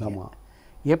அறிமுகப்படுத்தினீங்க. ஆமாம்.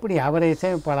 எப்படி அவரை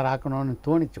இசையமைப்பாளர் ஆக்கணும்னு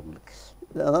தோணிச்சு உங்களுக்கு?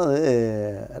 அதாவது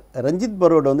ரஞ்சித்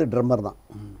பரோட வந்து ட்ரம்மர் தான்.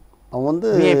 அவன் வந்து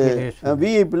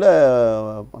விஐபியில்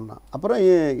பண்ணான். அப்புறம்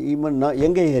இவன்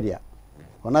எங்கள் ஏரியா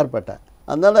வண்ணார்பேட்டை.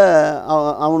 அதனால்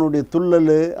அவனுடைய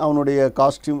துள்ளல், அவனுடைய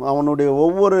காஸ்டியூம், அவனுடைய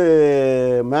ஒவ்வொரு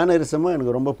மேனரிசமும்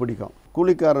எனக்கு ரொம்ப பிடிக்கும்.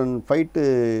 கூலிக்காரன் ஃபைட்டு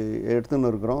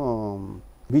எடுத்துன்னு இருக்கிறோம்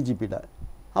பிஜிபியில்.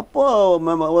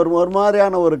 அப்போது ஒரு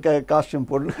மாதிரியான ஒரு காஸ்டியூம்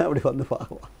போட்டு அப்படி வந்து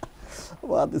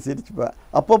பார்த்து சிரிச்சுப்பேன்.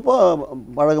 அப்பப்போ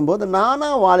பழகும்போது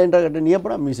நானாக வாலண்டியராக கட்ட நீ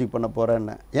எப்படா மியூசிக் பண்ண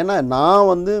போகிறேன்னு. ஏன்னா நான்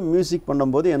வந்து மியூசிக்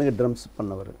பண்ணும்போது எனக்கு ட்ரம்ஸ்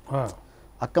பண்ணவர்.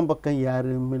 அக்கம் பக்கம்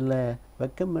யாரும் இல்லை,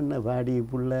 வெக்கம் என்ன வாடி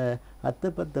புள்ள,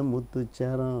 அத்தை பத்த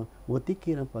முத்துச்சாரம்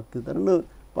ஒத்திக்கிறேன் 10 தரன்னு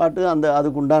பாட்டு அந்த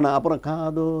அதுக்குண்டான. அப்புறம்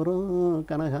காதோரம்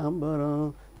கனகாம்பரம்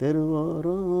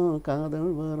தெருவோரம்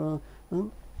காதல் வரும்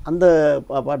அந்த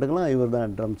பாட்டுக்கெல்லாம் இவர்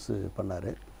தான் ட்ரம்ஸு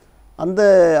பண்ணார். அந்த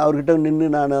அவர்கிட்ட நின்று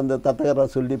நான் அந்த தத்தகரை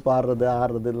சொல்லி பாடுறது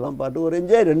ஆடுறது எல்லாம் பாட்டு ஒரு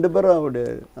என்ஜாய். 2 பேரும் அவருடைய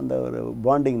அந்த ஒரு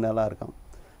பாண்டிங் நல்லா இருக்கும்.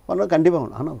 பண்ணால்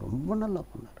கண்டிப்பாக. ஆனால் ரொம்ப நல்லா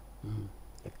பண்ணார்.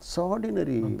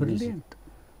 Extraordinary brilliant.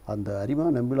 அந்த அரிமா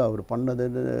நம்பியில் அவர் பண்ணது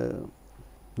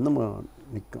இன்னும்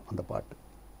நிற்கும் அந்த பாட்டு.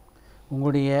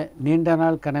 உங்களுடைய நீண்ட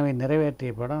நாள் கனவை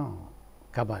நிறைவேற்றிய படம்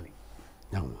கபாலி.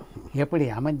 ஆமாம். எப்படி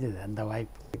அமைஞ்சது அந்த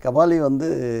வாய்ப்பு? கபாலி வந்து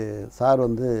சார்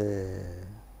வந்து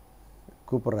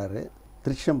கூப்பிட்றாரு,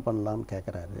 திருஷ்யம் பண்ணலான்னு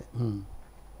கேட்குறாரு.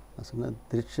 நான் சொன்னேன்,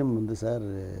 திருஷ்யம் வந்து சார்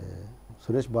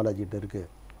சுரேஷ் பாலாஜிகிட்ட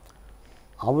இருக்குது,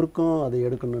 அவருக்கும் அதை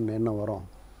எடுக்கணும்னு எண்ணம் வரும்.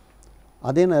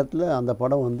 அதே நேரத்தில் அந்த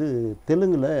படம் வந்து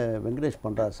தெலுங்கில் வெங்கடேஷ்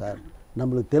பண்ணுறார் சார்,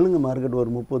 நம்மளுக்கு தெலுங்கு மார்க்கெட்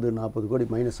ஒரு 30-40 கோடி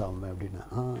மைனஸ் ஆகுமே அப்படின்னா.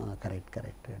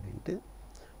 கரெக்ட் அப்படின்ட்டு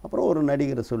அப்புறம் ஒரு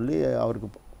நடிகரை சொல்லி அவருக்கு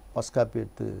ஃபஸ்ட் காப்பி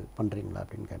எடுத்து பண்ணுறீங்களா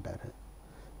அப்படின்னு கேட்டார்.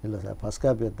 இல்லை சார், ஃபஸ்ட்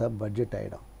காப்பி எடுத்தால் பட்ஜெட்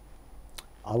ஆகிடும்,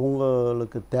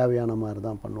 அவங்களுக்கு தேவையான மாதிரி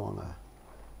தான் பண்ணுவாங்க,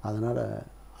 அதனால்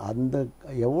அந்த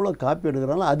எவ்வளோ காப்பி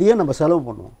எடுக்கிறாங்களோ அதையே நம்ம செலவு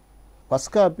பண்ணுவோம்.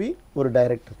 ஃபஸ்ட் காப்பி ஒரு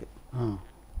டைரக்டருக்கு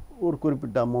ஒரு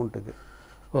குறிப்பிட்ட அமௌண்ட்டுக்கு.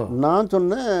 நான்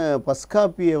சொன்னேன், ஃபஸ்ட்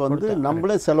காப்பியை வந்து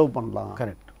நம்மளே செலவு பண்ணலாம்,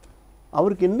 கரெக்ட்,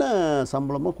 அவருக்கு என்ன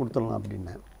சம்பளமோ கொடுத்துடலாம்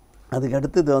அப்படின்னேன். அதுக்கு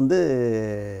அடுத்தது வந்து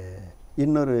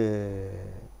இன்னொரு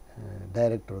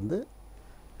டைரக்டர் வந்து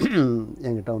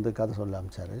என்கிட்ட வந்து கதை சொல்ல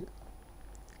ஆரம்பித்தார்.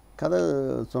 கதை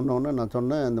சொன்னோன்னே நான்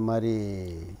சொன்னேன், இந்த மாதிரி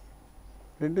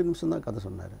 2 நிமிஷம் தான் கதை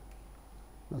சொன்னார்.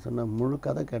 நான் சொன்னேன், முழு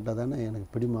கதை கேட்டால் தானே எனக்கு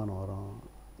பிடிமானம் வரும்,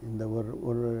 இந்த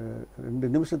ஒரு 2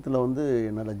 நிமிஷத்தில் வந்து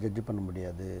என்னால் ஜட்ஜ் பண்ண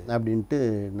முடியாது அப்படின்ட்டு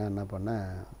நான் என்ன பண்ணேன்,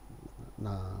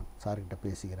 நான் சார்கிட்ட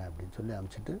பேசிக்கிறேன் அப்படின்னு சொல்லி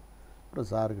அனுப்பிச்சிட்டு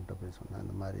அப்புறம் சார்கிட்ட போய் சொன்னேன்,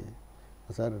 இந்த மாதிரி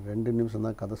சார் 2 நிமிஷம்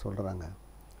தான் கதை சொல்கிறாங்க,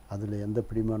 அதில் எந்த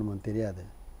பிடிமானமும் தெரியாது.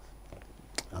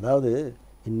 அதாவது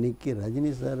இன்றைக்கி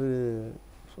ரஜினி சார்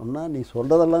சொன்னால் நீ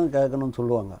சொல்கிறதெல்லாம் கேட்கணும்னு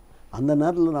சொல்லுவாங்க, அந்த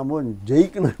நேரத்தில் நம்ம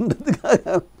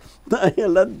ஜெயிக்கணுன்றதுக்காக நான்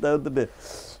எல்லாம் தவிர்த்துட்டு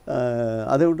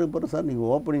அதை விட்டு போகிறேன். சார்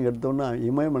நீங்கள் ஓப்பனிங் எடுத்தோன்னா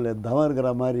இமயமலை தவம் இருக்கிற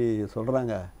மாதிரி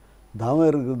சொல்கிறாங்க, தவம்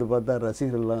இருக்கிறது பார்த்தா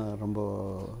ரசிகர்கள்லாம் ரொம்ப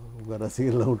உங்கள்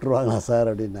ரசிகர்கள்லாம் விட்டுருவாங்களா சார்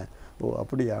அப்படின்னேன். ஓ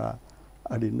அப்படியா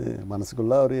அப்படின்னு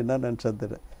மனசுக்குள்ளே அவர் என்ன நினச்சா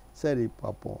தெரியல. சரி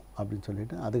பார்ப்போம் அப்படின்னு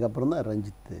சொல்லிவிட்டு அதுக்கப்புறம் தான்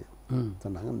ரஞ்சித்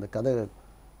சொன்னாங்க, இந்த கதை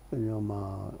கொஞ்சம்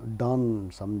டான்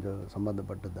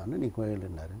சம்மந்தப்பட்டதான்னு நீ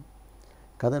கோயில்னாரு.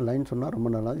 கதை லைன் சொன்னால் ரொம்ப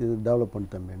நல்லா இது டெவலப் பண்ணி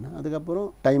தம்பின்னா. அதுக்கப்புறம்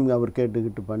டைம் அவர்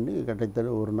கேட்டுக்கிட்டு பண்ணி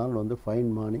கிட்டத்தட்ட ஒரு நாள் வந்து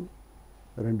ஃபைன் மார்னிங்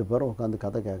 2 பேரும் உட்காந்து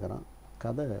கதை கேட்குறான்.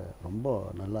 கதை ரொம்ப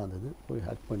நல்லா இருந்தது, போய்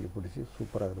ஹேக் பண்ணி பிடிச்சி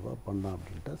சூப்பராக இருப்பா பண்ணான்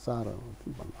அப்படின்ட்டு சாரை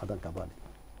பண்ணோம். அதான் கபாலி.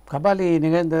 கபாலி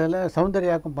நிகழ்ந்ததில்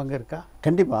சௌந்தர்யாவுக்கும் பங்கு இருக்கா?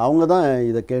 கண்டிப்பாக அவங்க தான்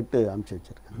இதை கேட்டு அனுப்பிச்சி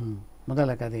வச்சுருக்காங்க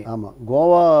முதல்ல கதை. ஆமாம்,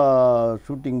 கோவா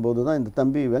ஷூட்டிங் போது தான் இந்த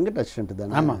தம்பி வெங்கட் அசிஸ்டன்ட்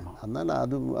தானே. ஆமாம், அதனால்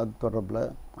அது தொடர்பில்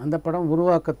அந்த படம்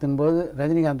உருவாக்கத்தின் போது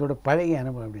ரஜினிகாந்தோட பழைய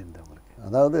அனுபவம் எப்படி இருந்தது உங்களுக்கு?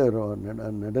 அதாவது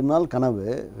நெடுநாள் கனவு,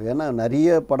 ஏன்னா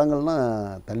நிறைய படங்கள்லாம்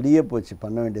தள்ளியே போச்சு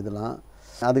பண்ண வேண்டியதெல்லாம்.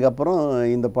 அதுக்கப்புறம்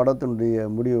இந்த படத்தினுடைய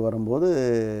முடிவு வரும்போது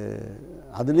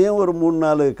அதுலேயும் ஒரு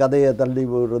 3-4 கதையை தள்ளி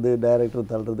போடுறது,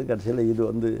 டைரக்டர் தள்ளுறது, கடைசியில் இது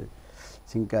வந்து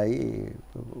சிங்காகி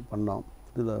பண்ணோம்.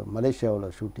 இதில்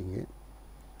மலேசியாவில் ஷூட்டிங்கு.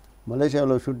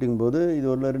 மலேசியாவில் ஷூட்டிங் போது இது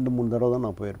ஒரு 2-3 தடவை தான்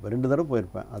நான் போயிருப்பேன். 2 தடவை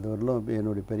போயிருப்பேன். அது வரலும்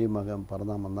என்னுடைய பெரிய மகன்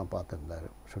பரதாமன் தான் பார்த்துருந்தார்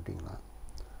ஷூட்டிங்லாம்.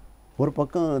 ஒரு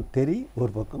பக்கம் தெரி,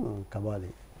 ஒரு பக்கம்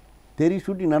கபாலி. தெரி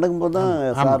ஷூட்டிங் நடக்கும்போது தான்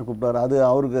சார் கூப்பிட்டார். அது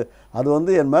அவருக்கு அது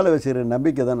வந்து என் மேலே வச்சுக்கிற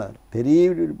நம்பிக்கை தானே.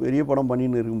 பெரிய படம்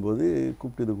பண்ணின்னு இருக்கும்போது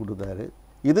கூப்பிட்டு இது கொடுத்தாரு.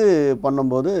 இது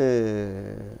பண்ணும்போது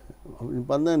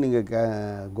இப்போ வந்து நீங்கள்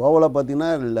கோவாவில் பார்த்தீங்கன்னா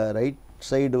இல்லை ரைட்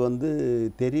சைடு வந்து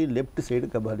தெரி, லெஃப்ட் சைடு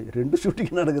கபாலி, 2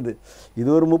 ஷூட்டிங் நடக்குது. இது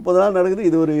ஒரு 30 நாள் நடக்குது,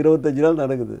 இது ஒரு 25 நாள்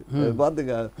நடக்குது.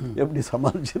 பார்த்துக்க எப்படி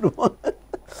சமாளிச்சிடுவோம்.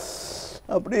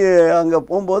 அப்படி அங்கே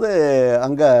போகும்போது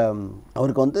அங்கே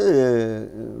அவருக்கு வந்து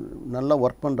நல்லா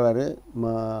ஒர்க் பண்ணுறாரு.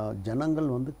 ஜனங்கள்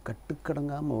வந்து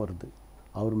கட்டுக்கடங்காமல் வருது.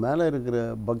 அவர் மேலே இருக்கிற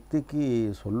பக்திக்கு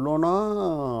சொல்லணும்னா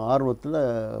ஆர்வத்தில்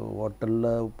ஹோட்டலில்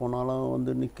போனாலும்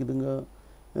வந்து நிற்கிதுங்க,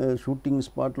 ஷூட்டிங்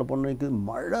ஸ்பாட்டில் போன நிற்கிது.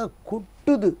 மழை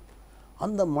கொட்டுது.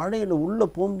 அந்த மழையில் உள்ளே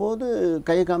போகும்போது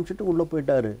கையை காமிச்சிட்டு உள்ளே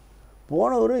போயிட்டார்.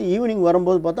 போனவர் ஈவினிங்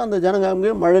வரும்போது பார்த்தா அந்த ஜனங்க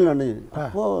அங்கே மழையில் நனைஞ்சு.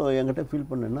 அப்போது என்கிட்ட ஃபீல்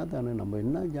பண்ணேன்னா தானே நம்ம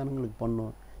என்ன ஜனங்களுக்கு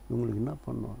பண்ணோம், இவங்களுக்கு என்ன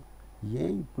பண்ணோம்,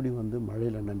 ஏன் இப்படி வந்து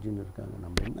மழையில் நனைஞ்சுன்னு இருக்காங்க,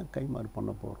 நம்ம என்ன கைமாறு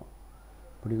பண்ண போகிறோம்,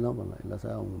 இப்படிலாம் பண்ணலாம். இல்லை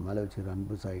சார் அவங்க மேலே வச்சுக்கிற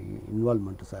அன்பு சார்,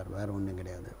 இன்வால்மெண்ட்டு சார், வேறு ஒன்றும்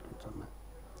கிடையாது அப்படின்னு சொன்னேன்.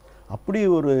 அப்படி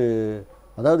ஒரு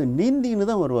அதாவது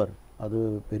நீந்தின்னு தான் வருவார். அது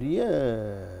பெரிய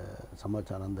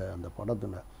சமாச்சாரம் அந்த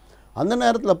படத்தில். அந்த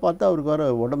நேரத்தில் பார்த்தா அவருக்கு வர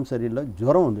உடம்பு சரியில்லை,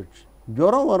 ஜுரம் வந்துடுச்சு.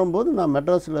 ஜுரம் வரும்போது நான்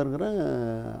மெட்ராஸில் இருக்கிறேன்.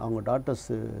 அவங்க டாக்டர்ஸ்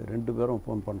 2 பேரும்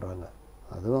ஃபோன் பண்ணுறாங்க.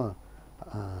 அதுவும்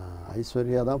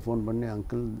ஐஸ்வர்யா தான் ஃபோன் பண்ணி,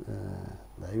 அங்கிள்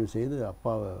தயவுசெய்து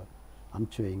அப்பாவை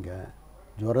அனுப்பிச்சி வைங்க,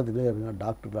 ஜுரத்துலேயே இருங்க,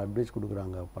 டாக்டருக்கு அட்வைஸ்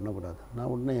கொடுக்குறாங்க, பண்ணக்கூடாது.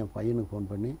 நான் உடனே என் பையனுக்கு ஃபோன்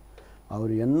பண்ணி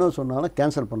அவர் என்ன சொன்னாலும்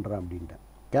கேன்சல் பண்ணுறேன் அப்படின்ட்டேன்.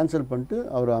 கேன்சல் பண்ணிட்டு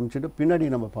அவரை அனுப்பிச்சிட்டு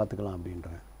பின்னாடி நம்ம பார்த்துக்கலாம்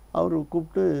அப்படின்றேன். அவர்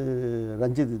கூப்பிட்டு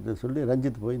ரஞ்சித்து சொல்லி,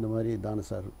 ரஞ்சித் போய் இந்த மாதிரி தானு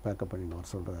சார் பேக்கப் பண்ணிட்டு வர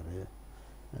சொல்கிறாரு,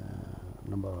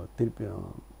 நம்ம திருப்பியும்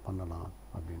பண்ணலாம்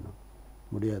அப்படின்னா.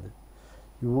 முடியாது,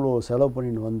 இவ்வளோ செலவு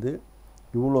பண்ணிட்டு வந்து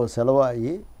இவ்வளோ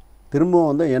செலவாகி திரும்பவும்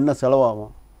வந்து என்ன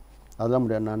செலவாகும், அதெல்லாம்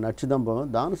முடியாது, நான் நடிச்சு தான்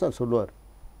போவேன். தானு சார் சொல்லுவார்,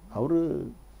 அவர்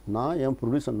நான் என்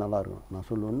ப்ரொடியூசர் நல்லாயிருக்கும் நான்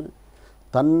சொல்லுவேன்னு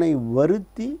தன்னை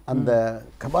வருத்தி அந்த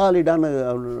கபாலிடான்னு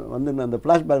வந்து அந்த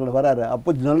ஃப்ளாஷ்பேக்கில் வராரு.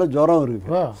 அப்போ நல்ல ஜுரம்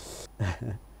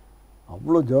இருக்குது,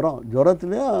 அவ்வளோ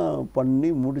ஜுரத்துலேயே பண்ணி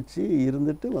முடித்து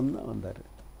இருந்துட்டு வந்தார்.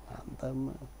 அந்த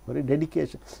ஒரு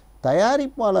டெடிக்கேஷன்.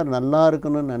 தயாரிப்பாளர் நல்லா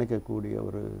இருக்கணும்னு நினைக்கக்கூடிய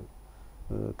ஒரு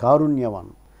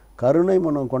காருண்யவான், கருணை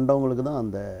மனம் கொண்டவங்களுக்கு தான்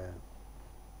அந்த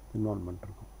இன்வால்மெண்ட்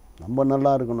இருக்கும். நம்ம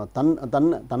நல்லா இருக்கணும்,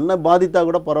 தன்னை பாதித்தா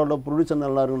கூட பரவாயில்ல, ப்ரொடியூசர்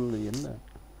நல்லா இருக்கணும்.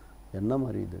 என்ன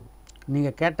மாதிரி இது?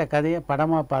 நீங்கள் கேட்ட கதையை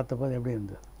படமாக பார்த்தபோது எப்படி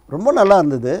இருந்தது? ரொம்ப நல்லா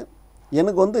இருந்தது.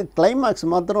 எனக்கு வந்து கிளைமேக்ஸ்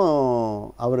மாத்திரம்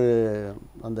அவர்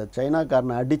அந்த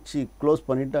சைனாக்காரனை அடித்து க்ளோஸ்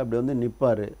பண்ணிவிட்டு அப்படி வந்து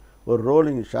நிற்பார். ஒரு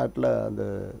ரோலிங் ஷாட்டில் அந்த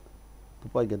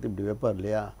துப்பாக்கி எடுத்து இப்படி வைப்பார்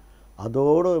இல்லையா,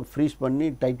 அதோடு ஃப்ரீஸ் பண்ணி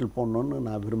டைட்டில் போடணுன்னு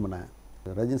நான் விரும்பினேன்.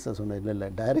 ரஜினி சார் சொன்னார், இல்லை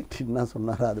டைரக்டர்னா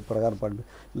சொன்னார், அது பிரகாரம் பண்ணு.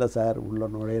 இல்லை சார், உள்ளே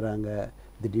நுழையிறாங்க,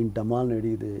 திடீர்னு டமால்னு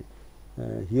வெடியுது,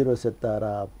 ஹீரோ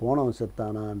செத்தாரா போனவன்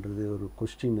செத்தானான்றது ஒரு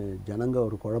கொஸ்டின், ஜனங்க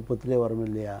ஒரு குழப்பத்திலே வரணும்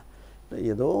இல்லையா,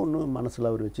 ஏதோ ஒன்று மனசில்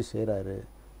அவர் வச்சு செய்கிறாரு.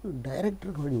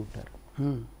 டைரக்டருக்கு வழி விட்டார்.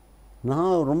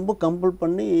 நான் ரொம்ப கம்பல்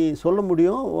பண்ணி சொல்ல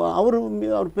முடியும், அவர்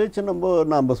பேச்சை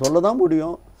நம்ம சொல்ல தான்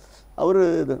முடியும். அவர்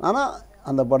இது ஆனால்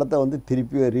அந்த படத்தை வந்து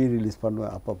திருப்பி ரீரிலீஸ்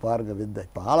பண்ணுவேன். அப்போ பாருங்கள் வித்தை,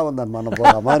 இப்போ ஆள வந்தான் மன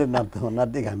போகிற மாதிரி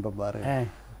நடத்தி காமிப்ப பாருங்க,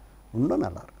 இன்னும்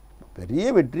நல்லாயிருக்கும். பெரிய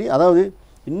வெற்றி. அதாவது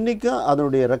இன்றைக்கும்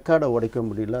அதனுடைய ரெக்கார்டை உடைக்க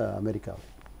முடியல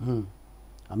அமெரிக்காவில்.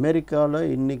 அமெரிக்காவில்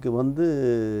இன்றைக்கி வந்து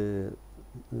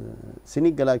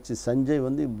சினி கேலாக்ஸி சஞ்சய்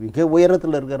வந்து மிக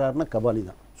உயரத்தில் இருக்கிறாருன்னா கபாலி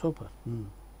தான். சூப்பர்.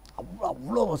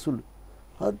 அவ்வளோ வசூல்.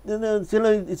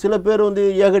 சில பேர் வந்து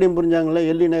ஏகடியம் புரிஞ்சாங்களே,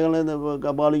 எள்ளி நகல இந்த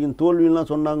கபாலியின் தோல்வியெல்லாம்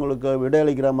சொன்னாங்களுக்கு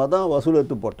விடையளிக்கிற மாதிரி தான் வசூல்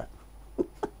எடுத்து போட்டேன்.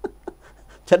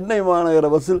 சென்னை மாநகர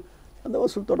வசூல் அந்த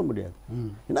வசூல் தொட முடியாது.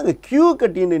 ஏன்னா அங்கே கியூ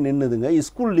கட்டின்னு நின்றுதுங்க.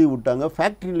 ஸ்கூல் லீவ் விட்டாங்க,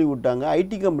 ஃபேக்ட்ரி லீவ் விட்டாங்க,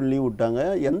 ஐடி கம்பெனி லீவ் விட்டாங்க.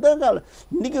 எந்த காலம்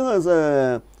இன்றைக்கும்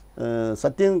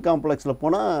சத்யன் காம்ப்ளெக்ஸில்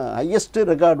போனால் ஹையஸ்ட்டு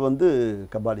ரெக்கார்டு வந்து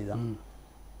கபாலி தான்.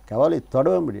 கபாலி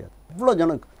தொடவே முடியாது. இவ்வளோ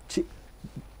ஜனம்.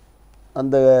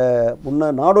 அந்த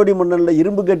நாடோடி மன்னனில்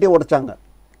இரும்பு கட்டியே உடைச்சாங்க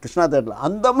கிருஷ்ணா தேட்டரில்,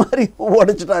 அந்த மாதிரி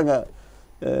உடைச்சிட்டாங்க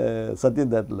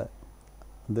சத்யன் தேட்டரில்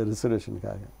அந்த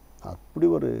ரிசர்வேஷனுக்காக. அப்படி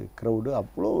ஒரு க்ரௌடு.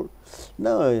 அவ்வளோ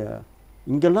என்ன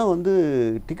இங்கெல்லாம் வந்து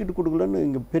டிக்கெட் கொடுக்கலன்னு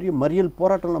இங்கே பெரிய மறியல்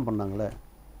போராட்டம்லாம் பண்ணாங்களே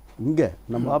இங்கே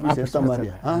நம்ம ஆஃபீஸ் எடுத்த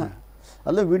மாதிரியா.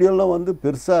 அதில் வீடியோலாம் வந்து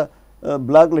பெருசாக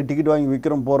பிளாக்கில் டிக்கெட் வாங்கி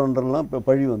விற்கிறோம் போகிறோன்றலாம் இப்போ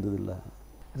பழி வந்தது இல்லை.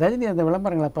 ரஜினி அந்த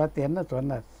விளம்பரங்களை பார்த்து என்ன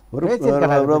சொன்னார்? ஒரு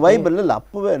வைப் இல்லை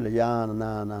அப்போவே இல்லை.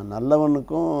 நான்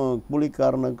நல்லவனுக்கும்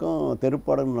கூலிக்காரனுக்கும்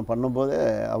தெருப்பாடம் நான் பண்ணும்போதே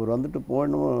அவர் வந்துட்டு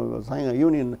போகணும் சாயங்காலம்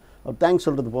யூனியன் அவர் தேங்க்ஸ்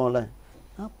சொல்கிறது போகல,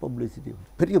 பப்ளிசிட்டி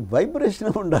பெரிய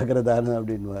வைப்ரேஷனாக உண்டாக்குறதானு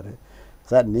அப்படின்வார்.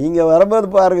 சார் நீங்கள் வரும்போது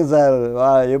பாருங்கள் சார்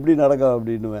எப்படி நடக்கும்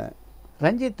அப்படின்னுவேன்.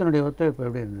 ரஞ்சித்தினுடைய ஒத்துழைப்பு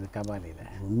எப்படி இருந்தது கபாலியில்?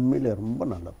 உண்மையிலே ரொம்ப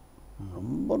நல்லது.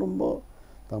 ரொம்ப ரொம்ப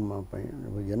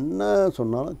பையன் என்ன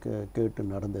சொன்னாலும் கேட்டு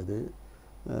நடந்தது.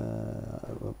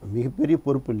 மிகப்பெரிய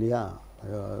பொறுப்பு இல்லையா.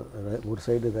 ஒரு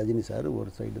சைடு ரஜினி சார், ஒரு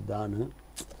சைடு தானு.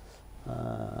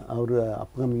 அவர்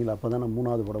அப்கமிங்கில் அப்போ தான்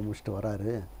 3வது படம் முடிச்சுட்டு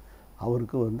வராரு.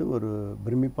 அவருக்கு வந்து ஒரு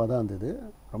பிரமிப்பாக தான் இருந்தது.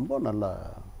 ரொம்ப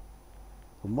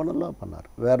நல்லா பண்ணார்.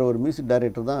 வேறு ஒரு மியூசிக்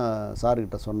டைரக்டர் தான்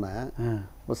சார்கிட்ட சொன்னேன்.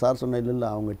 இப்போ சார் சொன்ன இல்லை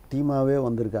அவங்க டீமாகவே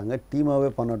வந்திருக்காங்க, டீமாகவே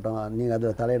பண்ணட்டும், நீங்கள்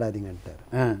அதில் தலையிடாதீங்கன்ட்டார்.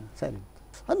 சரி,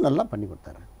 அது நல்லா பண்ணி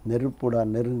கொடுத்தாரு. நெருப்புடா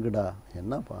நெருங்குடா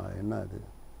என்ன அது.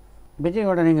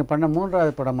 விஜயோட நீங்கள் பண்ண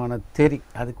 3வது படமான தெரி,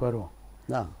 அதுக்கு வருவோம்.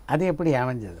 அது எப்படி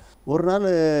அமைஞ்சது? ஒரு நாள்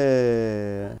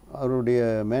அவருடைய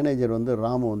மேனேஜர் வந்து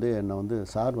ராமு வந்து என்னை வந்து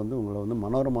சார் வந்து உங்களை வந்து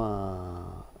மனோரமா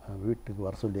வீட்டுக்கு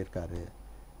வர சொல்லியிருக்காரு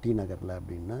டி நகரில்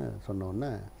அப்படின்னு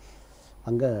சொன்னோடனே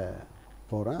அங்கே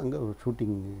போகிறேன். அங்கே ஒரு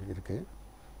ஷூட்டிங் இருக்குது.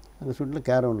 அங்கே ஷூட்டிங்கில்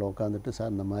கேரவனில் உட்காந்துட்டு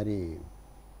சார் இந்த மாதிரி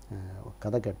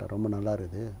கதை கேட்டேன், ரொம்ப நல்லா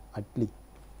இருக்குது அட்லி,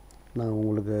 நான்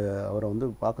உங்களுக்கு அவரை வந்து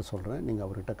பார்க்க சொல்கிறேன், நீங்கள்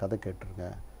அவர்கிட்ட கதை கேட்டுருங்க,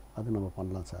 அது நம்ம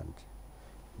பண்ணலாம் சார்.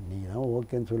 நீங்கள் தான்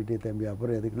ஓகேன்னு சொல்லிட்டு தம்பி,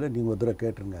 அப்புறம் எதுக்குள்ள நீங்கள் ஒரு தடவை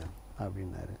கேட்டுருங்க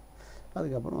அப்படின்னாரு.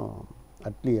 அதுக்கப்புறம்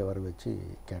அட்லியை வர வச்சு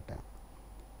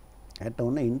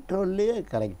கேட்டவுடனே இன்டர்வல்லையே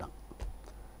கலக்கிட்டான்.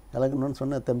 கலக்கணும்னு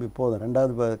சொன்ன தம்பி போதும்,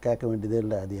 2வது கேட்க வேண்டியதே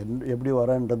இல்லை, அது எப்படி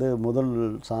வரன்றது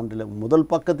முதல்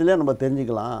பக்கத்திலே நம்ம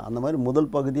தெரிஞ்சுக்கலாம். அந்த மாதிரி முதல்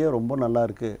பகுதியே ரொம்ப நல்லா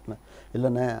இருக்குது.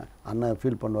 இல்லைண்ணே அண்ணன்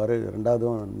ஃபீல் பண்ணுவார்,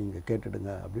 2வதும் நீங்கள்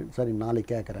கேட்டுடுங்க அப்படின்னு. சரி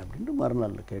நாளைக்கு கேட்குறேன் அப்படின்ட்டு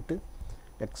மறுநாளில் கேட்டு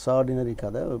எக்ஸ்ட்ராடினரி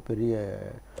கதை பெரிய.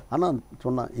 ஆனால்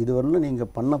சொன்னான் இதுவரையிலும்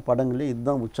நீங்கள் பண்ண படங்களே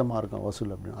இதுதான் உச்சமாக இருக்கும்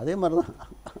வசூல் அப்படின்னு. அதே மாதிரி தான்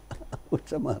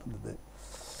உச்சமாக இருந்தது.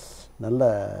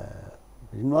 நல்ல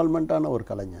இன்வால்மெண்ட்டான ஒரு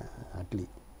கலைஞர் அட்லி.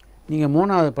 நீங்கள்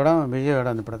 3வது படம் விஜயோட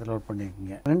அந்த படத்தில் ஒர்க்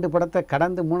பண்ணியிருக்கீங்க. 2 படத்தை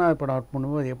கடந்து 3வது படம் ஒர்க்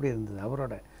பண்ணும்போது எப்படி இருந்தது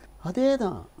அவரோட? அதே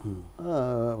தான்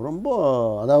ரொம்ப.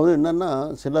 அதாவது என்னென்னா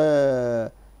சில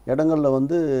இடங்களில்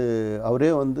வந்து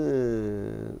அவரே வந்து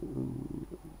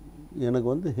எனக்கு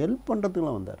வந்து ஹெல்ப்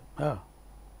பண்ணுறதுக்குலாம் வந்தார்.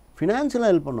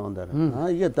 ஃபினான்ஷியலாக ஹெல்ப் பண்ண வந்தார்.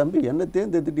 ஐயா தம்பி என்ன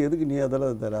தேர்ந்தெடுத்துட்டு எதுக்கு நீ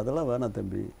அதெல்லாம் வேணாம்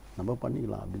தம்பி, நம்ம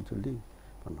பண்ணிக்கலாம் அப்படின்னு சொல்லி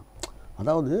பண்ணோம்.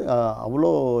 அதாவது அவ்வளோ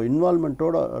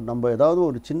இன்வால்மெண்ட்டோடு நம்ம ஏதாவது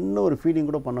ஒரு சின்ன ஒரு ஃபீலிங்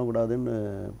கூட பண்ணக்கூடாதுன்னு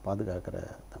பாதுகாக்கிற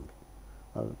தம்பி.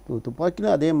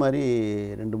 துப்பாக்கினா அதே மாதிரி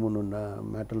 2-3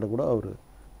 மேட்டரில் கூட அவர்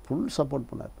ஃபுல் சப்போர்ட்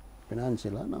பண்ணார்.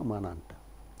 ஃபினான்ஷியலாக நான் வேணான்ட்டேன்.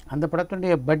 அந்த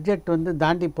படத்துடைய பட்ஜெட் வந்து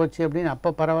தாண்டி போச்சு அப்படின்னு அப்போ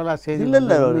பரவாயில்ல செய்தி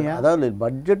இல்லை. அதாவது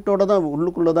பட்ஜெட்டோடு தான்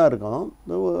உள்ளுக்குள்ளே தான் இருக்கும்.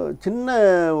 சின்ன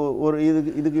ஒரு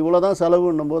இதுக்கு இவ்வளோ தான்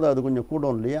செலவுன்னும் போது அது கொஞ்சம்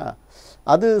கூடும் இல்லையா.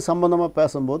 அது சம்மந்தமாக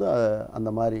பேசும்போது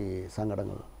அந்த மாதிரி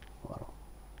சங்கடங்கள் வரும்.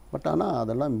 பட் ஆனால்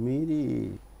அதெல்லாம் மீறி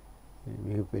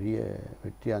மிகப்பெரிய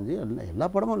வெற்றியாஞ்சு எல்லா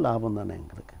படமும் லாபம் தானே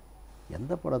எங்களுக்கு.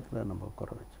 எந்த படத்தில் நம்ம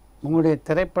குறை வச்சு. உங்களுடைய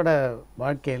திரைப்பட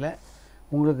வாழ்க்கையில்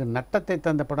உங்களுக்கு நட்டத்தை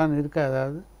தந்த படம் இருக்கா?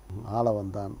 அதாவது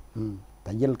ஆளவந்தான்,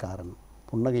 தையல்காரன்,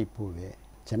 புன்னகை பூவே,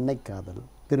 சென்னை காதல்,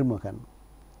 திருமகன்.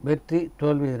 வெற்றி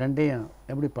தோல்வி ரெண்டையும்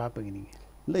எப்படி பார்ப்பீங்க நீங்கள்?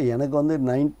 இல்லை, எனக்கு வந்து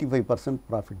 95%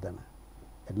 ப்ராஃபிட் தானே.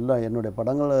 எல்லாம் என்னுடைய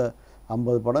படங்களை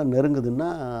 50 படம் நெருங்குதுன்னா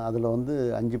அதில் வந்து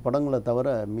 5 படங்களை தவிர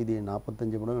மீதி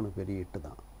 45 படம் எனக்கு பெரிய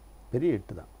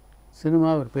ஹிட்டு தான். சினிமா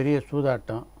ஒரு பெரிய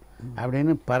சூதாட்டம்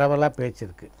அப்படின்னு பரவலாக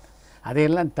பேச்சிருக்கு.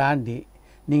 அதையெல்லாம் தாண்டி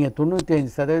நீங்கள்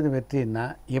 95% வெற்றின்னா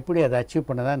எப்படி அதை அச்சீவ்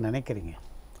பண்ணதான் நினைக்கிறீங்க?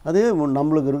 அதே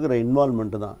நம்மளுக்கு இருக்கிற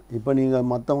இன்வால்மெண்ட்டு தான். இப்போ நீங்கள்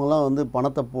மற்றவங்களாம் வந்து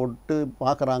பணத்தை போட்டு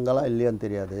பார்க்குறாங்களா இல்லையான்னு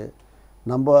தெரியாது.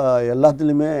 நம்ம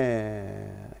எல்லாத்துலேயுமே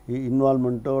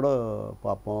இன்வால்மெண்ட்டோடு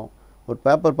பார்ப்போம். ஒரு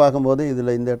பேப்பர் பார்க்கும்போது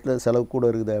இதில் இந்த இடத்துல செலவு கூட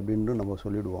இருக்குது அப்படின்னு நம்ம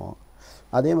சொல்லிவிடுவோம்.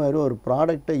 அதே மாதிரி ஒரு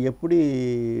ப்ராடக்டை எப்படி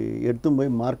எடுத்து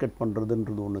போய் மார்க்கெட்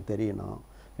பண்ணுறதுன்றது ஒன்று தெரியணும்.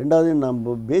 ரெண்டாவது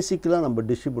நம்ம பேசிக்கலாக நம்ம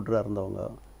டிஸ்ட்ரிபியூட்டராக இருந்தவங்க,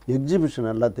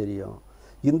 எக்ஸிபிஷன் எல்லாம் தெரியும்.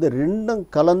 இந்த ரெண்டும்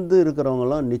கலந்து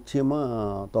இருக்கிறவங்களாம்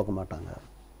நிச்சயமாக தோக்க மாட்டாங்க.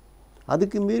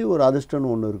 அதுக்கு மீறி ஒரு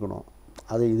அதிர்ஷ்டம்னு ஒன்று இருக்கணும்.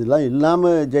 அது இதெல்லாம்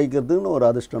இல்லாமல் ஜெயிக்கிறதுக்குன்னு ஒரு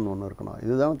அதிர்ஷ்டம்னு ஒன்று இருக்கணும்.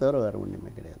 இதுதான் தவிர வேறு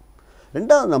ஒன்றுமே கிடையாது.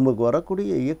 ரெண்டாவது நமக்கு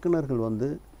வரக்கூடிய இயக்குநர்கள் வந்து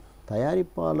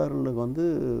தயாரிப்பாளர்களுக்கு வந்து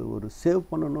ஒரு சேவ்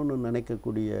பண்ணணும்னு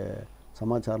நினைக்கக்கூடிய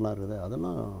சமாச்சாரம்லாம் இருக்குது.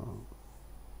 அதெல்லாம்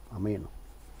அமையணும்.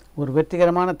 ஒரு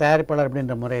வெற்றிகரமான தயாரிப்பாளர்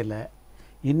அப்படின்ற முறையில்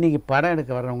இன்றைக்கி படம்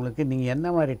எடுக்க வர்றவங்களுக்கு நீங்கள் என்ன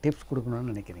மாதிரி டிப்ஸ்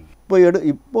கொடுக்கணும்னு நினைக்கிறீங்க?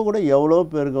 இப்போ கூட எவ்வளோ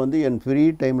பேருக்கு வந்து என் ஃப்ரீ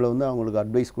டைமில் வந்து அவங்களுக்கு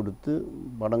அட்வைஸ் கொடுத்து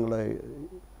படங்களை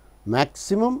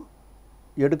மேக்ஸிமம்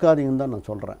எடுக்காதீங்கன்னு தான் நான்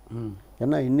சொல்கிறேன்.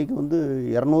 ஏன்னா இன்றைக்கி வந்து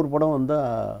 200 படம் வந்தால்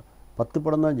 10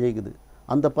 படம் தான் ஜெயிக்குது.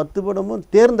 அந்த 10 படமும்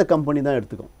தேர்ந்த கம்பெனி தான்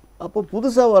எடுத்துக்கும். அப்போ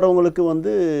புதுசாக வரவங்களுக்கு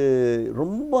வந்து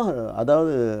ரொம்ப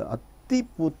அதாவது அத்தி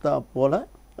பூத்தா போல்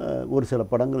ஒரு சில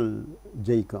படங்கள்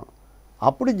ஜெயிக்கும்.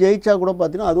 அப்படி ஜெயிச்சா கூட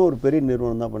பார்த்தீங்கன்னா அதுவும் ஒரு பெரிய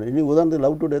நிறுவனம் தான் பண்ணுது. இன்றைக்கி உதாரணத்துக்கு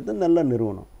லவ் டுடே எடுத்து நல்ல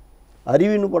நிறுவனம்,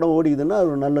 அறிவின்னு படம் ஓடிக்குதுன்னா அது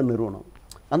ஒரு நல்ல நிறுவனம்.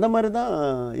 அந்த மாதிரி தான்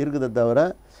இருக்குதே தவிர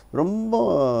ரொம்ப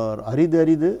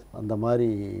அரிது அந்த மாதிரி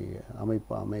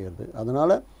அமைப்பு அமைகிறது.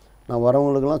 அதனால் நான்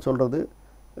வரவங்களுக்கெல்லாம் சொல்கிறது,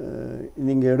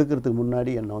 நீங்கள் எடுக்கிறதுக்கு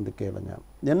முன்னாடி என்னை வந்து கேளுங்க.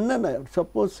 என்னென்ன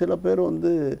சப்போஸ் சில பேர்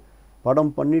வந்து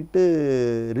படம் பண்ணிவிட்டு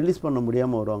ரிலீஸ் பண்ண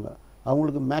முடியாமல் வருவாங்க.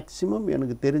 அவங்களுக்கு மேக்ஸிமம்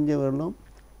எனக்கு தெரிஞ்ச வரலும்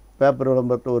பேப்பர்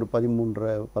விளம்பரத்தில் ஒரு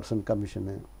 13%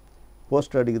 கமிஷனு,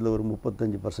 போஸ்டர் அடிக்கிறதுல ஒரு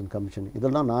 35% கமிஷன்,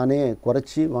 இதெல்லாம் நானே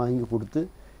குறைச்சி வாங்கி கொடுத்து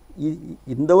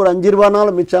இந்த ஒரு 5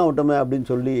 ரூபானாலும் மிச்சம் ஆகட்டுமே அப்படின்னு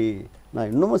சொல்லி நான்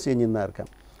இன்னமும் செஞ்சுன்னு தான்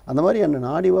இருக்கேன். அந்த மாதிரி என்னை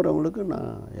நாடி வரவங்களுக்கு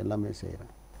நான் எல்லாமே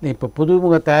செய்கிறேன். இப்போ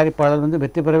புதுமுக தயாரிப்பாளர் வந்து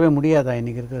வெற்றி பெறவே முடியாதா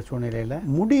இன்றைக்கி இருக்கிற சூழ்நிலையில்?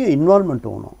 முடியும்,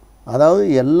 இன்வால்மெண்ட் வேணும். அதாவது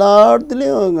எல்லா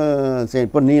இடத்துலையும்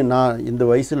இப்போ நான் இந்த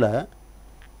வயசில்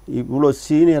இவ்வளோ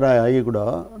சீனியராக ஆகி கூட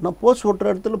நான் போஸ்ட்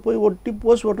ஓட்டுற இடத்துல போய் ஒட்டி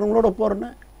போஸ்ட் ஓட்டுறவங்களோட போகிறேன்னே.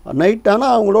 நைட்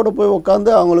ஆனால் அவங்களோட போய்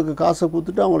உட்காந்து அவங்களுக்கு காசை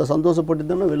கொடுத்துட்டு அவங்கள சந்தோஷப்பட்டு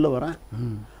தானே வெளில வரேன்.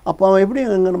 அப்போ அவன் எப்படி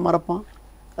எங்கே மறப்பான்?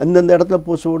 இந்தந்த இடத்துல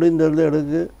போஸ்ட் ஓடு, இந்த இடத்துல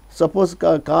எடுக்கு. சப்போஸ்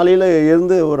காலையில்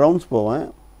எழுந்து ஒரு ரவுண்ட்ஸ் போவேன்,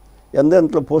 எந்த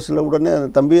இடத்துல போஸ்ட்டில் உடனே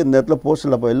தம்பி இந்த இடத்துல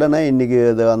போஸ்ட்டில் போ, இல்லைன்னா இன்றைக்கி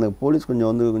அந்த போலீஸ்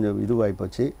கொஞ்சம் இதுவாகி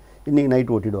போச்சு, இன்றைக்கி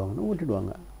நைட்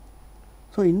ஓட்டிடுவாங்க.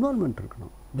 ஸோ இன்வால்மெண்ட்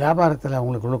இருக்கணும். வியாபாரத்தில்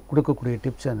அவங்களுக்கு கொடுக்கக்கூடிய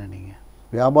டிப்ஸ் என்ன? நீங்கள்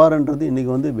வியாபாரன்றது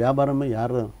இன்றைக்கி வந்து வியாபாரமே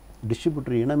யாரும்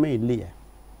டிஸ்ட்ரிபியூட்டர் இனமே இல்லையே.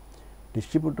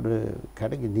 டிஸ்ட்ரிபியூட்டரு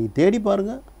கிடைக்கும், நீங்கள் தேடி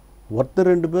பாருங்கள், ஒருத்தர்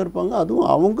 2 பேர் இருப்பாங்க. அதுவும்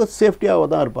அவங்க சேஃப்டியாக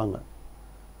தான் இருப்பாங்க.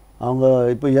 அவங்க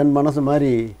இப்போ என் மனசு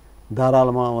மாதிரி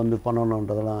தாராளமாக வந்து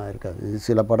பண்ணணுன்றதெல்லாம் இருக்காது.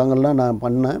 சில படங்கள்லாம் நான்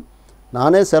பண்ணேன்,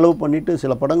 நானே செலவு பண்ணிவிட்டு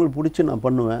சில படங்கள் பிடிச்சி நான்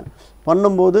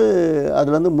பண்ணும்போது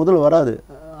அதுலேருந்து முதல் வராது,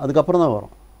 அதுக்கப்புறம் தான்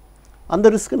வரும். அந்த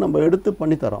ரிஸ்க்கு நம்ம எடுத்து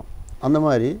பண்ணித்தரோம். அந்த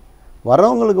மாதிரி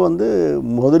வரவங்களுக்கு வந்து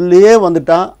முதல்லையே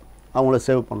வந்துட்டால் அவங்கள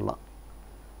சேவ் பண்ணலாம்.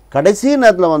 கடைசி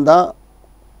நேரத்தில் வந்தால்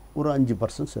ஒரு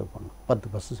 5% சேவ் பண்ணலாம்,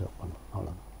 10% சேவ் பண்ணலாம்,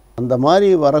 அவ்வளோதான். அந்த மாதிரி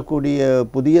வரக்கூடிய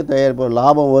புதிய தயாரிப்பு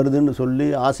லாபம் வருதுன்னு சொல்லி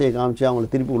ஆசையை காமிச்சு அவங்கள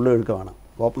திருப்பி உள்ளே எடுக்க வேணாம்.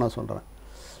 ஓப்பனாக சொல்கிறேன்,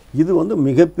 இது வந்து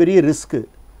மிகப்பெரிய ரிஸ்க்கு.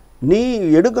 நீ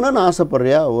எடுக்கணும்னு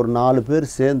ஆசைப்பட்றியா, ஒரு 4 பேர்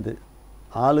சேர்ந்து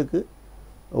ஆளுக்கு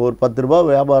ஒரு 10 ரூபா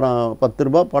வியாபாரம், 10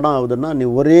 ரூபா படம் ஆகுதுன்னா நீ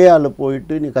ஒரே ஆள்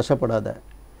போயிட்டு நீ கஷ்டப்படாத.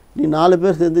 நீ 4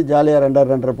 பேர் சேர்ந்து ஜாலியாக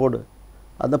 2.5 போடு,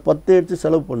 அந்த 10 எடுத்து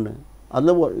செலவு பண்ணு.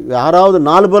 அதில் யாராவது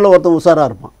 4 பேரில் ஒருத்தன் உஷாராக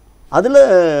இருப்பான், அதில்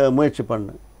முயற்சி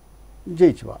பண்ணு,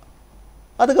 ஜெயிச்சு வா.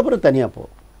 அதுக்கப்புறம் தனியாக போ.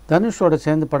 தனுஷோட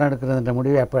சேர்ந்து படம் எடுக்கிறதுன்ற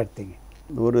முடிவை எப்போ எடுத்தீங்க?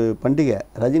 ஒரு பண்டிகை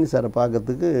ரஜினி சாரை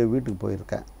பார்க்கறதுக்கு வீட்டுக்கு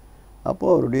போயிருக்கேன்.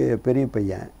 அப்போது அவருடைய பெரிய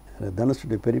பையன்,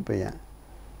 தனுஷுடைய பெரிய பையன்,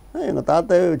 எங்கள்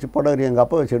தாத்தாவே வச்சு படம் எங்கள்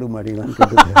அப்பா வச்சு எடுக்க மாட்டீங்களான்னு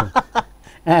கேட்டு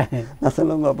நான்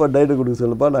சொல்ல உங்கள் அப்பா டைட்டு கொடுக்க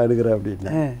சொல்லப்பா நான் எடுக்கிறேன்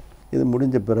அப்படின்னு. இது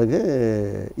முடிஞ்ச பிறகு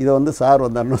இதை வந்து சார்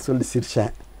வந்தாருன்னு சொல்லி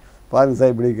சிரித்தேன். பாருங்க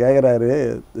சார் இப்படி கேட்குறாரு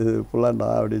ஃபுல்லாண்டா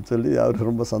அப்படின்னு சொல்லி அவர்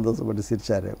ரொம்ப சந்தோஷப்பட்டு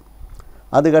சிரித்தார்.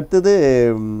 அதுக்கு அடுத்தது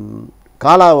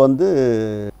காலா வந்து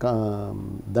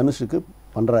தனுஷுக்கு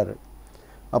பண்ணுறாரு.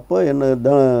 அப்போ என்ன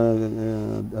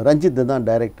ரஞ்சித் தான்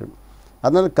டைரக்டர்.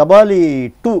 அதனால் கபாலி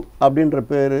 2 அப்படின்ற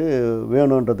பேர்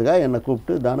வேணுன்றதுக்காக என்னை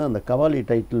கூப்பிட்டு தானே அந்த கபாலி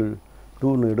டைட்டில்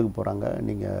 2ன்னு எடுக்க போகிறாங்க,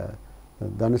 நீங்கள்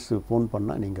தனுஷ் ஃபோன்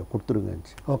பண்ணால் நீங்கள்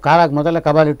கொடுத்துருங்கச்சு. காராக்கு முதல்ல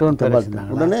கபாலி 2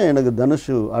 உடனே எனக்கு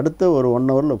தனுஷ் அடுத்த ஒரு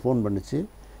 1 ஹவரில் ஃபோன் பண்ணிச்சு,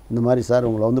 இந்த மாதிரி சார்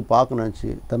உங்களை வந்து பார்க்கணுச்சு.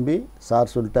 தம்பி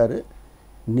சார் சொல்லிட்டாரு,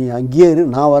 நீ அங்கேயே இரு,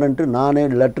 நான் வரேன்ட்டு நானே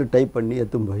லெட்ரு டைப் பண்ணி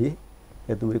எடுத்துன்னு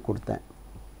போய் கொடுத்தேன்.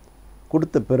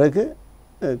 கொடுத்த பிறகு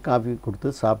காஃபி கொடுத்து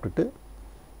சாப்பிட்டுட்டு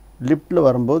லிஃப்ட்டில்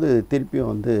வரும்போது திருப்பியும்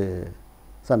வந்து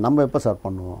சார் நம்ம எப்போ சார்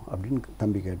பண்ணுவோம் அப்படின்னு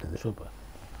தம்பி கேட்டது. சூப்பர்.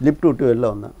 லிஃப்ட் விட்டு வெளில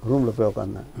வந்தேன், ரூமில் போய்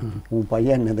உட்காந்தேன். உன்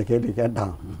பையன் இந்த கேள்வி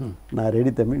கேட்டான், நான்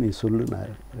ரெடி தம்பி நீ சொல்லு,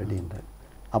 நான் ரெடின்றேன்.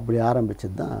 அப்படி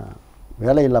ஆரம்பிச்சது தான்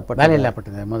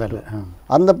வேலையில்லாப்பட்டது முதல்ல.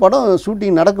 அந்த படம்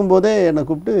ஷூட்டிங் நடக்கும்போதே என்னை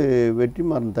கூப்பிட்டு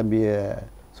வெற்றிமாறன் தம்பியை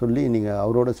சொல்லி நீங்கள்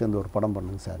அவரோட சேர்ந்து ஒரு படம்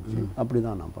பண்ணுங்க சார், அப்படி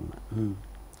தான் நான் பண்ணேன்.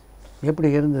 எப்படி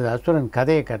இருந்தது அசுரன்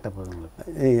கதையை கேட்ட போது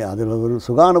உங்களுக்கு? அதில் ஒரு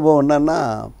சுகானுபவம் என்னன்னா,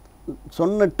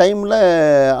 சொன்ன டைமில்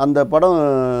அந்த படம்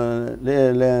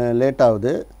லேட்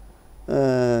ஆகுது.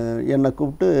 என்னை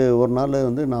கூப்பிட்டு ஒரு நாள்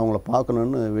வந்து நான் உங்களை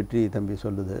பார்க்கணுன்னு வெற்றி தம்பி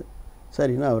சொல்லுது.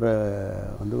 சரின்னா அவரை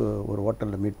வந்து ஒரு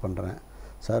ஹோட்டலில் மீட் பண்ணுறேன்.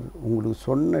 சார் உங்களுக்கு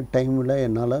சொன்ன டைமில்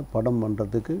என்னால் படம்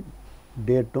பண்ணுறதுக்கு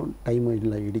டேட்டும் டைமும்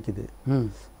இல்லை, இடிக்குது.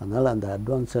 அதனால் அந்த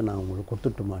அட்வான்ஸை நான் உங்களுக்கு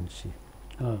கொடுத்துட்டுமான்ச்சு.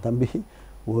 தம்பி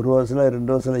 1 வருஷம்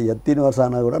 2 வருஷம் எத்தனை வருஷம்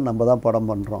ஆனால் கூட நம்ம தான் படம்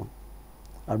பண்ணுறோம்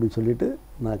அப்படின்னு சொல்லிவிட்டு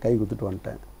நான் கை கொடுத்துட்டு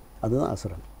வந்துட்டேன். அதுதான்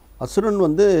அசுரன்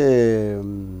வந்து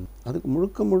அதுக்கு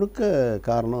முழுக்க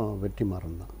காரணம்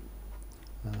வெற்றிமாறன் தான்.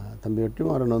 தம்பி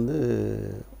வெற்றிமாறன் வந்து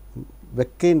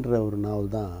வெக்கைன்ற ஒரு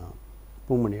நாவல் தான்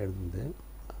பூமணி எழுதுனது.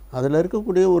 அதில்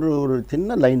இருக்கக்கூடிய ஒரு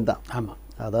சின்ன லைன் தான். ஆமாம்.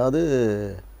 அதாவது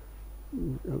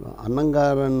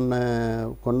அண்ணங்காரனை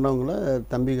கொண்டவங்கள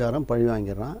தம்பிக்காரன் பழி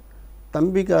வாங்கிடுறான்.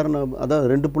 தம்பிக்காரனை, அதாவது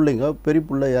 2 பிள்ளைங்க, பெரிய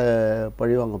பிள்ளை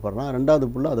பழி வாங்கப்படுறான், 2வது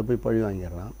பிள்ளை அதை போய் பழி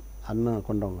வாங்கிடுறான் அண்ணன்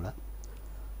கொண்டவங்கள.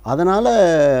 அதனால்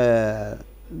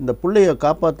இந்த பிள்ளையை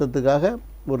காப்பாற்றுறதுக்காக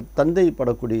ஒரு தந்தை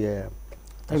படக்கூடிய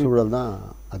சூழல் தான்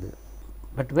அது.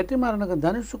 பட் வெற்றிமாறனுக்கு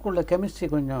தனுஷுக்குள்ள கெமிஸ்ட்ரி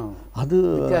கொஞ்சம்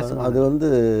அது வந்து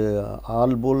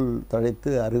ஆள் போல்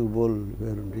தழைத்து அருகு போல்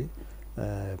வேறுன்றி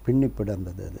பின்னி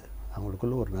பிடர்ந்தது. அது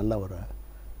அவங்களுக்குள்ள ஒரு நல்ல ஒரு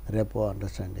ரேப்போ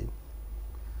அண்டர்ஸ்டாண்டிங்.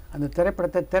 அந்த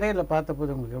திரைப்படத்தை திரையில் பார்த்த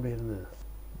போது உங்களுக்கு எப்படி இருந்தது?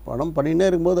 படம் பண்ணிகிட்டே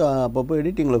இருக்கும்போது அப்பப்போ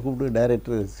எடிட்டிங்கில் கூப்பிட்டு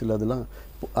டைரக்டர் சில இதெல்லாம்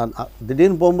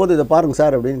திடீர்னு போகும்போது இதை பாருங்கள்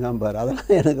சார் அப்படின்னு காமிப்பார்.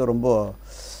 அதெல்லாம் எனக்கு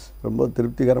ரொம்ப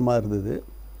திருப்திகரமாக இருந்தது.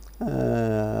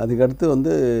 அதுக்கடுத்து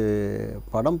வந்து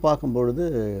படம் பார்க்கும்பொழுது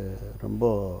ரொம்ப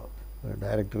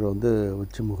டைரக்டர் வந்து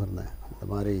உச்சி முகர்ந்தேன். இந்த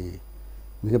மாதிரி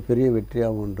மிகப்பெரிய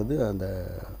வெற்றியாகுன்றது அந்த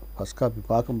ஃபஸ்ட் காப்பி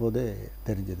பார்க்கும்போதே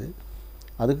தெரிஞ்சுது.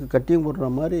 அதுக்கு கட்டிங் போடுற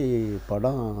மாதிரி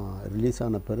படம் ரிலீஸ்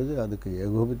ஆன பிறகு அதுக்கு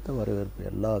ஏகோபித்த வரவேற்பு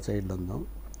எல்லா சைட்லேருந்தும்,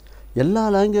 எல்லா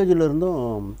லாங்குவேஜில்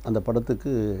அந்த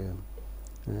படத்துக்கு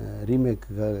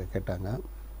ரீமேக்குக்காக கேட்டாங்க.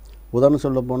 உதாரணம்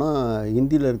சொல்ல போனால்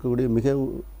ஹிந்தியில் இருக்கக்கூடிய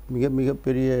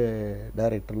மிகப்பெரிய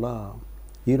டைரக்டர்லாம்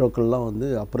ஹீரோக்கள்லாம் வந்து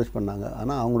அப்ரோச் பண்ணாங்க.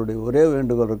 ஆனால் அவங்களுடைய ஒரே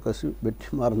வேண்டுகோள் ரெக்வஸ்ட்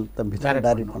வெற்றிமாறன் தம்பி தான்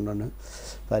டைரக்ட் பண்ணணுன்னு.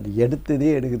 சார் எடுத்ததே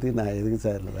எடுக்குது, நான் எதுக்கு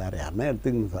சார் இல்லை வேறு யாருன்னா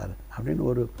எடுத்துக்கங்க சார் அப்படின்னு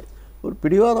ஒரு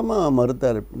பிடிவாதமாக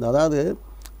மறுத்தார். அதாவது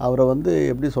அவரை வந்து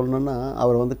எப்படி சொல்லணுன்னா,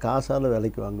 அவரை வந்து காசால்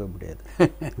விலைக்கு வாங்க முடியாது.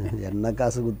 என்ன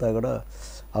காசு கொடுத்தா கூட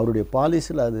அவருடைய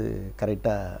பாலிசியில் அது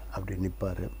கரெக்டாக அப்படி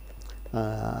நிற்பார்.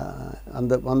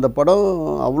 அந்த படம்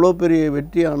அவ்வளோ பெரிய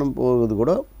வெற்றியான போகுது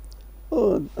கூட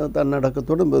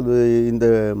தன்னடக்கத்தோடு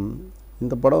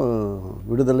இந்த படம்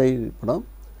விடுதலை படம்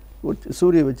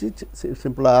சூரிய வச்சு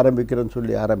சிம்பிளாக ஆரம்பிக்கிறேன்னு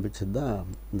சொல்லி ஆரம்பிச்சது தான்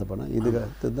இந்த படம்.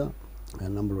 இதுக்கு தான்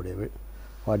நம்மளுடைய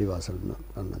வாடிவாசல்னு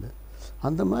பண்ணது.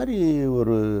 அந்த மாதிரி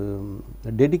ஒரு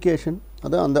டெடிக்கேஷன்.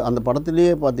 அதான் அந்த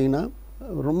படத்துலேயே பார்த்திங்கன்னா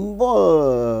ரொம்ப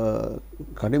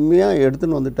கடுமையாக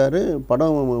எடுத்துன்னு வந்துட்டார்.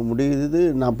 படம் முடியுது,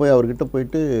 நான் போய் அவர்கிட்ட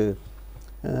போயிட்டு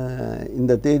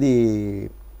இந்த தேதி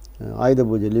ஆயுத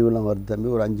பூஜை லீவெலாம் வருது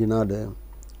தம்பி, ஒரு 5 நாள்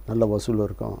நல்ல வசூல்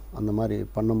இருக்கும், அந்த மாதிரி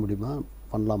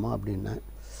பண்ணலாமா அப்படின்னேன்.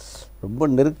 ரொம்ப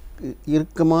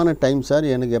இறுக்கமான டைம் சார்.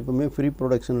 எனக்கு எப்போவுமே ஃப்ரீ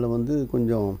ப்ரொடக்ஷனில் வந்து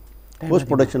கொஞ்சம் போஸ்ட்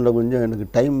ப்ரொடக்ஷனில் கொஞ்சம் எனக்கு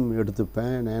டைம்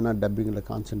எடுத்துப்பேன். ஏன்னா டப்பிங்கில்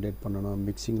கான்சன்ட்ரேட் பண்ணணும்,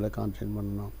 மிக்சிங்கில் கான்சன்ட்ரேட்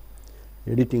பண்ணணும்,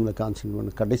 எடிட்டிங்கில் கான்சன்ட்ரேட்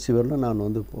பண்ணணும். கடைசி வரலும் நான்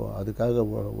வந்து அதுக்காக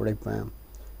உழைப்பேன்.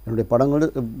 என்னுடைய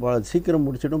படங்கள் சீக்கிரம்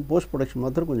முடிச்சிடும், போஸ்ட் ப்ரொடக்ஷன்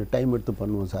மாத்திரம் கொஞ்சம் டைம் எடுத்து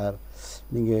பண்ணுவோம் சார்.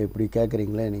 நீங்கள் இப்படி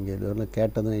கேட்குறீங்களே, நீங்கள் இது வரலாம்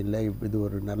கேட்டதும் இல்லை, இது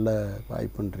ஒரு நல்ல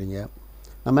வாய்ப்புன்றீங்க,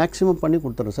 நான் மேக்ஸிமம் பண்ணி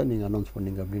கொடுத்துட்றேன் சார், நீங்கள் அனௌன்ஸ்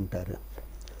பண்ணிங்க அப்படின்ட்டாரு.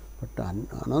 பட்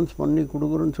அனௌன்ஸ் பண்ணி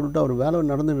கொடுக்குறோன்னு சொல்லிட்டு அவர் வேலை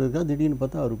நடந்துட்டு இருக்கா. திடீர்னு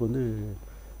பார்த்தா அவருக்கு வந்து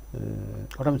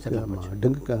உடம்பு சரியில்லாமல்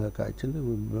டெங்கு காய்ச்சல்.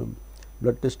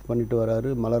 ப்ளட் டெஸ்ட் பண்ணிட்டு வராரு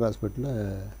மலர் ஹாஸ்பிட்டலில்.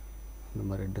 இந்த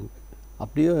மாதிரி டெங்கு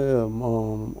அப்படியே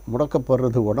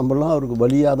முடக்கப்படுறது, உடம்பெல்லாம் அவருக்கு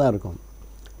வலியாக தான் இருக்கும்.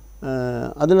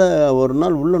 அதில் ஒரு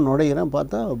நாள் உள்ளே நுழைகிறேன்,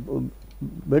 பார்த்தா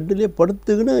பெட்டிலே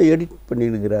படுத்துக்கின்னு எடிட்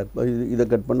பண்ணியிருக்கிறார். இதை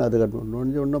கட் பண்ண அதை கட் பண்ண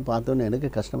ஒன்றும் பார்த்தோன்னே எனக்கு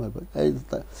கஷ்டமாக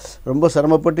போய் ரொம்ப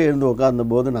சிரமப்பட்டு எழுந்து உட்கார்ந்த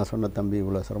போது நான் சொன்ன, தம்பி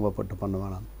இவ்வளோ சிரமப்பட்டு பண்ண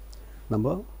வேணாம்,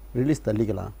 நம்ம ரிலீஸ்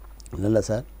தள்ளிக்கலாம். இல்லை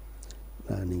சார்,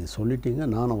 நீங்கள் சொல்லிட்டீங்க,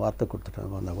 நானும் வார்த்தை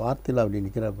கொடுத்துட்டேன், அந்த வார்த்தையில் அப்படி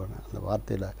நிற்கிறப்ப அந்த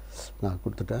வார்த்தையில் நான்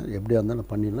கொடுத்துட்டேன், எப்படியா இருந்தாலும்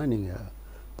பண்ணிடலாம், நீங்கள்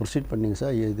ப்ரொசீட் பண்ணிங்க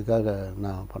சார், இதுக்காக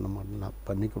நான் பண்ண மாட்டேன், நான்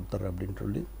பண்ணி கொடுத்துட்றேன் அப்படின்னு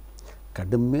சொல்லி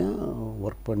கடுமையாக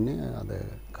ஒர்க் பண்ணி அதை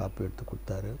காப்பி எடுத்து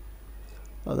கொடுத்தாரு.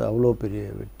 அது அவ்வளோ பெரிய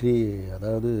வெற்றி.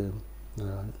 அதாவது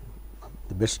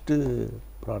பெஸ்ட்டு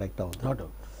ப்ராடக்டாக வந்து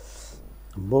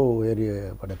ரொம்ப உயரிய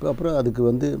படைப்பு. அப்புறம் அதுக்கு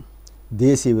வந்து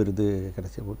தேசிய விருது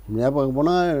கிடச்சி. ஞாபகம்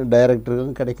போனால்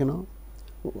டைரக்டருக்கும் கிடைக்கணும்,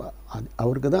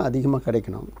 அவருக்கு தான் அதிகமாக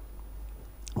கிடைக்கணும்,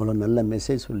 அவ்வளோ நல்ல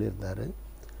மெசேஜ் சொல்லியிருந்தார்.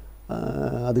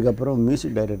 அதுக்கப்புறம்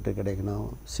மியூசிக் டைரக்டர் கிடைக்கணும்,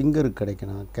 சிங்கருக்கு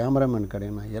கிடைக்கணும், கேமராமேன்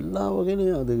கிடைக்கணும், எல்லா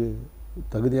வகையிலையும் அது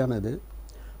தகுதியானது.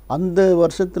 அந்த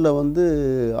வருஷத்தில் வந்து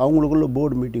அவங்களுக்குள்ள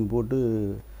போர்டு மீட்டிங் போட்டு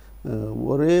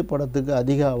ஒரே படத்துக்கு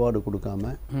அதிக அவார்டு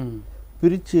கொடுக்காம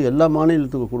பிரித்து எல்லா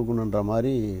மாநிலத்துக்கும் கொடுக்கணுன்ற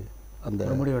மாதிரி அந்த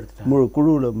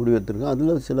குழுவில் முடிவெடுத்துருக்கோம்.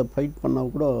 அதில் சில ஃபைட்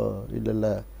பண்ணால் கூட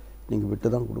இல்லை நீங்கள் விட்டு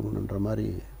தான் கொடுக்கணுன்ற மாதிரி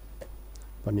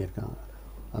பண்ணியிருக்காங்க.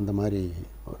 அந்த மாதிரி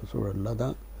ஒரு சூழலில்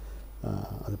தான்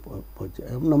அது போச்சு.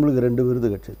 நம்மளுக்கு 2 விருது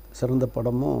கிடச்சிது, சிறந்த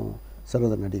படமும்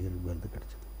சிறந்த நடிகர் விருது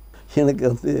கிடச்சிது. எனக்கு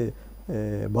வந்து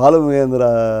பாலுமகேந்திரா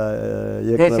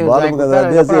இயக்குனர் பாலுமகேந்திரா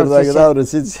தேசிய விருதாக தான்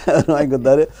அவர் வாங்கி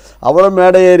கொடுத்தாரு. அவரும்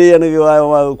மேடை ஏறி எனக்கு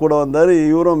கூட வந்தார்,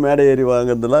 இவரும் மேடை ஏறி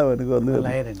வாங்கிறதுலாம் எனக்கு வந்து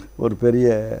ஒரு பெரிய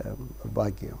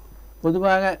பாக்கியம்.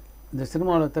 பொதுவாக இந்த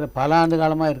சினிமா உலகத்தில் பல ஆண்டு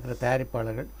காலமாக இருக்கிற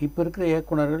தயாரிப்பாளர்கள், இப்போ இருக்கிற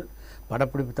இயக்குனர்கள்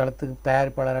படப்பிடிப்பு தளத்துக்கு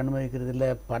தயாரிப்பாளர் அனுமதிக்கிறது இல்லை,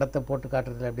 படத்தை போட்டு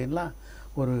காட்டுறதில்லை அப்படின்லாம்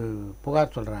ஒரு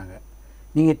புகார் சொல்கிறாங்க.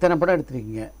 நீங்கள் இத்தனை படம்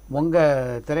எடுத்துருக்கீங்க,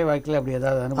 உங்கள் திரை வாழ்க்கையில் அப்படி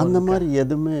ஏதாவது அனுபவம்? அந்த மாதிரி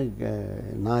எதுவுமே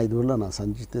நான் இதுவரை நான்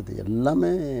சந்தித்தது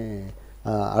எல்லாமே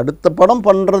அடுத்த படம்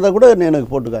பண்ணுறத கூட எனக்கு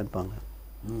போட்டு காமிப்பாங்க.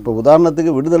 இப்போ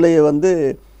உதாரணத்துக்கு விடுதலையை வந்து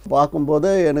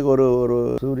பார்க்கும்போதே எனக்கு ஒரு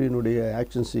சூரியனுடைய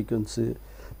action sequence,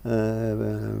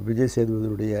 Vijay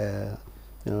சேதுபதியுடைய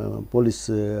police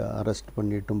arrest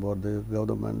பண்ணிட்டும் போகிறது,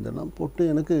 கௌதமன் இதெல்லாம் போட்டு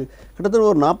எனக்கு கிட்டத்தட்ட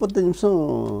ஒரு 45 நிமிஷம்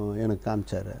எனக்கு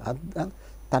காமிச்சார். அது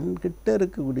தன்கிட்ட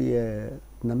இருக்கக்கூடிய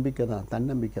நம்பிக்கை தான்,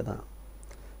 தன்னம்பிக்கை தான்.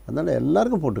 அதனால்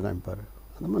எல்லாருக்கும் போட்டு காமிப்பார்.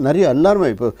 அந்த மாதிரி நிறைய எல்லாருமே.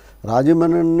 இப்போ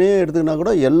ராஜமேனனே எடுத்துக்கினா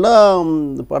கூட எல்லா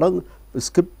படம்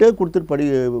ஸ்கிரிப்டே கொடுத்துட்டு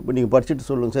நீங்கள் படிச்சுட்டு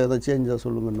சொல்லுங்கள் சார், எதாவது சேஞ்சாக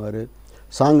சொல்லுங்கன்னுவார்.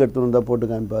 சாங் எடுத்துன்னு வந்தால்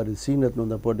போட்டு காமிப்பார், சீன் எடுத்துன்னு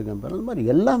வந்தால் போட்டு காமிப்பார். அந்த மாதிரி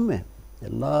எல்லாமே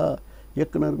எல்லா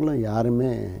இயக்குனர்களும்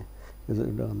யாருமே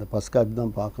அந்த ஃபஸ்ட் காப்பி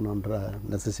தான் பார்க்கணுன்ற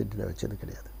நெசசிட்டியில் வச்சது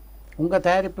கிடையாது. உங்கள்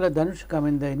தயாரிப்பில் தனுஷுக்கு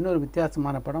அமைந்த இன்னொரு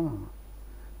வித்தியாசமான படம்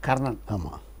கர்ணன்.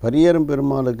 ஆமாம், பரியரும்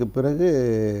பெருமாளுக்கு பிறகு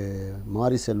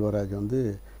மாரி செல்வராஜ் வந்து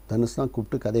தனுஷ் தான்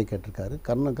கூப்பிட்டு கதையை கேட்டிருக்காரு.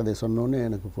 கர்ணன் கதையை சொன்னோன்னே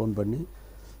எனக்கு ஃபோன் பண்ணி,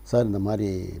 சார் இந்த மாதிரி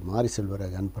மாரி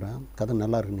செல்வராஜ் அனுப்புகிறேன், கதை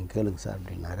நல்லா இருக்கு, நீங்கள் கேளுங்க சார்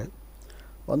அப்படின்னாரு.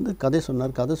 வந்து கதை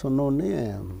சொன்னார். கதை சொன்னோடனே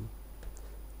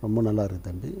ரொம்ப நல்லா இருக்குது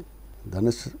தம்பி,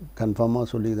 தனுஷ் கன்ஃபார்மாக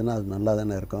சொல்லிதுன்னா அது நல்லா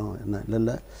தானே இருக்கும், என்ன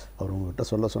இல்லை அவர் உங்கள்கிட்ட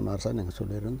சொன்னார் சார், நீங்கள்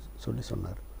சொல்லிடுன்னு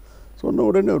சொன்னார். சொன்ன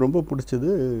உடனே ரொம்ப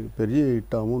பிடிச்சது, பெரிய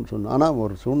ஹிட்டாகவும் சொன்னேன். ஆனால்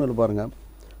ஒரு சூழ்நிலை பாருங்கள்,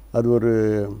 அது ஒரு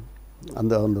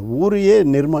அந்த அந்த ஊரையே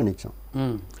நிர்மாணித்தோம்.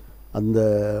 அந்த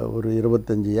ஒரு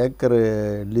 25 ஏக்கர்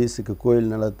லீஸுக்கு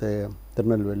கோயில் நிலத்தை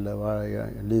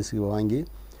திருநெல்வேலியில் லீஸுக்கு வாங்கி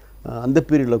அந்த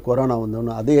பீரியடில் கொரோனா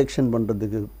வந்தோன்னே அதை எக்ஸ்டெண்ட்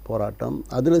பண்ணுறதுக்கு போராட்டம்,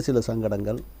 அதில் சில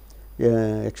சங்கடங்கள்,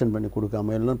 எக்ஸ்டெண்ட் பண்ணி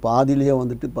கொடுக்காம எல்லாம் பாதியிலேயே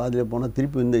வந்துட்டு பாதியிலே போனால்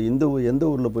திருப்பி எந்த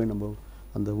ஊரில் போய் நம்ம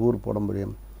அந்த ஊர் போட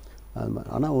முடியும். அது மாதிரி.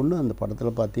 ஆனால் ஒன்று அந்த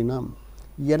படத்தில் பார்த்திங்கன்னா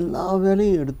எல்லா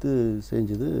வேலையும் எடுத்து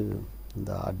செஞ்சது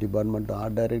இந்த ஆர்ட் டிபார்ட்மெண்ட்,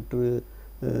 ஆர்ட் டைரக்டரு,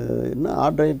 என்ன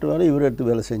ஆர்ட் டைரக்டர் வேலை இவர் எடுத்து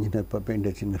வேலை செஞ்சுன்னு இருப்பார், பெயிண்ட்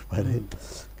அடிச்சுன்னு இருப்பார்.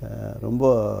 ரொம்ப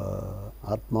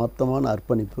ஆத்மார்த்தமான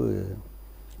அர்ப்பணிப்பு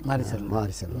மாரி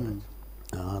செல்வராஜ்.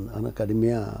 ஆனால்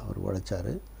கடுமையாக அவர்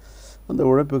உழைச்சார். அந்த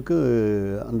உழைப்புக்கு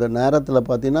அந்த நேரத்தில்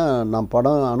பார்த்திங்கன்னா நான்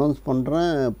படம் அனௌன்ஸ்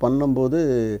பண்ணும்போது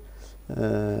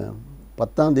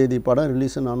 10ஆம் தேதி படம்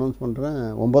ரிலீஸ்ன்னு அனௌன்ஸ் பண்ணுறேன்,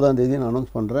 9ஆம் தேதி நான்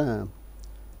அனௌன்ஸ் பண்ணுறேன்,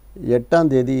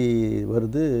 8ஆம் தேதி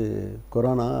வருது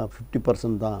கொரோனா,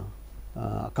 50% தான்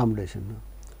அக்காமடேஷன்.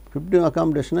 50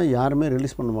 அக்காமடேஷனாக யாருமே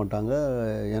ரிலீஸ் பண்ண மாட்டாங்க.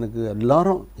 எனக்கு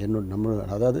எல்லோரும்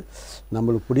அதாவது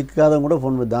நம்மளுக்கு பிடிக்காதவங்க கூட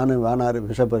ஃபோன் பண்ணி, தானே வேணார்,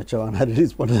 விஷப்பரிச்சை வேணார்,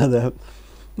 ரிலீஸ் பண்ணாத,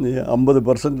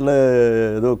 50%ல்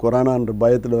ஏதோ கொரோனான்ற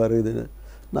பயத்தில் வருது.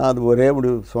 நான் அது ஒரே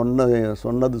முடிவு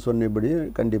சொன்னபடி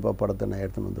கண்டிப்பாக படத்தை நான்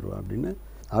எடுத்துன்னு வந்துடுவேன் அப்படின்னு.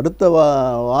 அடுத்த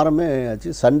வாரமே ஆச்சு,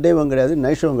 சண்டேவும் கிடையாது,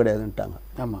 நைட் ஷோவும் கிடையாதுன்ட்டாங்க.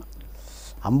 ஆமாம்,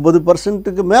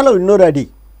 50%க்கு மேலே இன்னொரு அடி,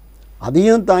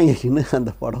 அதையும் தாங்கிக்கின்னு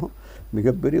அந்த படம்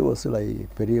மிகப்பெரிய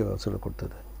பெரிய வசூலை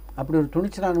கொடுத்தது. அப்படி ஒரு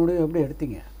துணிச்சலான முடிவு எப்படி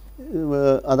எடுத்தீங்க?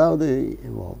 அதாவது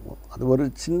அது ஒரு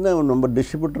சின்ன நம்ம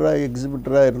டிஸ்ட்ரிபியூட்டராக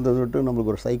எக்ஸிபியூட்டராக இருந்ததை விட்டு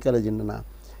நம்மளுக்கு ஒரு சைக்காலஜி என்னென்னா,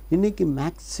 இன்றைக்கி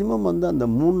மேக்ஸிமம் வந்து அந்த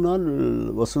 3 நாள்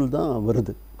வசூல் தான்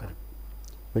வருது.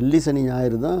 வெள்ளி சனி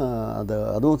ஞாயிறு தான்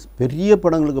அதுவும் பெரிய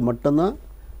படங்களுக்கு மட்டும்தான்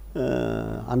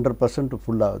 100%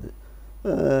 ஃபுல்லாகுது.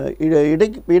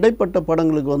 இடைப்பட்ட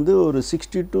படங்களுக்கு வந்து ஒரு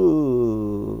 60 to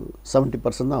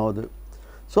 70% தான் ஆகுது.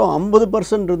 ஸோ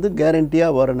 50%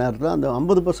 கேரண்டியாக வர நேரத்தில் அந்த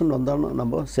 50% வந்தாலும்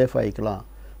நம்ம சேஃப் ஆகிக்கலாம்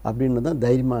அப்படின்னு தான்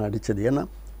தைரியமாக அடித்தது. ஏன்னா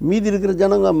மீதி இருக்கிற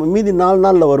ஜனங்க மீதி 4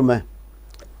 நாளில் வருமே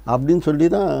அப்படின்னு சொல்லி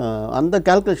தான் அந்த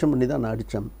கால்குலேஷன் பண்ணி தான் நான்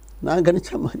அடித்தேன். நான்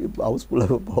கணித்த மாதிரி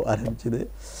ஹவுஸ்ஃபுல்லாக போக ஆரம்பிச்சிது.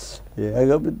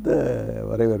 ஏகப்பட்ட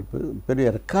வரவேற்பு, பெரிய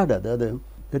ரெக்கார்டு. அதாவது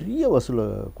பெரிய வசூலை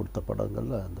கொடுத்த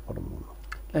படங்களில் அந்த படம் ஒன்று.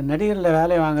 இல்லை, நடிகரில்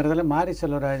வேலை வாங்குறதுல மாரி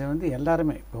செல்வராஜன் வந்து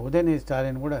எல்லாருமே, இப்போ உதயநிதி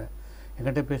ஸ்டாலின் கூட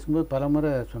என்கிட்ட பேசும்போது பல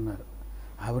முறை சொன்னார்,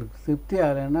 அவருக்கு திருப்தி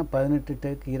ஆகலைன்னா 18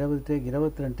 டேக் 20 டேக்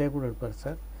 22 டேக் கூட எடுப்பார்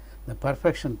சார், இந்த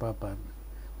பர்ஃபெக்ஷன் பார்ப்பார்.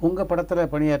 உங்கள்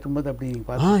படத்தில் பணியாற்றும் போது அப்படி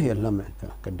பார்த்து எல்லாமே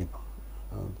கண்டிப்பாக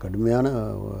கடுமையான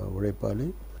உழைப்பாளி.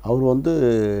 அவர் வந்து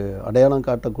அடையாளம்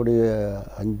காட்டக்கூடிய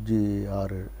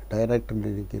 5-6 டைரக்டர்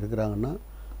இன்றைக்கி இருக்கிறாங்கன்னா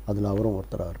அதில் அவரும்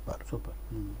ஒருத்தராக இருப்பார். சூப்பர்.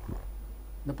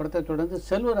 இந்த படத்தை தொடர்ந்து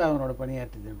செல்வராகவனோட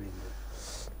பணியாற்றுது அப்படிங்கிறது.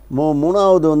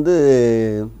 மூணாவது வந்து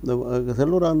இந்த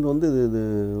செல்வராகவன் வந்து இது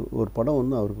ஒரு படம்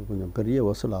வந்து அவருக்கு கொஞ்சம் பெரிய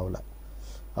வசூல் ஆகலை.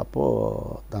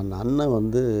 அப்போது தன் அண்ணன்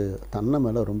வந்து தன்னை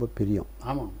மேலே ரொம்ப பிரியம்.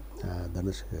 ஆமாம்,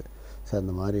 தனுஷுக்கு. சார்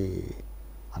இந்த மாதிரி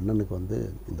அண்ணனுக்கு வந்து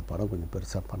இந்த படம் கொஞ்சம்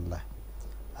பெருசாக பண்ணல,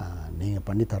 நீங்கள்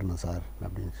பண்ணி தரணும் சார்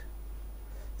அப்படின்னு.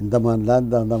 இந்த மாதிரிலாம்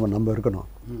இருந்தால் நம்ம இருக்கணும்,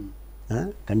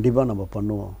 கண்டிப்பாக நம்ம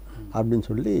பண்ணுவோம் அப்படின்னு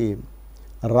சொல்லி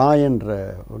ராயன்ற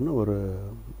ஒன்று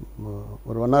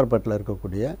ஒரு வண்ணார்பேட்டில்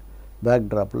இருக்கக்கூடிய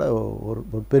பேக்ட்ராப்பில்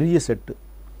ஒரு பெரிய செட்டு,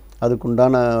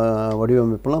 அதுக்குண்டான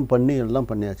வடிவமைப்பெல்லாம் பண்ணி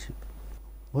எல்லாம் பண்ணியாச்சு.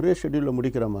 ஒரே ஷெட்யூலில்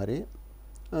முடிக்கிற மாதிரி.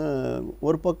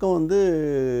 ஒரு பக்கம் வந்து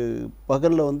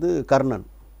பகலில் வந்து கர்ணன்,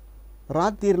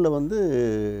 ராத்திரியில் வந்து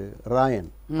ராயன்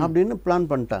அப்படின்னு பிளான்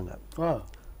பண்ணிட்டாங்க.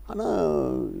 ஆனால்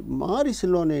மாரி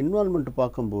செல்வனை இன்வால்மெண்ட்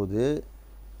பார்க்கும்போது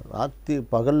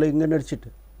பகலில் இங்கே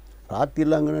நடிச்சிட்டு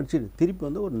ராத்திரியில் அங்கே நடிச்சிட்டு திருப்பி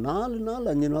வந்து ஒரு 4 நாள்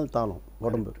 5 நாள் தாளும்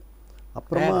உடம்பு.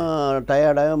 அப்புறமா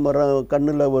டயர்டாக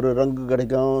கண்ணில் ஒரு ரங்கு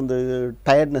கிடைக்கும், இந்த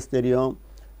டயர்ட்னஸ் தெரியும்.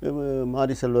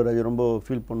 மாரி செல்வராஜ் ரொம்ப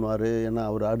ஃபீல் பண்ணுவார். ஏன்னா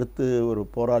அவர் அடுத்து ஒரு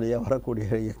போராளியாக வரக்கூடிய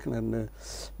இயக்குனர்னு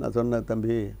நான் சொன்னேன்,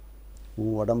 தம்பி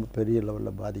உன் உடம்பு பெரிய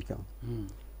லெவலில் பாதிக்கும்,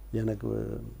 எனக்கு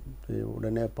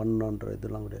உடனே பண்ணணுன்ற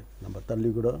இதெல்லாம் கிடையாது, நம்ம தள்ளி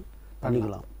கூட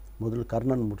பண்ணிக்கலாம், முதல்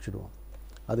கர்ணன் முடிச்சிடுவோம்,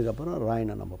 அதுக்கப்புறம்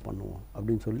ராயனை நம்ம பண்ணுவோம்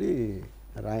அப்படின்னு சொல்லி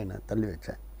ராயனை தள்ளி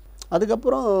வச்சேன்.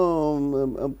 அதுக்கப்புறம்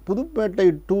புதுப்பேட்டை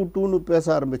 2 பேச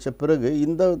ஆரம்பித்த பிறகு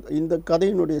இந்த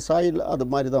கதையினுடைய சாயில் அது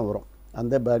மாதிரி தான் வரும்.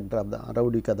 அந்த பேக்ட்ராப் தான்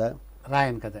ரவுடி கதை,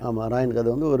 ராயன் கதை. ஆமாம், ராயன் கதை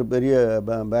வந்து ஒரு பெரிய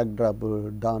பேக்ட்ராப்பு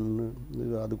டான்,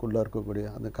 அதுக்குள்ளே இருக்கக்கூடிய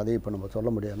அந்த கதையை இப்போ நம்ம சொல்ல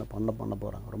முடியாது, பண்ண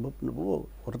போகிறாங்க. ரொம்ப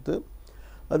ஒருத்து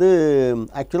அது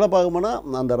ஆக்சுவலாக பார்க்க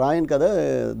போனால் அந்த ராயன் கதை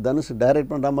தனுஷ்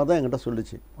டைரக்ட் பண்ணுற மாதிரி தான் என்கிட்ட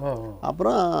சொல்லிச்சு.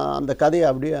 அப்புறம் அந்த கதையை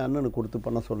அப்படியே அண்ணனுக்கு கொடுத்து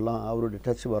பண்ண சொல்லலாம், அவருடைய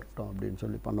டச் வரட்டும் அப்படின்னு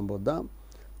சொல்லி பண்ணும்போது தான்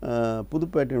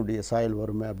புதுப்பேட்டையினுடைய சாயல்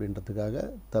வருமே அப்படின்றதுக்காக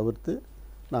தவிர்த்து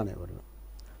நானே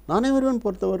வருவேன்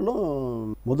பொறுத்தவரையிலும்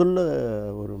முதல்ல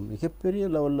ஒரு மிகப்பெரிய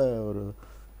லெவலில் ஒரு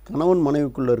கணவன்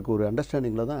மனைவிக்குள்ளே இருக்க ஒரு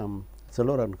அண்டர்ஸ்டாண்டிங்கில் தான்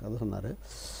செல்வராகவன் கதை சொன்னார்.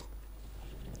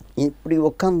 இப்படி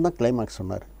உட்காந்து தான் கிளைமாக்ஸ்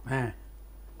சொன்னார்.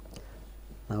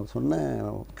 நான் சொன்னேன்,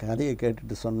 கதையை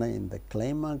கேட்டுட்டு சொன்னேன், இந்த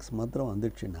கிளைமாக்ஸ் மாத்திரம்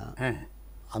வந்துடுச்சுன்னா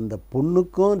அந்த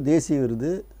பொண்ணுக்கும் தேசிய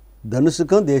விருது,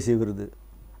 தனுஷுக்கும் தேசிய விருது,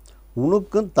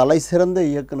 உனக்கும் தலை சிறந்த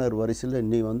இயக்குனர் வரிசையில்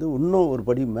நீ வந்து இன்னும் ஒரு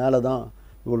படி மேலே தான்,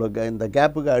 இவ்வளோ இந்த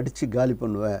கேப்புக்கு அடித்து காலி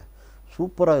பண்ணுவேன்,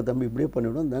 சூப்பராக தம்பி இப்படியே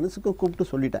பண்ணிவிடும், தனுஷுக்கும்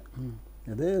கூப்பிட்டு சொல்லிட்டேன்.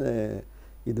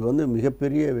 இது வந்து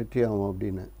மிகப்பெரிய வெற்றி ஆகும்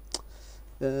அப்படின்னு.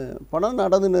 படம்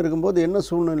நடந்துன்னு இருக்கும்போது என்ன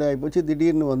சூழ்நிலை ஆகிப்போச்சு,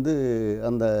 திடீர்னு வந்து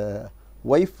அந்த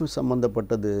ஒய்ஃப்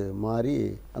சம்மந்தப்பட்டது மாதிரி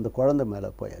அந்த குழந்தை மேலே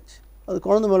போயாச்சு. அது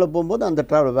குழந்தை மேலே போகும்போது அந்த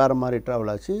ட்ராவல் வேறு மாதிரி ட்ராவல்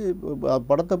ஆச்சு.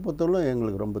 படத்தை பொறுத்தவரைக்கும்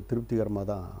எங்களுக்கு ரொம்ப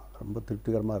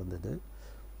திருப்திகரமாக இருந்தது.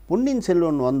 பொன்னியின்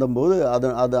செல்வன் வந்தபோது அது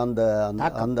அந்த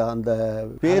அந்த அந்த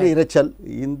பேர் இரைச்சல்,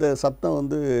 இந்த சத்தம்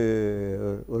வந்து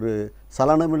ஒரு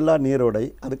சலனமில்லா நீரோடை,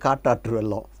 அது காட்டாற்று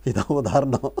வெள்ளம், இதான்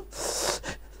உதாரணம்.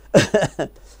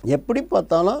 எப்படி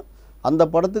பார்த்தாலும் அந்த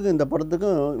படத்துக்கும் இந்த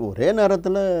படத்துக்கும் ஒரே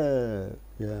நேரத்தில்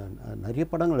நிறைய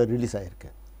படங்கள் ரிலீஸ் ஆகிருக்கு.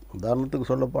 உதாரணத்துக்கு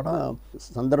சொல்லப்போனால்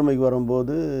சந்திரமுகி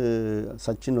வரும்போது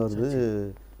சச்சின் வருது,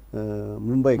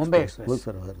 மும்பை எக்ஸ்பிரஸ்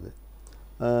வருது.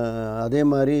 அதே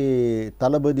மாதிரி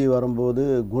தளபதி வரும்போது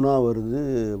குணா வருது,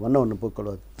 வண்ண பூக்கள்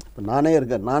வருது. இப்போ நானே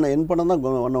இருக்கேன், என் படம் தான்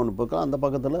வண்ண பூக்கள், அந்த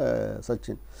பக்கத்தில்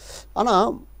சச்சின்.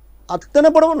 ஆனால் அத்தனை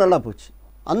படமும் நல்லா போச்சு.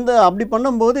 அப்படி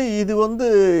பண்ணும்போது இது வந்து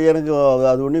எனக்கு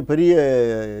அது ஒன்றும் பெரிய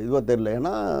இதுவாக தெரியல.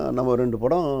 ஏன்னா நம்ம 2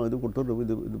 படம் இது கொடுத்து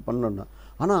இது பண்ணோன்னா,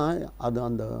 ஆனால் அது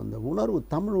அந்த அந்த உணர்வு,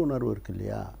 தமிழ் உணர்வு இருக்குது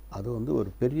இல்லையா, அது வந்து ஒரு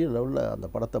பெரிய லெவலில் அந்த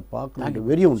படத்தை பார்க்கணும்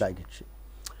வெறி உண்டாக்கிடுச்சு.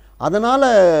 அதனால்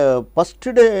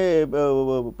ஃபஸ்ட்டு டே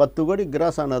 10 கோடி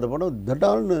கிராஸ் ஆனது படம்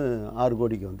திடால்னு 6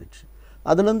 கோடிக்கு வந்துடுச்சு.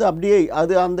 அதுலேருந்து அப்படியே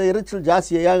அது அந்த இறைச்சல்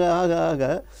ஜாஸ்தியாக ஆக ஆக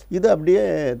இது அப்படியே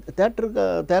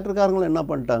தேட்டருக்காரங்களும் என்ன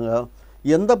பண்ணிட்டாங்க,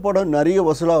 எந்த படம் நிறைய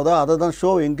வசூலாகுதோ அதை தான்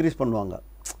ஷோ இன்க்ரீஸ் பண்ணுவாங்க.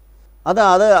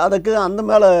 அதுக்கு அந்த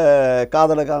மேலே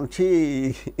காதலை காமிச்சு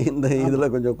இந்த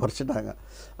இதில் கொஞ்சம் குறைச்சிட்டாங்க.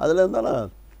 அதில் இருந்தாலும்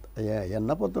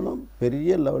என்ன பொறுத்தனும்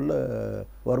பெரிய லெவலில்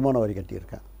வருமான வரி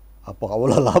கட்டியிருக்கேன். அப்போ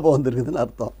அவ்வளோ லாபம் வந்துருக்குதுன்னு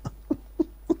அர்த்தம்.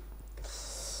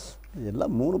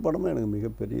 எல்லாம் 3 படமும் எனக்கு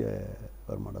மிகப்பெரிய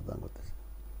வருமானம் தான் கொடுத்துச்சு.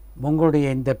 உங்களுடைய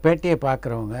இந்த பேட்டியை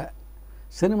பார்க்குறவங்க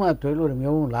சினிமா தொழில் ஒரு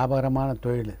மிகவும் லாபகரமான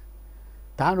தொழில்.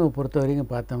 தானுவை பொறுத்த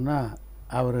வரைக்கும் பார்த்தோம்னா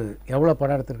அவர் எவ்வளோ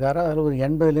படம் எடுத்திருக்காரோ அதில் ஒரு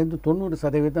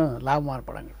 80% லாபமான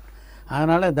படங்கள்.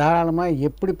 அதனால் தாராளமாக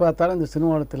எப்படி பார்த்தாலும் இந்த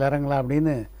சினிமா உலகத்தில் இறங்கலாம்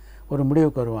அப்படின்னு ஒரு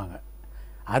முடிவுக்கு வருவாங்க.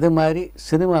 அது மாதிரி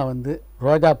சினிமா வந்து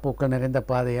ரோஜா பூக்கள் நிறைந்த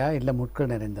பாதையா இல்லை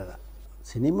முட்கள் நிறைந்ததா?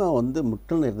 சினிமா வந்து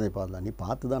முட்கள் நிறைந்த பாதை தான். நீ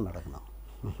பார்த்து தான் நடக்கணும்.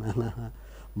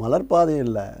 மலர் பாதை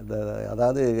இல்லை.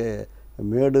 அதாவது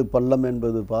மேடு பள்ளம்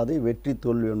என்பது பாதை, வெற்றி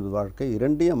தோல்வி என்பது வாழ்க்கை.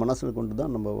 2ஐயும் மனசில் கொண்டு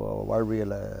தான் நம்ம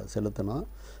வாழ்வியலை செலுத்தணும்.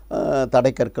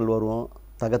 தடைக்கற்கள் வருவோம்,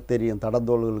 தகத்தெரியும்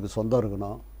தடந்தோள்களுக்கு சொந்தம்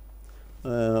இருக்கணும்,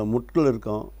 முட்கள்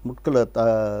இருக்கும், முட்களை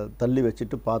தள்ளி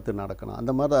வச்சுட்டு பார்த்து நடக்கணும்.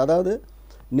 அந்த மாதிரி தான். அதாவது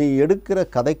நீ எடுக்கிற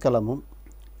கதைக்களமும்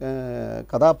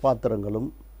கதாபாத்திரங்களும்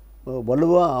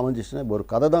வலுவாக அமைஞ்சிச்சுன்னா ஒரு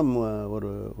கதை தான்.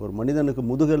 ஒரு மனிதனுக்கு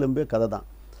முதுகெலும்பே கதை தான்.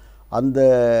 அந்த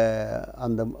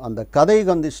அந்த அந்த கதை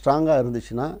வந்து ஸ்ட்ராங்காக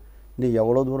இருந்துச்சுன்னா நீ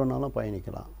எவ்வளோ தூரம்னாலும்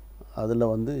பயணிக்கலாம்.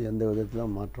 அதில் வந்து எந்த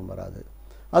விதத்திலும் மாற்றம் வராது.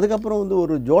 அதுக்கப்புறம் வந்து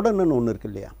ஒரு ஜோடன்னு ஒன்று இருக்கு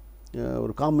இல்லையா,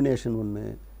 ஒரு காம்பினேஷன் ஒன்று.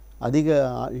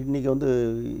 இன்றைக்கி வந்து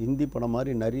ஹிந்தி படம்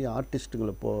மாதிரி நிறைய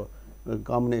ஆர்டிஸ்ட்டுகள் இப்போது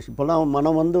காம்பினேஷன் இப்போல்லாம்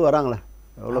மனம் வந்து வராங்களே,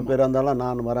 எவ்வளோ பேர் இருந்தாலும்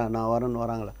நான் வரேன்னு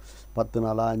வராங்களே. 10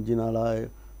 நாளா 5 நாளா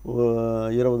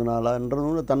 20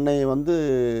 நாளான்றது தன்னை வந்து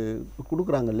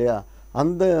கொடுக்குறாங்க இல்லையா.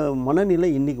 அந்த மனநிலை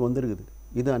இன்றைக்கி வந்துருக்குது.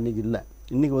 இது அன்றைக்கி இல்லை,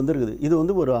 இன்றைக்கி வந்துருக்குது. இது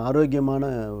வந்து ஒரு ஆரோக்கியமான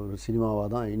ஒரு சினிமாவாக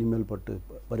தான் இனிமேல் பட்டு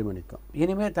பரிமணிக்கும்.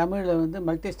 இனிமேல் தமிழில் வந்து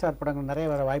மல்டி ஸ்டார் படங்கள் நிறைய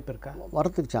வர வாய்ப்பு இருக்கா?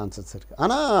 வரத்துக்கு சான்சஸ் இருக்குது.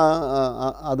 ஆனால்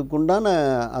அதுக்குண்டான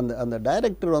அந்த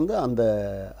டைரக்டர் வந்து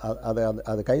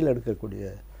அதை கையில் எடுக்கக்கூடிய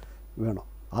வேணும்.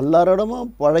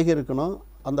 எல்லாரிடமும் பழகி இருக்கணும்,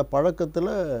 அந்த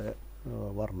பழக்கத்தில்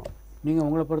வரணும். நீங்கள்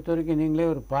உங்களை பொறுத்த வரைக்கும் நீங்களே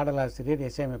ஒரு பாடலாசிரியர்,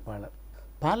 இசையமைப்பாளர்.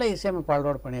 பல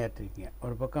இசையமைப்பாளரோடு பணியாற்றிருக்கீங்க.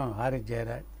 ஒரு பக்கம் ஹாரிஸ்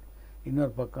ஜெயராஜ்,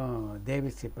 இன்னொரு பக்கம்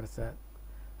தேவிஸ்ரீ பிரசாத்,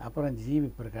 அப்புறம் ஜிவி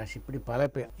பிரகாஷ், இப்படி பல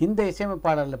பேர். இந்த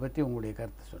இசையமைப்பாளர்களை பற்றி உங்களுடைய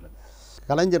கருத்து சொல்லுங்கள்.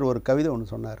 கலைஞர் ஒரு கவிதை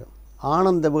ஒன்று சொன்னார்.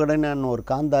 ஆனந்த விகடனான் ஒரு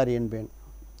காந்தாரி என்பேன்,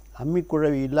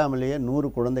 அம்மிக்குழவி இல்லாமலேயே 100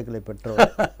 குழந்தைகளை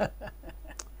பெற்றவர்.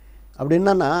 அப்படி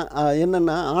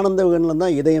என்னென்னா ஆனந்த விகடனில்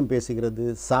தான் இதயம் பேசுகிறது,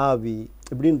 சாவி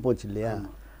இப்படின்னு போச்சு இல்லையா.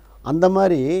 அந்த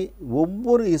மாதிரி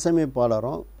ஒவ்வொரு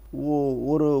இசையமைப்பாளரும்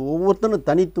ஒவ்வொருத்தரும்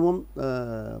தனித்துவம்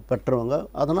பெற்றவங்க.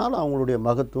 அதனால் அவங்களுடைய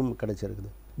மகத்துவம் கிடைச்சிருக்குது.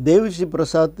 தேவிஸ்ரீ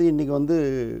பிரசாத் இன்றைக்கி வந்து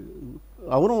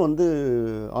அவரும் வந்து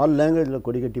ஆல் லாங்குவேஜில்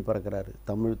கொடி கட்டி பறக்கிறாரு.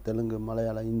 தமிழ், தெலுங்கு,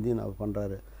 மலையாளம், ஹிந்தின்னு அவர்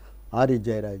பண்ணுறாரு. ஹாரிஸ்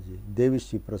ஜெயராஜ்,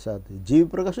 தேவிஸ்ரீ பிரசாத், ஜிவி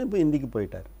பிரகாஷும் இப்போ ஹிந்திக்கு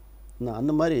போயிட்டார்.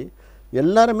 அந்த மாதிரி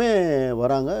எல்லாருமே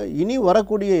வராங்க. இனி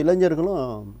வரக்கூடிய இளைஞர்களும்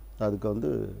அதுக்கு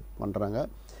வந்து பண்ணுறாங்க.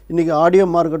 இன்றைக்கி ஆடியோ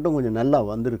மார்க்கெட்டும் கொஞ்சம் நல்லா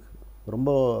வந்திருக்கு.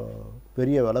 ரொம்ப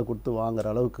பெரிய விலை கொடுத்து வாங்குகிற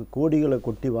அளவுக்கு, கோடிகளை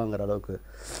கொட்டி வாங்குகிற அளவுக்கு,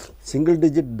 சிங்கிள்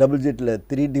டிஜிட் டபுள் டிஜிட்டில்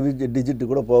 3 டிஜிட்டு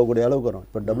கூட போகக்கூடிய அளவுக்கு வரும்.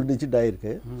 இப்போ டபுள் டிஜிட்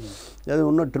ஆகிருக்கு. அது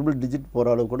இன்னும் ட்ரிபிள் டிஜிட்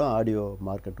போகிற அளவுக்கு கூட ஆடியோ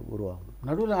மார்க்கெட் உருவாகும்.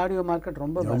 நடுவில் ஆடியோ மார்க்கெட்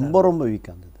ரொம்ப ரொம்ப ரொம்ப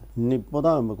வீக்காக இருந்தது. இப்போ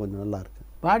தான் கொஞ்சம் நல்லா இருக்குது.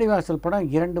 வாடிவாசல் படம்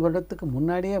 2 வருடத்துக்கு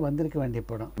முன்னாடியே வந்திருக்க வேண்டிய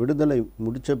படம். விடுதலை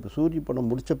சூரிய படம்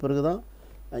முடித்த பிறகு தான்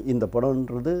இந்த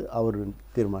படம்ன்றது அவர்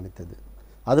தீர்மானித்தது.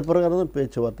 அது பிரகாரம் தான்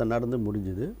பேச்சுவார்த்தை நடந்து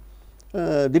முடிஞ்சுது.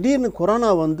 திடீர்னு கொரோனா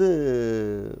வந்து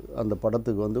அந்த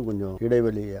படத்துக்கு வந்து கொஞ்சம்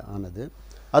இடைவெளி ஆனது.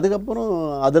 அதுக்கப்புறம்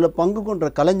அதில் பங்கு கொண்ட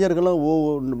கலைஞர்களும்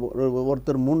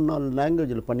ஒருத்தர் 3-4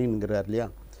 லாங்குவேஜில் பண்ணிங்கிறார் இல்லையா.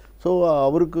 ஸோ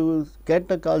அவருக்கு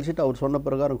கேட்ட கால் ஷீட் அவர் சொன்ன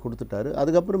பிரகாரம் கொடுத்துட்டாரு.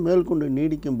 அதுக்கப்புறம் மேற்கொண்டு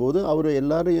நீடிக்கும் போது அவர்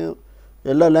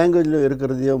எல்லா லாங்குவேஜில்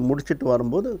இருக்கிறதையும் முடிச்சுட்டு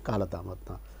வரும்போது காலதாமதம்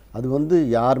தான். அது வந்து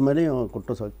யார் மேலேயும்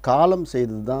குற்றம் காலம்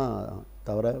செய்தது தான்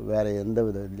தவிர வேறு எந்த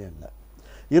விதத்துலையும் இல்லை.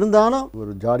 இருந்தாலும்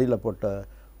ஒரு ஜாடியில் போட்ட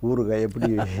ஊறுகாய் எப்படி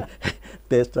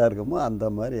டேஸ்ட்டாக இருக்குமோ அந்த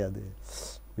மாதிரி அது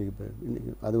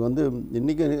அது வந்து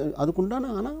இன்றைக்கி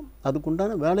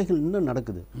அதுக்குண்டான வேலைகள் இன்னும்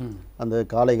நடக்குது. அந்த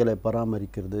காளைகளை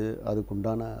பராமரிக்கிறது,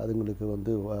 அதுங்களுக்கு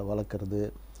வந்து வளர்க்குறது.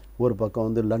 ஒரு பக்கம்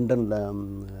வந்து லண்டனில்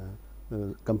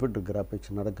கம்ப்யூட்டர்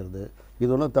கிராஃபிக்ஸ் நடக்கிறது.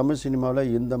 இதெல்லாம் தமிழ்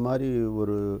சினிமாவில் இந்த மாதிரி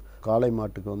ஒரு காளை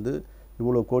மாட்டுக்கு வந்து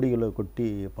இவ்வளோ கோடிகளை கொட்டி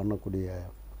பண்ணக்கூடிய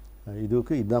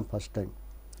இதுக்கு இதுதான் ஃபஸ்ட் டைம்.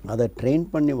 அதை ட்ரெயின்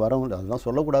பண்ணி வரவங்க அதெல்லாம்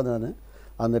சொல்லக்கூடாது. நான்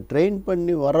அந்த ட்ரெயின்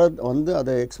பண்ணி வந்து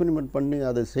அதை எக்ஸ்பெரிமெண்ட் பண்ணி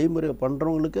அதை செய்முறை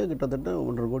பண்ணுறவங்களுக்கே கிட்டத்தட்ட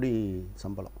 1.5 கோடி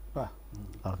சம்பளம்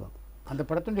ஆகும். அந்த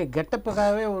படத்துடைய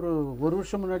கெட்டப்புக்காகவே ஒரு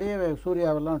வருஷம் முன்னாடியே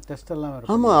சூர்யாவெல்லாம் டெஸ்ட் எல்லாம்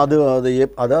வரும். ஆமாம்,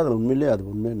 அதாவது உண்மையிலே அது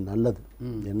உண்மையே நல்லது.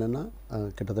 என்னென்னா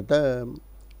கிட்டத்தட்ட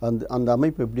அந்த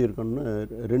அமைப்பு எப்படி இருக்குன்னு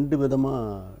 2 விதமாக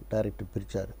டைரக்டர்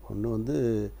பிரித்தார். ஒன்று வந்து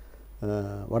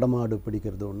வடமாடு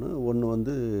பிடிக்கிறது ஒன்று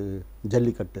வந்து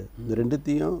ஜல்லிக்கட்டு. இந்த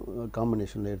 2த்தையும்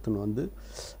காம்பினேஷனில் எடுத்துன்னு வந்து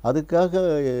அதுக்காக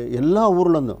எல்லா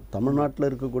ஊர்லேருந்தும் தமிழ்நாட்டில்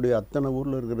இருக்கக்கூடிய அத்தனை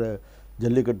ஊரில் இருக்கிற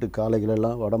ஜல்லிக்கட்டு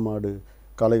காளைகளெல்லாம் வடமாடு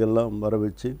காளைகள்லாம் வர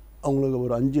வச்சு அவங்களுக்கு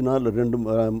ஒரு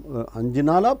 5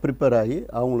 நாளாக ப்ரிப்பேர் ஆகி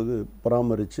அவங்களுக்கு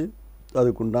பராமரித்து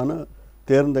அதுக்குண்டான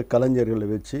தேர்ந்த கலைஞர்களை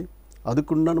வச்சு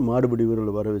அதுக்குண்டான மாடுபிடி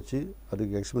வீரர்களை வர வச்சு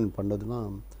அதுக்கு எக்ஸ்பிளைன் பண்ணதுன்னா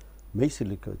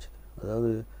மெய்சிலிக்க வச்சுது.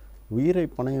 அதாவது உயிரை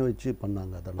பணையம் வச்சு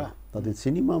பண்ணாங்க. அதெல்லாம் அது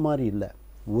சினிமா மாதிரி இல்லை,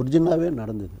 ஒரிஜினலாகவே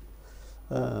நடந்தது.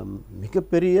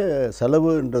 மிகப்பெரிய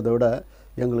செலவுன்றதை விட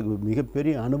எங்களுக்கு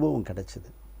மிகப்பெரிய அனுபவம் கிடைச்சிது.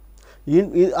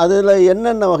 அதில்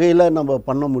என்னென்ன வகையில் நம்ம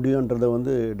பண்ண முடியுன்றதை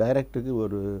வந்து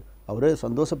டைரக்டருக்கு அவரே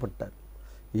சந்தோஷப்பட்டார்.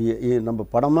 நம்ம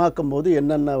படமாக்கும் போது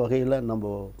என்னென்ன வகையில்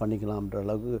நம்ம பண்ணிக்கலாம்ன்ற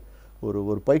அளவுக்கு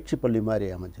ஒரு பயிற்சி பள்ளி மாதிரி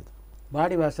அமைஞ்சது.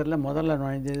 வாடிவாசலில் முதல்ல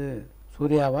நுழைஞ்சது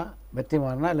சூர்யாவா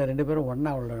வெற்றிமாறனா இல்லை 2 பேரும்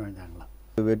ஒன்றா உள்ள நுழைஞ்சாங்களா?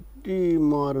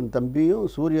 வெற்றிமாறன் தம்பியும்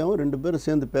சூர்யாவும் 2 பேரும்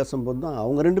சேர்ந்து பேசும்போது தான்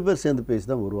அவங்க 2 பேரும் சேர்ந்து பேசி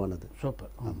தான் உருவானது.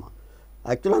 சூப்பர். ஆமாம்,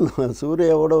 ஆக்சுவலாக நான்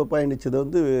சூர்யாவோட பயணித்தது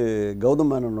வந்து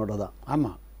கௌதம் மேனனோட தான்.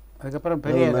 ஆமாம், அதுக்கப்புறம்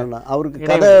பெரிய அவருக்கு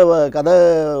கதை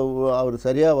அவர்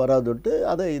சரியாக வராதுட்டு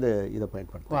அதை இதை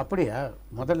பயன்படுத்தும். அப்படியா?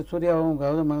 முதல்ல சூர்யாவும்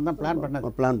கௌதம் மேனன் தான்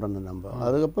பிளான் பண்ண நம்ம.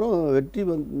 அதுக்கப்புறம் வெற்றி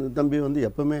தம்பி வந்து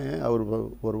எப்பவுமே அவர்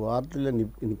ஒரு வார்த்தையில்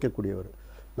நிற்கக்கூடியவர்.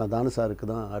 நான் தானு சாருக்கு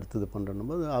தான் அடுத்தது பண்ணுறேன்னும்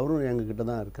போது அவரும் எங்ககிட்ட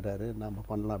தான் இருக்கிறாரு, நாம்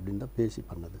பண்ணலாம் அப்படின்னு தான் பேசி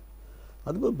பண்ணது.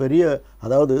 அதுவும் பெரிய,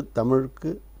 அதாவது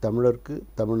தமிழருக்கு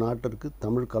தமிழ்நாட்டிற்கு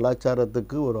தமிழ்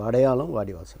கலாச்சாரத்துக்கு ஒரு அடையாளம்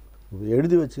வாடிவாசல்.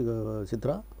 எழுதி வச்சு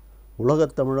சித்ரா,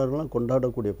 உலகத் தமிழர்கள்லாம்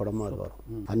கொண்டாடக்கூடிய படமாக அது வரும்.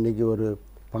 அன்றைக்கி ஒரு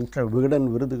விகடன்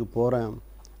விருதுக்கு போகிறேன்,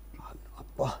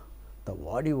 அப்பா இந்த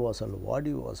வாடிவாசல்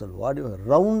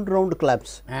ரவுண்ட்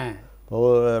கிளாப்ஸ். இப்போ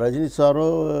ரஜினி சாரோ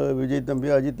விஜய்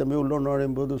தம்பியோ அஜித் தம்பியோ உள்ள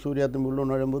நுழையும் போது சூர்யா தம்பி உள்ள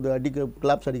நுழையும் போது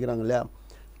கிளாப்ஸ் அடிக்கிறாங்க இல்லையா,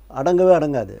 அடங்கவே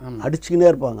அடங்காது, அடிச்சுக்கினே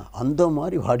இருப்பாங்க. அந்த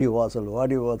மாதிரி வாடிவாசல்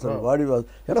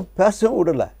ஏன்னா பேசவும்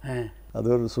விடலை. அது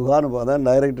ஒரு சுகானுபவம் தான்.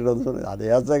 டைரக்டர் வந்து சொன்னேன்,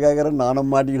 அதை ஏச கேட்குறேன்,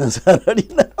 நானும் மாட்டிக்கினேன் சார்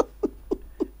அப்படின்னா.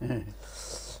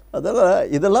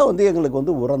 இதெல்லாம் வந்து எங்களுக்கு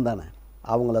வந்து உரம் தானே.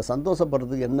 அவங்கள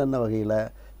சந்தோஷப்படுறதுக்கு என்னென்ன வகையில்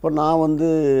இப்போ நான் வந்து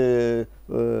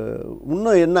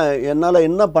இன்னும் என்னால்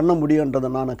என்ன பண்ண முடியுன்றதை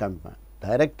நான் காமிப்பேன்.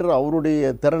 டைரக்டர்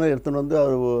அவருடைய திறனை எடுத்துன்னு வந்து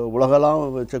அவர் உலகெல்லாம்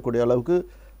வச்சக்கூடிய அளவுக்கு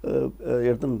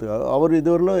எடுத்துன்னு அவர்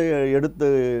இதுவரையிலும்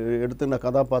எடுத்துன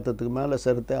கதாபாத்திரத்துக்கு மேலே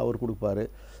சேர்த்து அவர் கொடுப்பார்.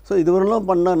 ஸோ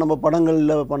இதுவரையிலும் நம்ம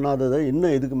படங்களில் பண்ணாததை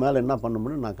இன்னும் இதுக்கு மேலே என்ன பண்ண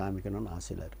முடியும் நான் காமிக்கணும்னு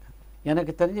ஆசையில் இருக்கேன்.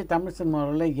 எனக்கு தெரிஞ்ச தமிழ்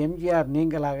சினிமாவில் எம்ஜிஆர்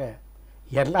நீங்களாக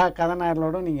எல்லா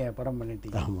கதாநாயகர்களோடும் நீங்கள் படம்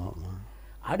பண்ணிட்டீங்க. ஆமாம்.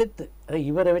 அடுத்து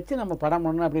இவரை வச்சு நம்ம படம்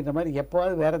பண்ணணும் அப்படின்ற மாதிரி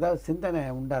எப்போவாது வேறு ஏதாவது சிந்தனை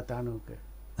உண்டா தானுவுக்கு?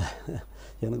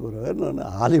 எனக்கு ஒரு வேணும்,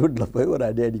 ஹாலிவுட்டில் போய் ஒரு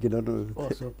அடி அடிக்கணும்னு. ஓ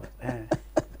சூப்பர்.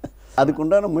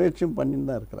 அதுக்குண்டான முயற்சியும் பண்ணின்னு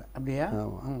தான் இருக்கிறேன். அப்படியா?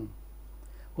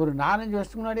 ஒரு 4-5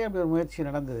 வருஷத்துக்கு முன்னாடியே அப்படி ஒரு முயற்சி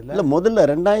நடந்தது இல்லை? முதல்ல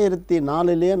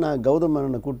 2004 நான் கௌதம்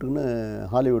மேனனை கூப்பிட்டுன்னு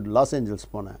ஹாலிவுட் லாஸ்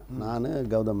ஏஞ்சல்ஸ் போனேன். நான்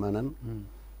கௌதம் மேனன்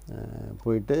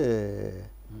போயிட்டு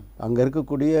அங்கே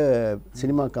இருக்கக்கூடிய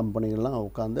சினிமா கம்பெனிகள்லாம்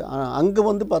உட்காந்து, அங்கே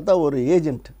வந்து பார்த்தா ஒரு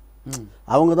ஏஜெண்ட்,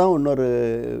 அவங்க தான் இன்னொரு,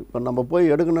 இப்போ நம்ம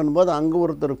போய் எடுக்கணும் போது அங்கே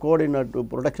ஒருத்தர் கோஆர்டினேட்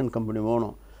ப்ரொடக்ஷன் கம்பெனி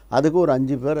வேணும். அதுக்கு ஒரு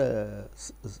 5 பேரை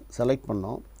செலக்ட்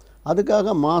பண்ணோம்.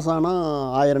 அதுக்காக மாதம்னா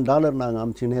 $1000 நாங்கள்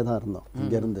அமுச்சினே தான் இருந்தோம்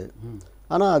இங்கேருந்து.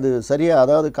 ஆனால் அது சரியாக,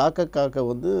 அதாவது காக்க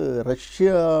வந்து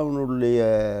ரஷ்யாவுடைய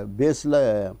பேஸில்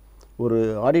ஒரு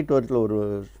ஆடிட்டோரியத்தில் ஒரு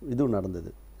இது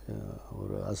நடந்தது,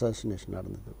 ஒரு அசாசினேஷன்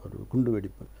நடந்தது, ஒரு குண்டு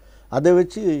வெடிப்பு. அதை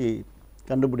வச்சு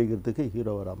கண்டுபிடிக்கிறதுக்கு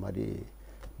ஹீரோ வர மாதிரி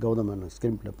கௌதம் மேனன்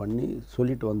ஸ்க்ரீன் ப்ளே பண்ணி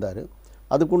சொல்லிட்டு வந்தார்.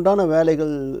 அதுக்குண்டான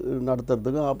வேலைகள்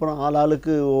நடத்துறதுக்கும் அப்புறம்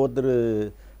ஆளுக்கு ஒவ்வொருத்தர்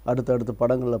அடுத்தடுத்த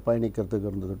படங்களில் பயணிக்கிறதுக்கு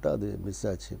இருந்துக்கிட்டு அது மிஸ்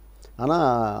ஆச்சு. ஆனால்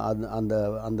அந்த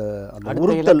அந்த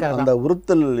அந்த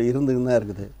உறுத்தல் இருந்துன்னு தான்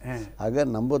இருக்குது. ஆக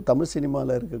நம்ம தமிழ்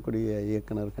சினிமாவில் இருக்கக்கூடிய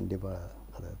இயக்குனர் கண்டிப்பாக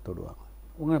அதை தொடுவாங்க.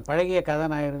 உங்கள் பழகிய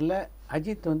கதாநாயகரில்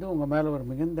அஜித் வந்து உங்கள் மேலே ஒரு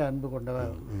மிகுந்த அன்பு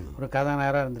கொண்டவர் ஒரு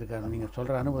கதாநாயகராக இருந்திருக்காரு நீங்கள்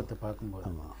சொல்கிற அனுபவத்தை பார்க்கும்போது.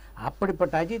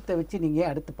 அப்படிப்பட்ட அஜித்தை வச்சு நீங்கள்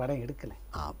அடுத்த படம் எடுக்கலை?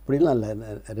 அப்படிலாம் இல்லை,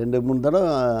 2-3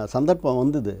 தடவை சந்தர்ப்பம்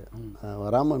வந்தது,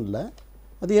 வராமல் இல்லை.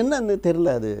 அது என்னன்னு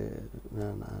தெரில, அது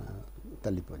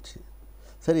தள்ளி போச்சு.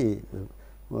 சரி,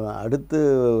 அடுத்து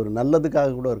ஒரு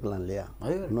நல்லதுக்காக கூட இருக்கலாம் இல்லையா,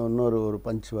 இன்னொரு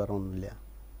பஞ்ச் வரணும் இல்லையா.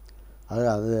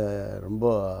 அது ரொம்ப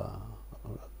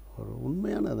ஒரு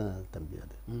உண்மையான தம்பி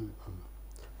அது.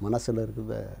 மனசில்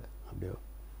இருக்கிறத அப்படியே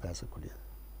பேசக்கூடியது.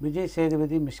 விஜய்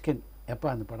சேதுபதி மிஷ்கின் எப்போ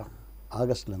அந்த படம்?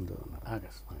 ஆகஸ்ட்லேருந்து.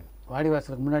 ஆகஸ்ட்.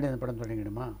 வாடிவாசலுக்கு முன்னாடி அந்த படம்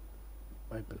தொடங்கிடுமா?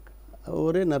 வாய்ப்பு இருக்குது.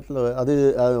 ஒரே நேரத்தில் அது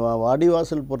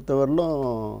வாடிவாசல் பொறுத்தவரையிலும்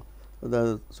இந்த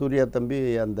சூர்யா தம்பி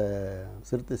அந்த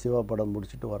சிறுத்தை சிவா படம்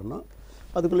முடிச்சுட்டு வரணும்.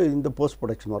 அதுக்குள்ளே இந்த போஸ்ட்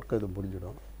ப்ரொடக்ஷன் ஒர்க்கு இது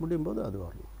முடியும் போது அது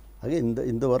வரணும். ஆக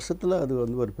இந்த வருஷத்தில் அது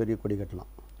வந்து ஒரு பெரிய கொடி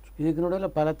கட்டலாம். இதுக்கு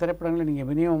நடுவில் பல திரைப்படங்களை நீங்கள்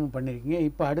விநியோகம் பண்ணியிருக்கீங்க.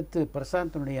 இப்போ அடுத்து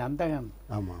பிரசாந்தனுடைய அந்தகன்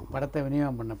படத்தை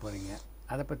விநியோகம் பண்ண போகிறீங்க,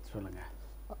 அதை பற்றி சொல்லுங்கள்.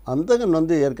 அந்தகன்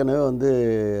வந்து ஏற்கனவே வந்து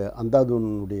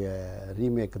அந்தாதுனுடைய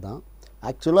ரீமேக் தான்.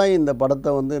 ஆக்சுவலாக இந்த படத்தை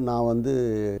வந்து நான் வந்து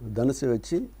தனுஷை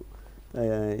வச்சு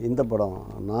இந்த படம்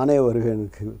நானே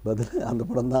வருவேனுக்கு பதில் அந்த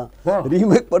படம் தான்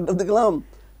ரீமேக் பண்ணுறதுக்கெல்லாம்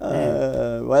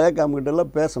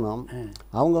வயக்காம்கிட்டலாம் பேசணும்.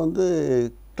 அவங்க வந்து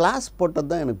கிளாஸ் போட்டது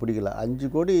தான் எனக்கு பிடிக்கல. 5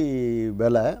 கோடி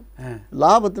விலை,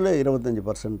 லாபத்தில்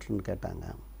 25% கேட்டாங்க.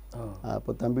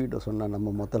 அப்போ தம்பிக்கிட்ட சொன்னேன்,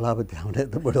 நம்ம மொத்த லாபத்தை அவனை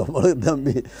எடுத்துப்படுவோம்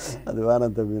தம்பி, அது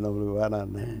வேணாம் தம்பி, நம்மளுக்கு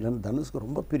வேணான்னு. இல்லைன்னு தனுஷ்க்கு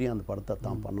ரொம்ப பிரியம் அந்த படத்தை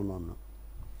தான் பண்ணணும்னு.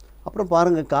 அப்புறம்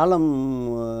பாருங்கள், காலம்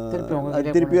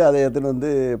திருப்பி அதை எடுத்துன்னு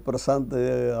வந்து பிரசாந்த்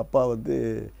அப்பா வந்து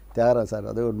தியாகராஜ்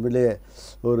சார், அது உண்மையிலே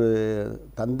ஒரு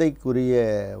தந்தைக்குரிய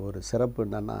ஒரு சிறப்பு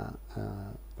என்னென்னா,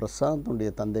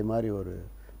 பிரசாந்துடைய தந்தை மாதிரி ஒரு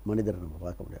மனிதரை நம்ம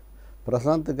பார்க்க முடியாது.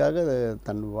 பிரசாந்துக்காக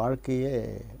தன் வாழ்க்கையே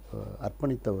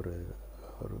அர்ப்பணித்த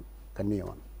ஒரு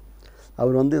கண்ணியவான்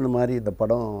அவர். வந்து இந்த மாதிரி இந்த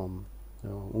படம்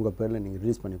உங்கள் பேரில் நீங்கள்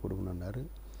ரிலீஸ் பண்ணி கொடுக்கணுன்னாரு.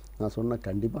 நான் சொன்னேன்,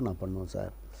 கண்டிப்பாக நான் பண்ணுவேன்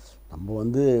சார். நம்ம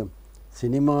வந்து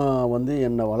சினிமா வந்து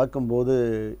என்னை வளர்க்கும் போது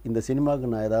இந்த சினிமாவுக்கு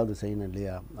நான் ஏதாவது செய்யணும்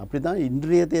இல்லையா? அப்படி தான்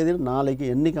இன்றைய தேதியில் நாளைக்கு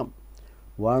என்றைக்கும்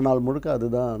வாழ்நாள் முழுக்க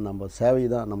அதுதான் நம்ம சேவை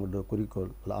தான் நம்மளோட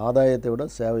குறிக்கோள். ஆதாயத்தை விட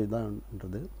சேவை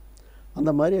தான்ன்றது.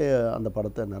 அந்த மாதிரி அந்த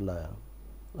படத்தை நல்லா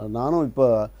நானும் இப்போ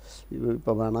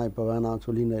வேணாம்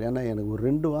சொல்லினார். ஏன்னா எனக்கு ஒரு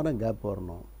 2 வாரம் கேப்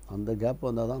வரணும். அந்த கேப்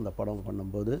வந்தால் தான் அந்த படம்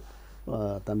பண்ணும்போது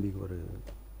தம்பிக்கு ஒரு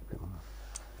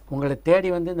உங்களை தேடி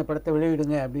வந்து இந்த படத்தை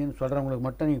வெளியிடுங்க அப்படின்னு சொல்கிறவங்களுக்கு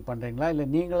மட்டும் நீங்கள் பண்ணுறீங்களா, இல்லை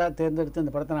நீங்களாக தேர்ந்தெடுத்து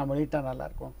இந்த படத்தை நான் வெளியிட்டால்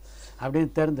நல்லாயிருக்கும் அப்படின்னு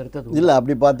தேர்ந்தெடுத்தது? இல்லை,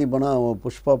 அப்படி பார்த்தீங்கன்னா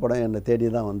புஷ்பா படம் என்னை தேடி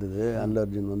தான் வந்தது. அல்லு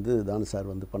அர்ஜுன் வந்து தானு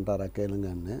சார் வந்து பண்ணுறாரா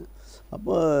கேளுங்கன்னு.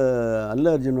 அப்போ அல்லு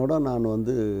அர்ஜுனோட நான்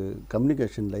வந்து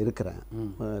கம்யூனிகேஷனில் இருக்கிறேன்.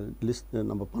 லிஸ்ட்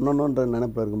நம்ம பண்ணணுன்ற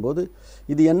நினைப்பில் இருக்கும்போது,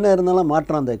 இது என்ன இருந்தாலும்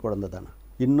மாற்றாந்தை குழந்தை தானே,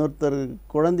 இன்னொருத்தர்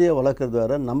குழந்தைய வளர்க்குறது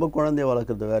வேறு, நம்ம குழந்தைய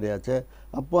வளர்க்குறது வேறையாச்சு.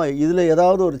 அப்போ இதில்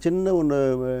ஏதாவது ஒரு சின்ன ஒன்று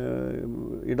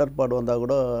இடர்பாடு வந்தால்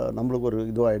கூட நம்மளுக்கு ஒரு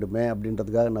இதுவாகிடுமே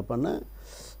அப்படின்றதுக்காக என்ன பண்ணேன்,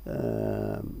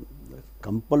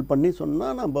 கம்பல் பண்ணி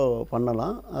சொன்னால் நம்ம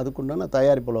பண்ணலாம், அதுக்குண்டான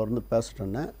தயாரிப்பில் வந்து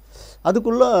பேசிட்டேன்னே.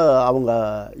 அதுக்குள்ளே அவங்க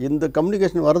இந்த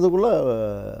கம்யூனிகேஷன் வர்றதுக்குள்ளே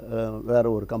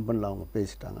வேறு ஒரு கம்பெனியில் அவங்க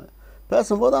பேசிட்டாங்க.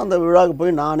 பேசும்போது அந்த விழாவுக்கு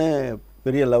போய் நானே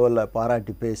பெரிய லெவலில்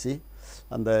பாராட்டி பேசி,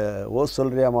 அந்த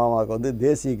சொல்கிறியா மாமாவுக்கு வந்து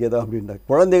தேசிய கீதம் அப்படின்ற,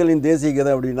 குழந்தைகளின் தேசிய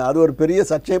கீதம் அப்படின்னா அது ஒரு பெரிய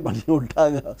சர்ச்சை பண்ணி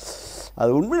விட்டாங்க.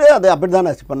 அது உண்மையிலே அது அப்படி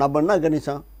தானே. இப்போ நம்ம என்ன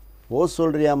கணிச்சோம்,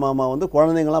 சொல்கிறியா மாமா வந்து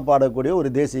குழந்தைங்களாம் பாடக்கூடிய ஒரு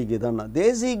தேசிய கீதம்னா,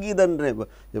 தேசிய கீதன்ற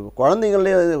இப்போ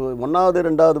குழந்தைங்களே 1வது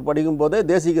 2வது படிக்கும்போதே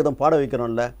தேசிய கீதம் பாட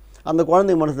வைக்கிறோம்ல, அந்த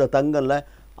குழந்தை மனசில் தங்கல்ல,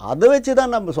 அதை வச்சு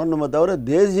தான் நம்ம சொன்னோமே தவிர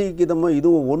தேசிய கீதமும்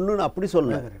இதுவும் ஒன்றுன்னு அப்படி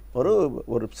சொல்ல.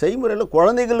 ஒரு செய்முறையில்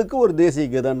குழந்தைகளுக்கு ஒரு தேசிய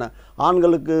கீதம்னா,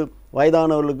 ஆண்களுக்கு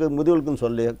வயதானவர்களுக்கு முதியவர்களுக்குன்னு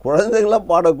சொல்லி குழந்தைகளாக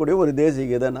பாடக்கூடிய ஒரு தேசிய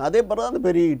கீதம். அதே பிறகு அது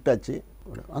பெரிய ஹிட்டாச்சு.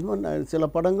 அந்த மாதிரி சில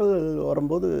படங்கள்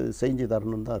வரும்போது செஞ்சு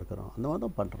தரணுன்னு தான் இருக்கிறோம். அந்த மாதிரி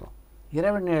தான் பண்ணுறோம்.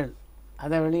 இரவு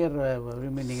அதை வெளியேற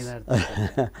உரிமை நீங்கள்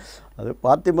தான். அது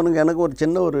பார்த்திபனுக்கு எனக்கு ஒரு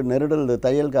சின்ன ஒரு நெருடல்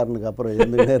தையல்காரனுக்கு அப்புறம்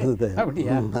இருந்துகிட்டே இருந்தது.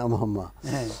 ஆமாம்.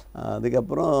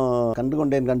 அதுக்கப்புறம்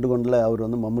கண்டுகொண்டேன் அவர்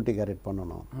வந்து மம்முட்டி கேரக்ட்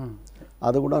பண்ணணும்.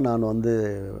 அது கூட நான் வந்து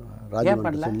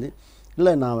ராஜமன் சொல்லி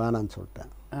இல்லை நான் வேணான்னு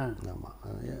சொல்லிட்டேன். ஆமாம்,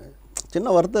 சின்ன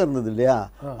வருத்தம் இருந்தது இல்லையா,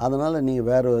 அதனால் நீங்கள்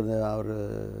வேறு ஒரு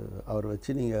அவர்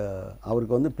வச்சு நீங்கள்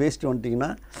அவருக்கு வந்து பேசிட்டு வந்துட்டிங்கன்னா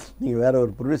நீங்கள் வேறு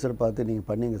ஒரு ப்ரொடியூசரை பார்த்து நீங்கள்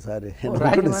பண்ணிங்க சார்.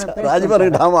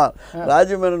 ராஜமேனன். ஆமாம்,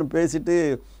 ராஜமேனன் பேசிவிட்டு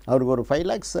அவருக்கு ஒரு 5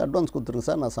 lakhs அட்வான்ஸ் கொடுத்துருங்க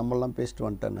சார், நான் சம்பளம்லாம் பேசிட்டு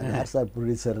வந்துட்டேன். யார் சார்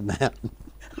ப்ரொடியூசர்னு?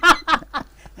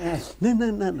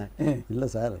 என்ன இல்லை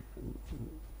சார்,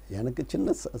 எனக்கு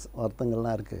சின்ன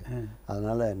வருத்தங்கள்லாம் இருக்குது,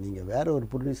 அதனால் நீங்கள் வேறு ஒரு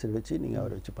ப்ரொடியூசர் வச்சு நீங்கள்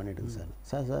அவரை வச்சு பண்ணிவிடுங்க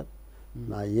சார்.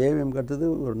 நான் ஏவிஎம் கட்டுறது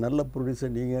ஒரு நல்ல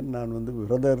ப்ரொடியூசர் நீங்கள், நான் வந்து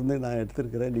விரதம் இருந்து நான்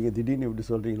எடுத்துருக்கிறேன், நீங்கள் திடீர்னு இப்படி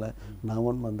சொல்கிறீங்களா, நான்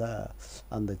ஒன்று வந்தால்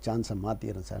அந்த சான்ஸை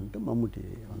மாற்றிக்கிறேன் சார்ன்ட்டு மம்முட்டி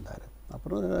வந்தார்.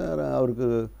 அப்புறம் அவருக்கு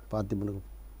பார்த்திபனுக்கு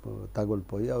தகவல்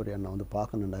போய் அவர் என்னை வந்து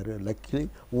பார்க்கணுன்னாரு. லக்கிலி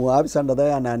உங்கள் ஆஃபீஸாண்ட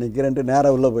தான் நான் நிற்கிறேன்ட்டு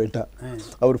நேராக உள்ளே போயிட்டேன்.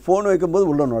 அவர் ஃபோன்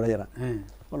வைக்கும்போது உள்ளே நுழையிறேன்.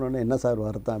 ஒன்று என்ன சார்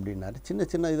வருத்தம் அப்படின்னாரு.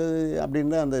 சின்ன இது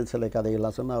அப்படின்னு அந்த சில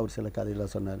கதைகள்லாம் சொன்னால் அவர் சில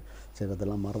கதையெல்லாம் சொன்னார். சரி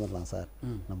அதெல்லாம் மறந்துடலாம் சார்,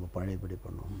 நம்ம பழையபடி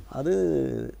பண்ணுவோம். அது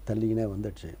தள்ளிக்கினே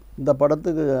வந்துடுச்சு. இந்த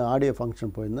படத்துக்கு ஆடியோ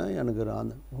ஃபங்க்ஷன் போயிருந்தேன். எனக்கு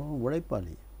அந்த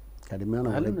உழைப்பாளி,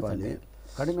 கடுமையான உழைப்பாளி.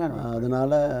 கடுமையான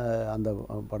அதனால் அந்த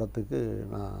படத்துக்கு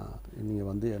நான் நீங்கள்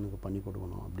வந்து எனக்கு பண்ணி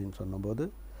கொடுக்கணும் அப்படின்னு சொன்னபோது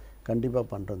கண்டிப்பாக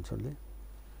பண்ணுறேன்னு சொல்லி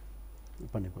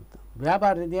பண்ணி கொடுத்தேன்.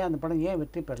 வியாபார ரீதியாக அந்த படம் ஏன்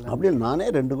வெற்றி பெறல? அப்படியே நானே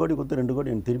 2 கோடி கொடுத்து 2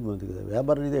 கோடி எனக்கு திருப்பி வந்துக்குது.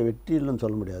 வியாபார ரீதியாக வெற்றி இல்லைன்னு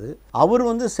சொல்ல முடியாது. அவர்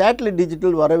வந்து சேட்டலைட்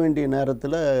டிஜிட்டல் வர வேண்டிய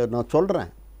நேரத்தில் நான் சொல்கிறேன்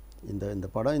இந்த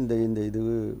படம் இந்த இது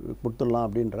கொடுத்துடலாம்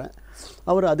அப்படின்றேன்.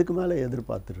 அவர் அதுக்கு மேலே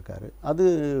எதிர்பார்த்துருக்காரு. அது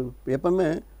எப்பவுமே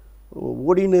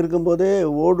ஓடின்னு இருக்கும்போதே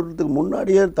ஓடுறதுக்கு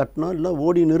முன்னாடியே தட்டணும், இல்லை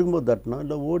ஓடின்னு இருக்கும்போது தட்டணும்,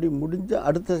 இல்லை ஓடி முடிஞ்ச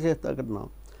அடுத்த சேர்த்தா கட்டணும்.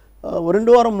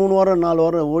 2 வாரம் 3 வாரம் 4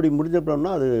 வாரம் ஓடி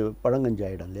முடிஞ்சப்படம்னா அது பழங்கஞ்சி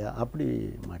ஆகிடும் இல்லையா? அப்படி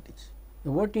மாட்டிச்சு.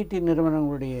 ஓடிடி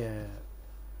நிறுவனங்களுடைய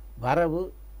வரவு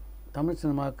தமிழ்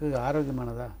சினிமாவுக்கு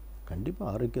ஆரோக்கியமானதா?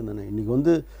 கண்டிப்பாக ஆரோக்கியம் தானே. இன்றைக்கி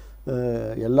வந்து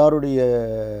எல்லாருடைய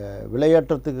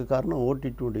விளையாட்டுறதுக்கு காரணம்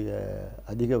ஓடிடியுடைய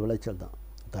அதிக விளைச்சல் தான்.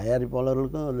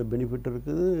 தயாரிப்பாளர்களுக்கும் அதில் பெனிஃபிட்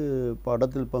இருக்குது,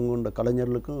 படத்தில் பங்குண்ட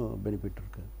கலைஞர்களுக்கும் பெனிஃபிட்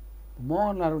இருக்குது.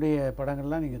 மோகன்லாலுடைய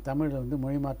படங்கள்லாம் நீங்கள் தமிழில் வந்து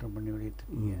மொழி மாற்றம் பண்ணி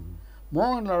வெளியிட்டிருக்கீங்க.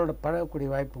 மோகன்லாலோட பழகக்கூடிய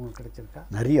வாய்ப்பு உங்களுக்கு கிடைச்சிருக்கா?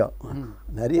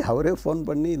 நிறைய அவரே ஃபோன்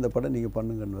பண்ணி இந்த படம் நீங்கள்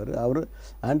பண்ணுங்கன்னு. அவர்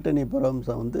ஆண்டனி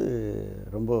பரம்சம் வந்து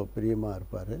ரொம்ப பிரியமாக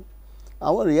இருப்பார்.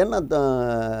 அவர் ஏன்னா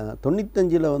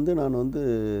 95 வந்து நான் வந்து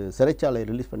சிறைச்சாலை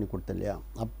ரிலீஸ் பண்ணி கொடுத்தேன் இல்லையா?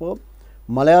 அப்போது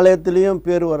மலையாளத்துலேயும்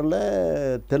பேர் வரல,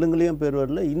 தெலுங்குலேயும் பேர்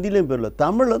வரல, ஹிந்திலேயும் பேர் வரல,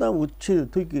 தமிழில் தான்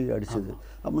தூக்கி அடிச்சது.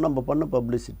 அப்போ நம்ம பண்ண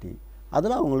பப்ளிசிட்டி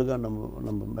அதெல்லாம் அவங்களுக்கு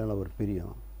நம்ம மேலே ஒரு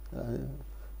பிரியம்.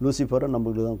 லூசிஃபரை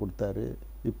நம்மளுக்கு தான் கொடுத்தாரு.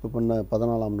 இப்போ பண்ண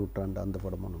 14ஆம் நூற்றாண்டு அந்த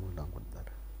படமும் நம்மளுக்கு தான்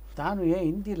கொடுத்தாரு. தானு ஏன்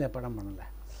ஹிந்தியில் படம் பண்ணலை?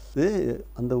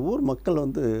 அந்த ஊர் மக்கள்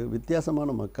வந்து வித்தியாசமான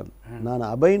மக்கள். நான்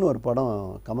அபைன்னு ஒரு படம்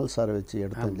கமல் சாரை வச்சு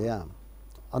எடுத்தேன் இல்லையா?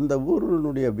 அந்த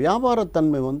ஊரினுடைய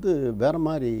வியாபாரத்தன்மை வந்து வேறு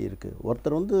மாதிரி இருக்குது.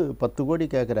 ஒருத்தர் வந்து 10 கோடி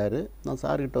கேட்குறாரு. நான்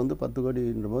சார்கிட்ட வந்து 10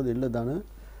 கோடின்ற போது இல்லை தானே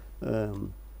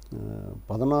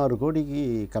 16 கோடிக்கு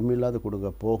கம்மி இல்லாத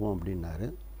கொடுங்க போகும் அப்படின்னாரு.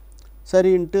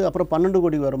 சரின்ட்டு அப்புறம் 12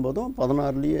 கோடி வரும்போதும்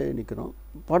 16லேயே நிற்கிறோம்.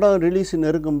 படம் ரிலீஸ்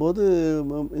நெருங்கும்போது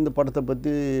இந்த படத்தை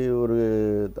பற்றி ஒரு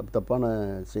தப்பான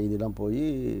செய்திலாம் போய்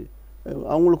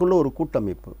அவங்களுக்குள்ள ஒரு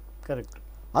கூட்டமைப்பு. கரெக்ட்.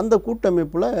 அந்த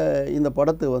கூட்டமைப்பில் இந்த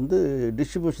படத்தை வந்து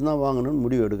டிஸ்ட்ரிபியூஷன் தான் வாங்கணும்னு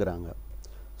முடிவு எடுக்கிறாங்க.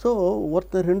 ஸோ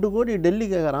ஒருத்தர் 2 கோடி டெல்லி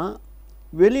கேட்குறான்.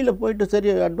 வெளியில் போயிட்டு சரி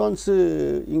அட்வான்ஸு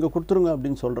இங்கே கொடுத்துருங்க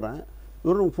அப்படின்னு சொல்கிறேன்.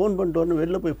 இவரும் ஃபோன் பண்ணிட்டு வரணும்,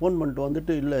 வெளில போய் ஃபோன் பண்ணிட்டு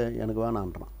வந்துட்டு இல்லை எனக்கு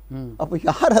வேணான்றான். அப்போ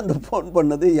யார் அந்த ஃபோன்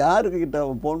பண்ணது, யாருக்கிட்ட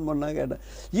அவன் ஃபோன் பண்ணா கேட்டேன்.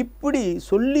 இப்படி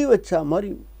சொல்லி வச்சா மாதிரி.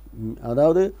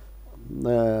 அதாவது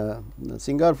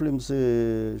சிங்கார் ஃபிலிம்ஸு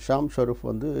ஷாம் ஷரூஃப்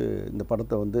வந்து இந்த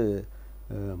படத்தை வந்து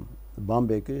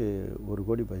பாம்பேக்கு 1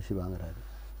 கோடி பைசா வாங்குறாரு.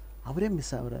 அவரே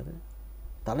மிஸ் ஆகுறாரு.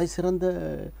 தலை சிறந்த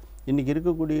இன்றைக்கி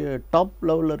இருக்கக்கூடிய டாப்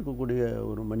லெவலில் இருக்கக்கூடிய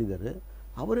ஒரு மனிதர்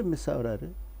அவரே மிஸ் ஆகுறாரு.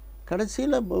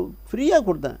 கடைசியில் ஃப்ரீயாக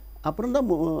கொடுத்தேன். அப்புறம் தான்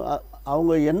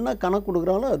அவங்க என்ன கணக்கு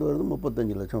கொடுக்குறாங்களோ அது வந்து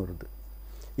 35 லட்சம் வருது.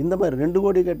 இந்த மாதிரி 2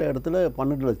 கோடி கேட்ட இடத்துல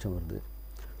 12 லட்சம் வருது.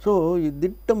 ஸோ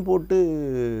திட்டம் போட்டு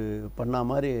பண்ண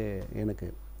மாதிரி எனக்கு.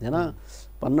 ஏன்னா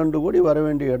 12 கோடி வர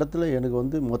வேண்டிய இடத்துல எனக்கு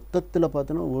வந்து மொத்தத்தில்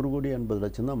பார்த்தோன்னா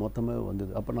 1,80,00,000 தான் மொத்தமாக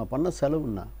வந்தது. அப்போ நான் பண்ண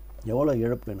செலவுன்னா எவ்வளோ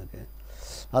இழப்பு எனக்கு.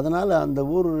 அதனால் அந்த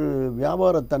ஊர்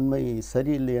வியாபாரத்தன்மை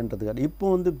சரியில்லைன்றதுக்காக இப்போ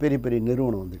வந்து பெரிய பெரிய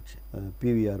நிறுவனம் வந்துடுச்சு.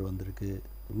 பிவிஆர் வந்திருக்கு.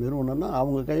 நிறுவனம்னா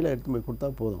அவங்க கையில் எடுத்து போய் கொடுத்தா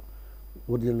போதும்,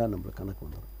 ஒரிஜினலாக நம்மளுக்கு கணக்கு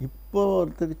வந்துடும். இப்போ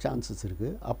வரதுக்கு சான்சஸ்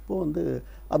இருக்குது. அப்போ வந்து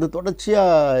அது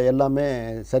தொடர்ச்சியாக எல்லாமே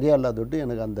சரியாக இல்லாதொட்டு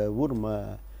எனக்கு அந்த ஊர்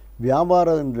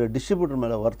வியாபாரன்ற டிஸ்ட்ரிபியூட்டர்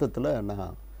மேலே வருத்தத்தில்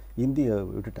நான் இந்தியை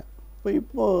விட்டுட்டேன்.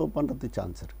 இப்போ பண்ணுறதுக்கு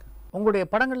சான்ஸ் இருக்குது. உங்களுடைய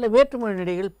படங்களில் வேற்றுமொழி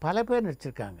நடிகைகள் பல பேர்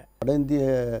நடிச்சிருக்காங்க. வட இந்திய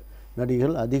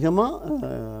நடிகைகள் அதிகமாக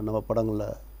நம்ம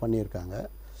படங்களில் பண்ணியிருக்காங்க.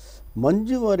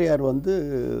 மஞ்சு வாரியார் வந்து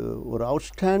ஒரு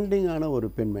அவுட்ஸ்டாண்டிங்கான ஒரு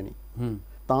பெண்மணி.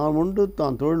 தான் உண்டு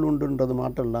தான் தொழில் உண்டுன்றது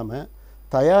மட்டும் இல்லாமல்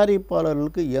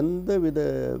தயாரிப்பாளர்களுக்கு எந்த வித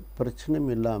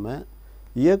பிரச்சனையும் இல்லாமல்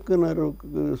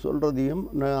இயக்குனருக்கு சொல்கிறதையும்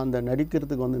அந்த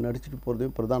நடிக்கிறதுக்கு வந்து நடிச்சுட்டு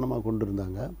போகிறதையும் பிரதானமாக கொண்டு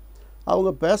இருந்தாங்க.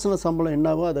 அவங்க பேசின சம்பளம்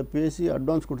என்னவோ அதை பேசி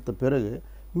அட்வான்ஸ் கொடுத்த பிறகு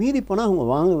மீதி பணம் அவங்க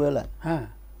வாங்க வேலை.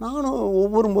 நானும்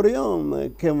ஒவ்வொரு முறையும்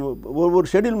ஒவ்வொரு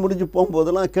ஷெடியூல் முடிஞ்சு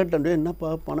போகும்போதெல்லாம் கேட்டேன், என்னப்பா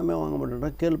பணமே வாங்க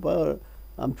மாட்டேன், கேளுப்பா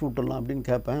அனுப்பிச்சி விட்டுடலாம் அப்படின்னு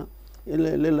கேட்பேன்.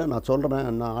 இல்லை நான் சொல்கிறேன்,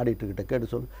 நான் ஆடிட்டர்கிட்ட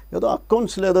கேட்டு சொல்கிறேன். ஏதோ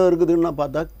அக்கௌண்ட்ஸில் ஏதோ இருக்குதுன்னா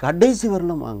பார்த்தா கடைசி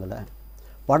வரலாம் வாங்கலை.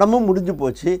 படமும் முடிஞ்சு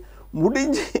போச்சு.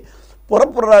 முடிஞ்சு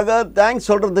புறப்படுறாங்க தேங்க்ஸ்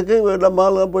சொல்கிறதுக்கு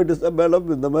நம்மளாம் போயிட்டு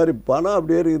மேடம் இந்த மாதிரி பணம்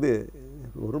அப்படியே இருக்குது.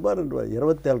 ₹1 2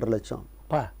 27 லட்சம்.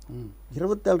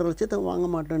 27 லட்சத்தை வாங்க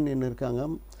மாட்டேன்னு என்ன இருக்காங்க.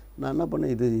 நான் என்ன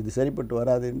பண்ணேன், இது சரிப்பட்டு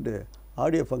வராதுன்ட்டு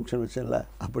ஆடியோ ஃபங்க்ஷன் வச்சேன்ல,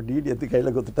 அப்போ டிடி எடுத்து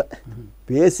கையில் கொடுத்துட்டேன்.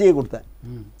 பேசியே கொடுத்தேன்.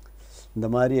 இந்த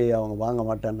மாதிரி அவங்க வாங்க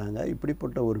மாட்டேன்னாங்க.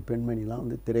 இப்படிப்பட்ட ஒரு பெண்மணிலாம்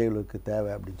வந்து திரையுலகுக்கு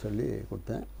தேவை அப்படின்னு சொல்லி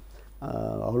கொடுத்தேன்.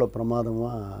 அவ்வளோ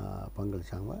பிரமாதமாக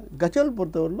பங்களிச்சாங்க. கஜல்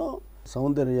பொறுத்தவரையிலும்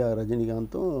சௌந்தர்யா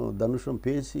ரஜினிகாந்தும் தனுஷும்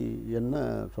பேசி என்ன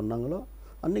சொன்னாங்களோ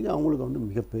அன்றைக்கி அவங்களுக்கு வந்து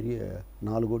மிகப்பெரிய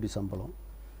 4 கோடி சம்பளம்.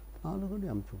 4 கோடி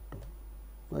அனுப்பிச்சி விட்டோம்.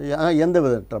 எந்த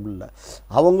வித ட்ரபிள் இல்லை.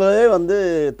 அவங்களே வந்து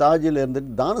தாஜில்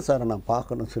இருந்துட்டு தானு சாரை நான்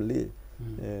பார்க்கணும்னு சொல்லி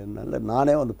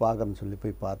நானே வந்து பார்க்குறேன்னு சொல்லி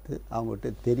போய் பார்த்து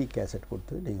அவங்ககிட்ட கேசட்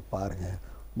கொடுத்து நீங்கள் பாருங்கள்,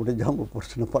 முடிஞ்சால் உங்கள்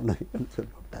பிரச்சனை பண்ணுவீங்கன்னு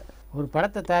சொல்லிவிட்டேன். ஒரு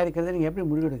படத்தை தயாரிக்கிறத நீங்கள் எப்படி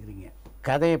முடிவெடுக்கிறீங்க?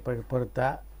 கதையை பொறுத்தா,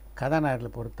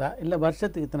 கதாநாயகர்களை பொறுத்தா, இல்லை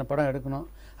வருஷத்துக்கு இத்தனை படம் எடுக்கணும்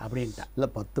அப்படின்ட்டா? இல்லை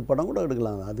 10 படம் கூட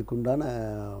எடுக்கலாம். அதுக்குண்டான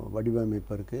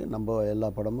வடிவமைப்பு இருக்குது. நம்ம எல்லா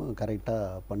படமும்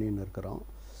கரெக்டாக பண்ணின்னு இருக்கிறோம்.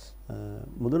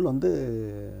 முதல் வந்து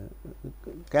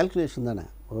கால்குலேஷன் தானே,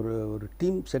 ஒரு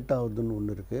டீம் செட் ஆகுதுன்னு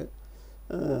ஒன்று இருக்குது.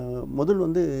 முதல்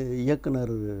வந்து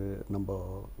இயக்குனர் நம்ம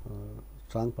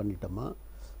ஸ்ட்ராங் பண்ணிட்டோமா,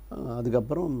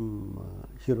 அதுக்கப்புறம்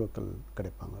ஹீரோக்கள்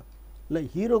கிடைப்பாங்க. இல்லை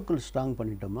ஹீரோக்கள் ஸ்ட்ராங்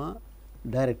பண்ணிட்டோமா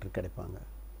டைரக்டர் கிடைப்பாங்க.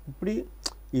 இப்படி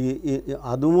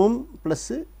அதுவும்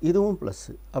ப்ளஸ்ஸு இதுவும்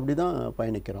ப்ளஸ்ஸு அப்படி தான்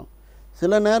பயணிக்கிறோம்.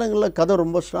 சில நேரங்களில் கதை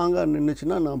ரொம்ப ஸ்ட்ராங்காக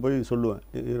நின்றுச்சுன்னா நான் போய் சொல்லுவேன்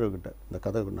ஹீரோக்கிட்ட, இந்த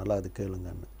கதை நல்லா அது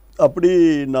கேளுங்கன்னு. அப்படி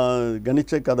நான்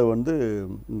கணிச்ச கதை வந்து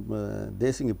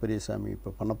தேசிங்க பெரியசாமி இப்போ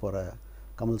பண்ண போகிற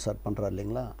கமல் சார் பண்ணுறாரு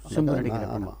இல்லைங்களா?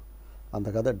 ஆமாம், அந்த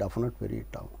கதை டெஃபினட் பெரிய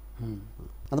ஹிட் ஆகும்.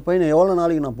 அந்த பையனை எவ்வளோ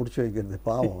நாளைக்கு நான் பிடிச்சி வைக்கிறது,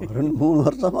 பாவம் 2-3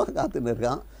 வருஷமாக காத்துன்னு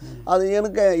இருக்கான். அது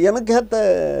எனக்கேற்ற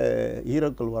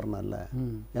ஹீரோக்கள் வரணும்ல.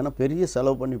 ஏன்னா பெரிய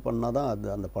செலவு பண்ணி பண்ணால்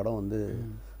தான் அந்த படம் வந்து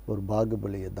ஒரு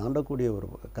பாகுபலியை தாண்டக்கூடிய ஒரு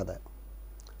கதை.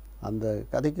 அந்த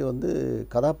கதைக்கு வந்து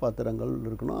கதாபாத்திரங்கள்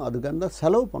இருக்கணும், அதுக்கான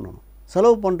செலவு பண்ணணும்.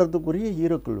 செலவு பண்ணுறதுக்குரிய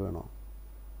ஹீரோக்கள் வேணும்.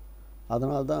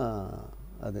 அதனால தான்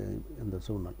அது இந்த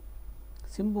சூழ்நிலை.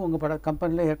 சிம்பு உங்கள் படம்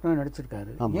கம்பெனியில் ஏற்கனவே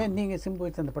நடிச்சிருக்காரு, ஏன் நீங்கள் சிம்பு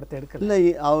வச்சு அந்த படத்தை எடுக்கல? இல்லை,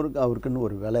 அவருக்குன்னு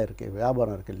ஒரு வேலை இருக்குது,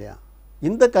 வியாபாரம் இருக்குது இல்லையா?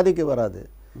 இந்த கதைக்கு வராது.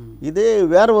 இதே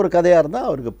வேறு ஒரு கதையாக இருந்தால்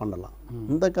அவருக்கு பண்ணலாம்.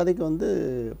 இந்த கதைக்கு வந்து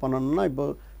பண்ணணும்னா இப்போ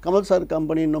கமல் சார்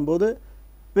கம்பெனின்னும் போது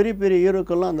பெரிய பெரிய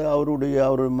ஹீரோக்கள்லாம்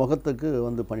அவர் முகத்துக்கு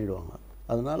வந்து பண்ணிவிடுவாங்க.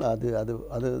 அதனால்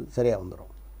அது சரியாக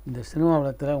வந்துடும். இந்த சினிமா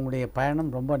உலகத்தில் உங்களுடைய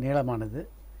பயணம் ரொம்ப நீளமானது.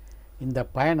 இந்த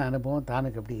பயண அனுபவம்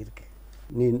தானுக்கு எப்படி இருக்குது?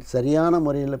 நீ சரியான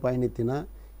முறையில் பயணித்தினா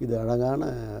இது அழகான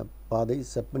பாதை,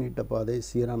 செப்பனிட்ட பாதை,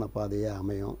 சீரான பாதையாக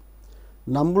அமையும்.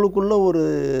 நம்மளுக்குள்ள ஒரு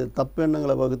தப்பு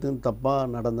எண்ணங்களை வகுத்துன்னு தப்பாக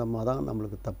நடந்தமாக தான்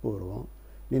நம்மளுக்கு தப்பு வருவோம்.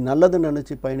 நீ நல்லது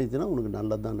நினச்சி பயணித்தினா உனக்கு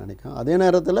நல்லது தான் நினைக்கும். அதே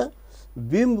நேரத்தில்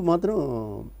வீம்பு மாத்திரம்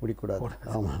பிடிக்கக்கூடாது.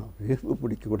 ஆமாம், வீம்பு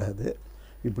பிடிக்கக்கூடாது.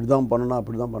 இப்படி தான் பண்ணணும்,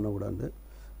 அப்படி தான் பண்ணக்கூடாது.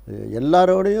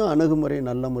 எல்லாரோடையும் அணுகுமுறை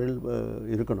நல்ல முறையில்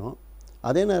இருக்கணும்.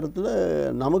 அதே நேரத்தில்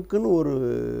நமக்குன்னு ஒரு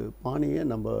பாணியை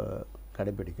நம்ம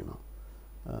கடைப்பிடிக்கணும்.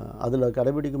 அதில்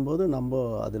கடைபிடிக்கும்போது நம்ம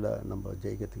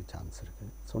ஜெயிக்கிறதுக்கு சான்ஸ்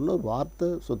இருக்குது. சொன்ன ஒரு வார்த்தை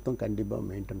சுத்தம் கண்டிப்பாக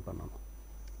மெயின்டைன் பண்ணணும்.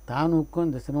 தானுக்கும்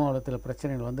இந்த சினிமா உலகத்தில்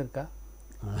பிரச்சனைகள் வந்திருக்கா?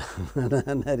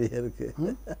 நிறைய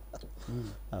இருக்குது.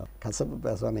 கசப்பு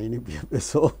பேசுவானே, இனிப்பியாக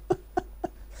பேசுவோம்.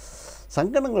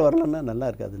 சங்கடங்கள் வரலன்னா நல்லா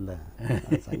இருக்காது இல்லை?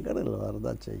 சங்கடங்கள்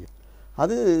வரதான் செய்யும்.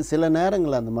 அது சில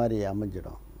நேரங்கள் அந்த மாதிரி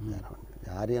அமைஞ்சிடும்.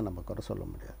 யாரையும் நம்ம குறை சொல்ல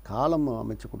முடியாது. காலம்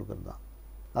அமைச்சு கொடுக்குறது தான்.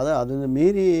 அது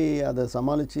மீறி அதை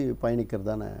சமாளித்து பயணிக்கிறது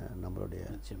தானே நம்மளுடைய.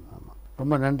 ஆமாம்,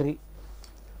 ரொம்ப நன்றி.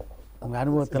 உங்கள்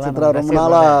அனுபவத்தில் சித்ரா, ரொம்ப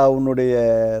நாளாக உன்னுடைய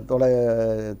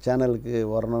சேனலுக்கு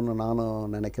வரணும்னு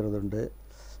நானும் நினைக்கிறது உண்டு.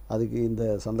 அதுக்கு இந்த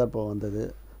சந்தர்ப்பம் வந்தது.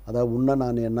 அதாவது உன்னை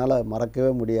நான் என்னால்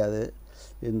மறக்கவே முடியாது.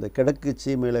 இந்த கிழக்கு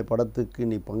சீமையிலை படத்துக்கு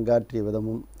நீ பங்காற்றிய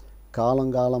விதமும்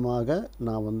காலங்காலமாக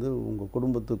நான் வந்து உங்கள்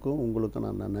குடும்பத்துக்கும் உங்களுக்கும்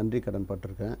நான் நன்றி கடன்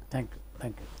பட்டிருக்கேன். Thank you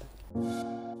thank you.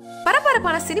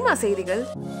 பரபரப்பான சினிமா செய்திகள்,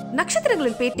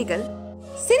 நட்சத்திரங்களின் பேட்டிகள்,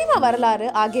 சினிமா வரலாறு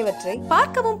ஆகியவற்றை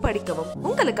பார்க்கவும் படிக்கவும்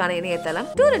உங்களுக்கான இணையதளம்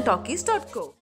s.thanu.co.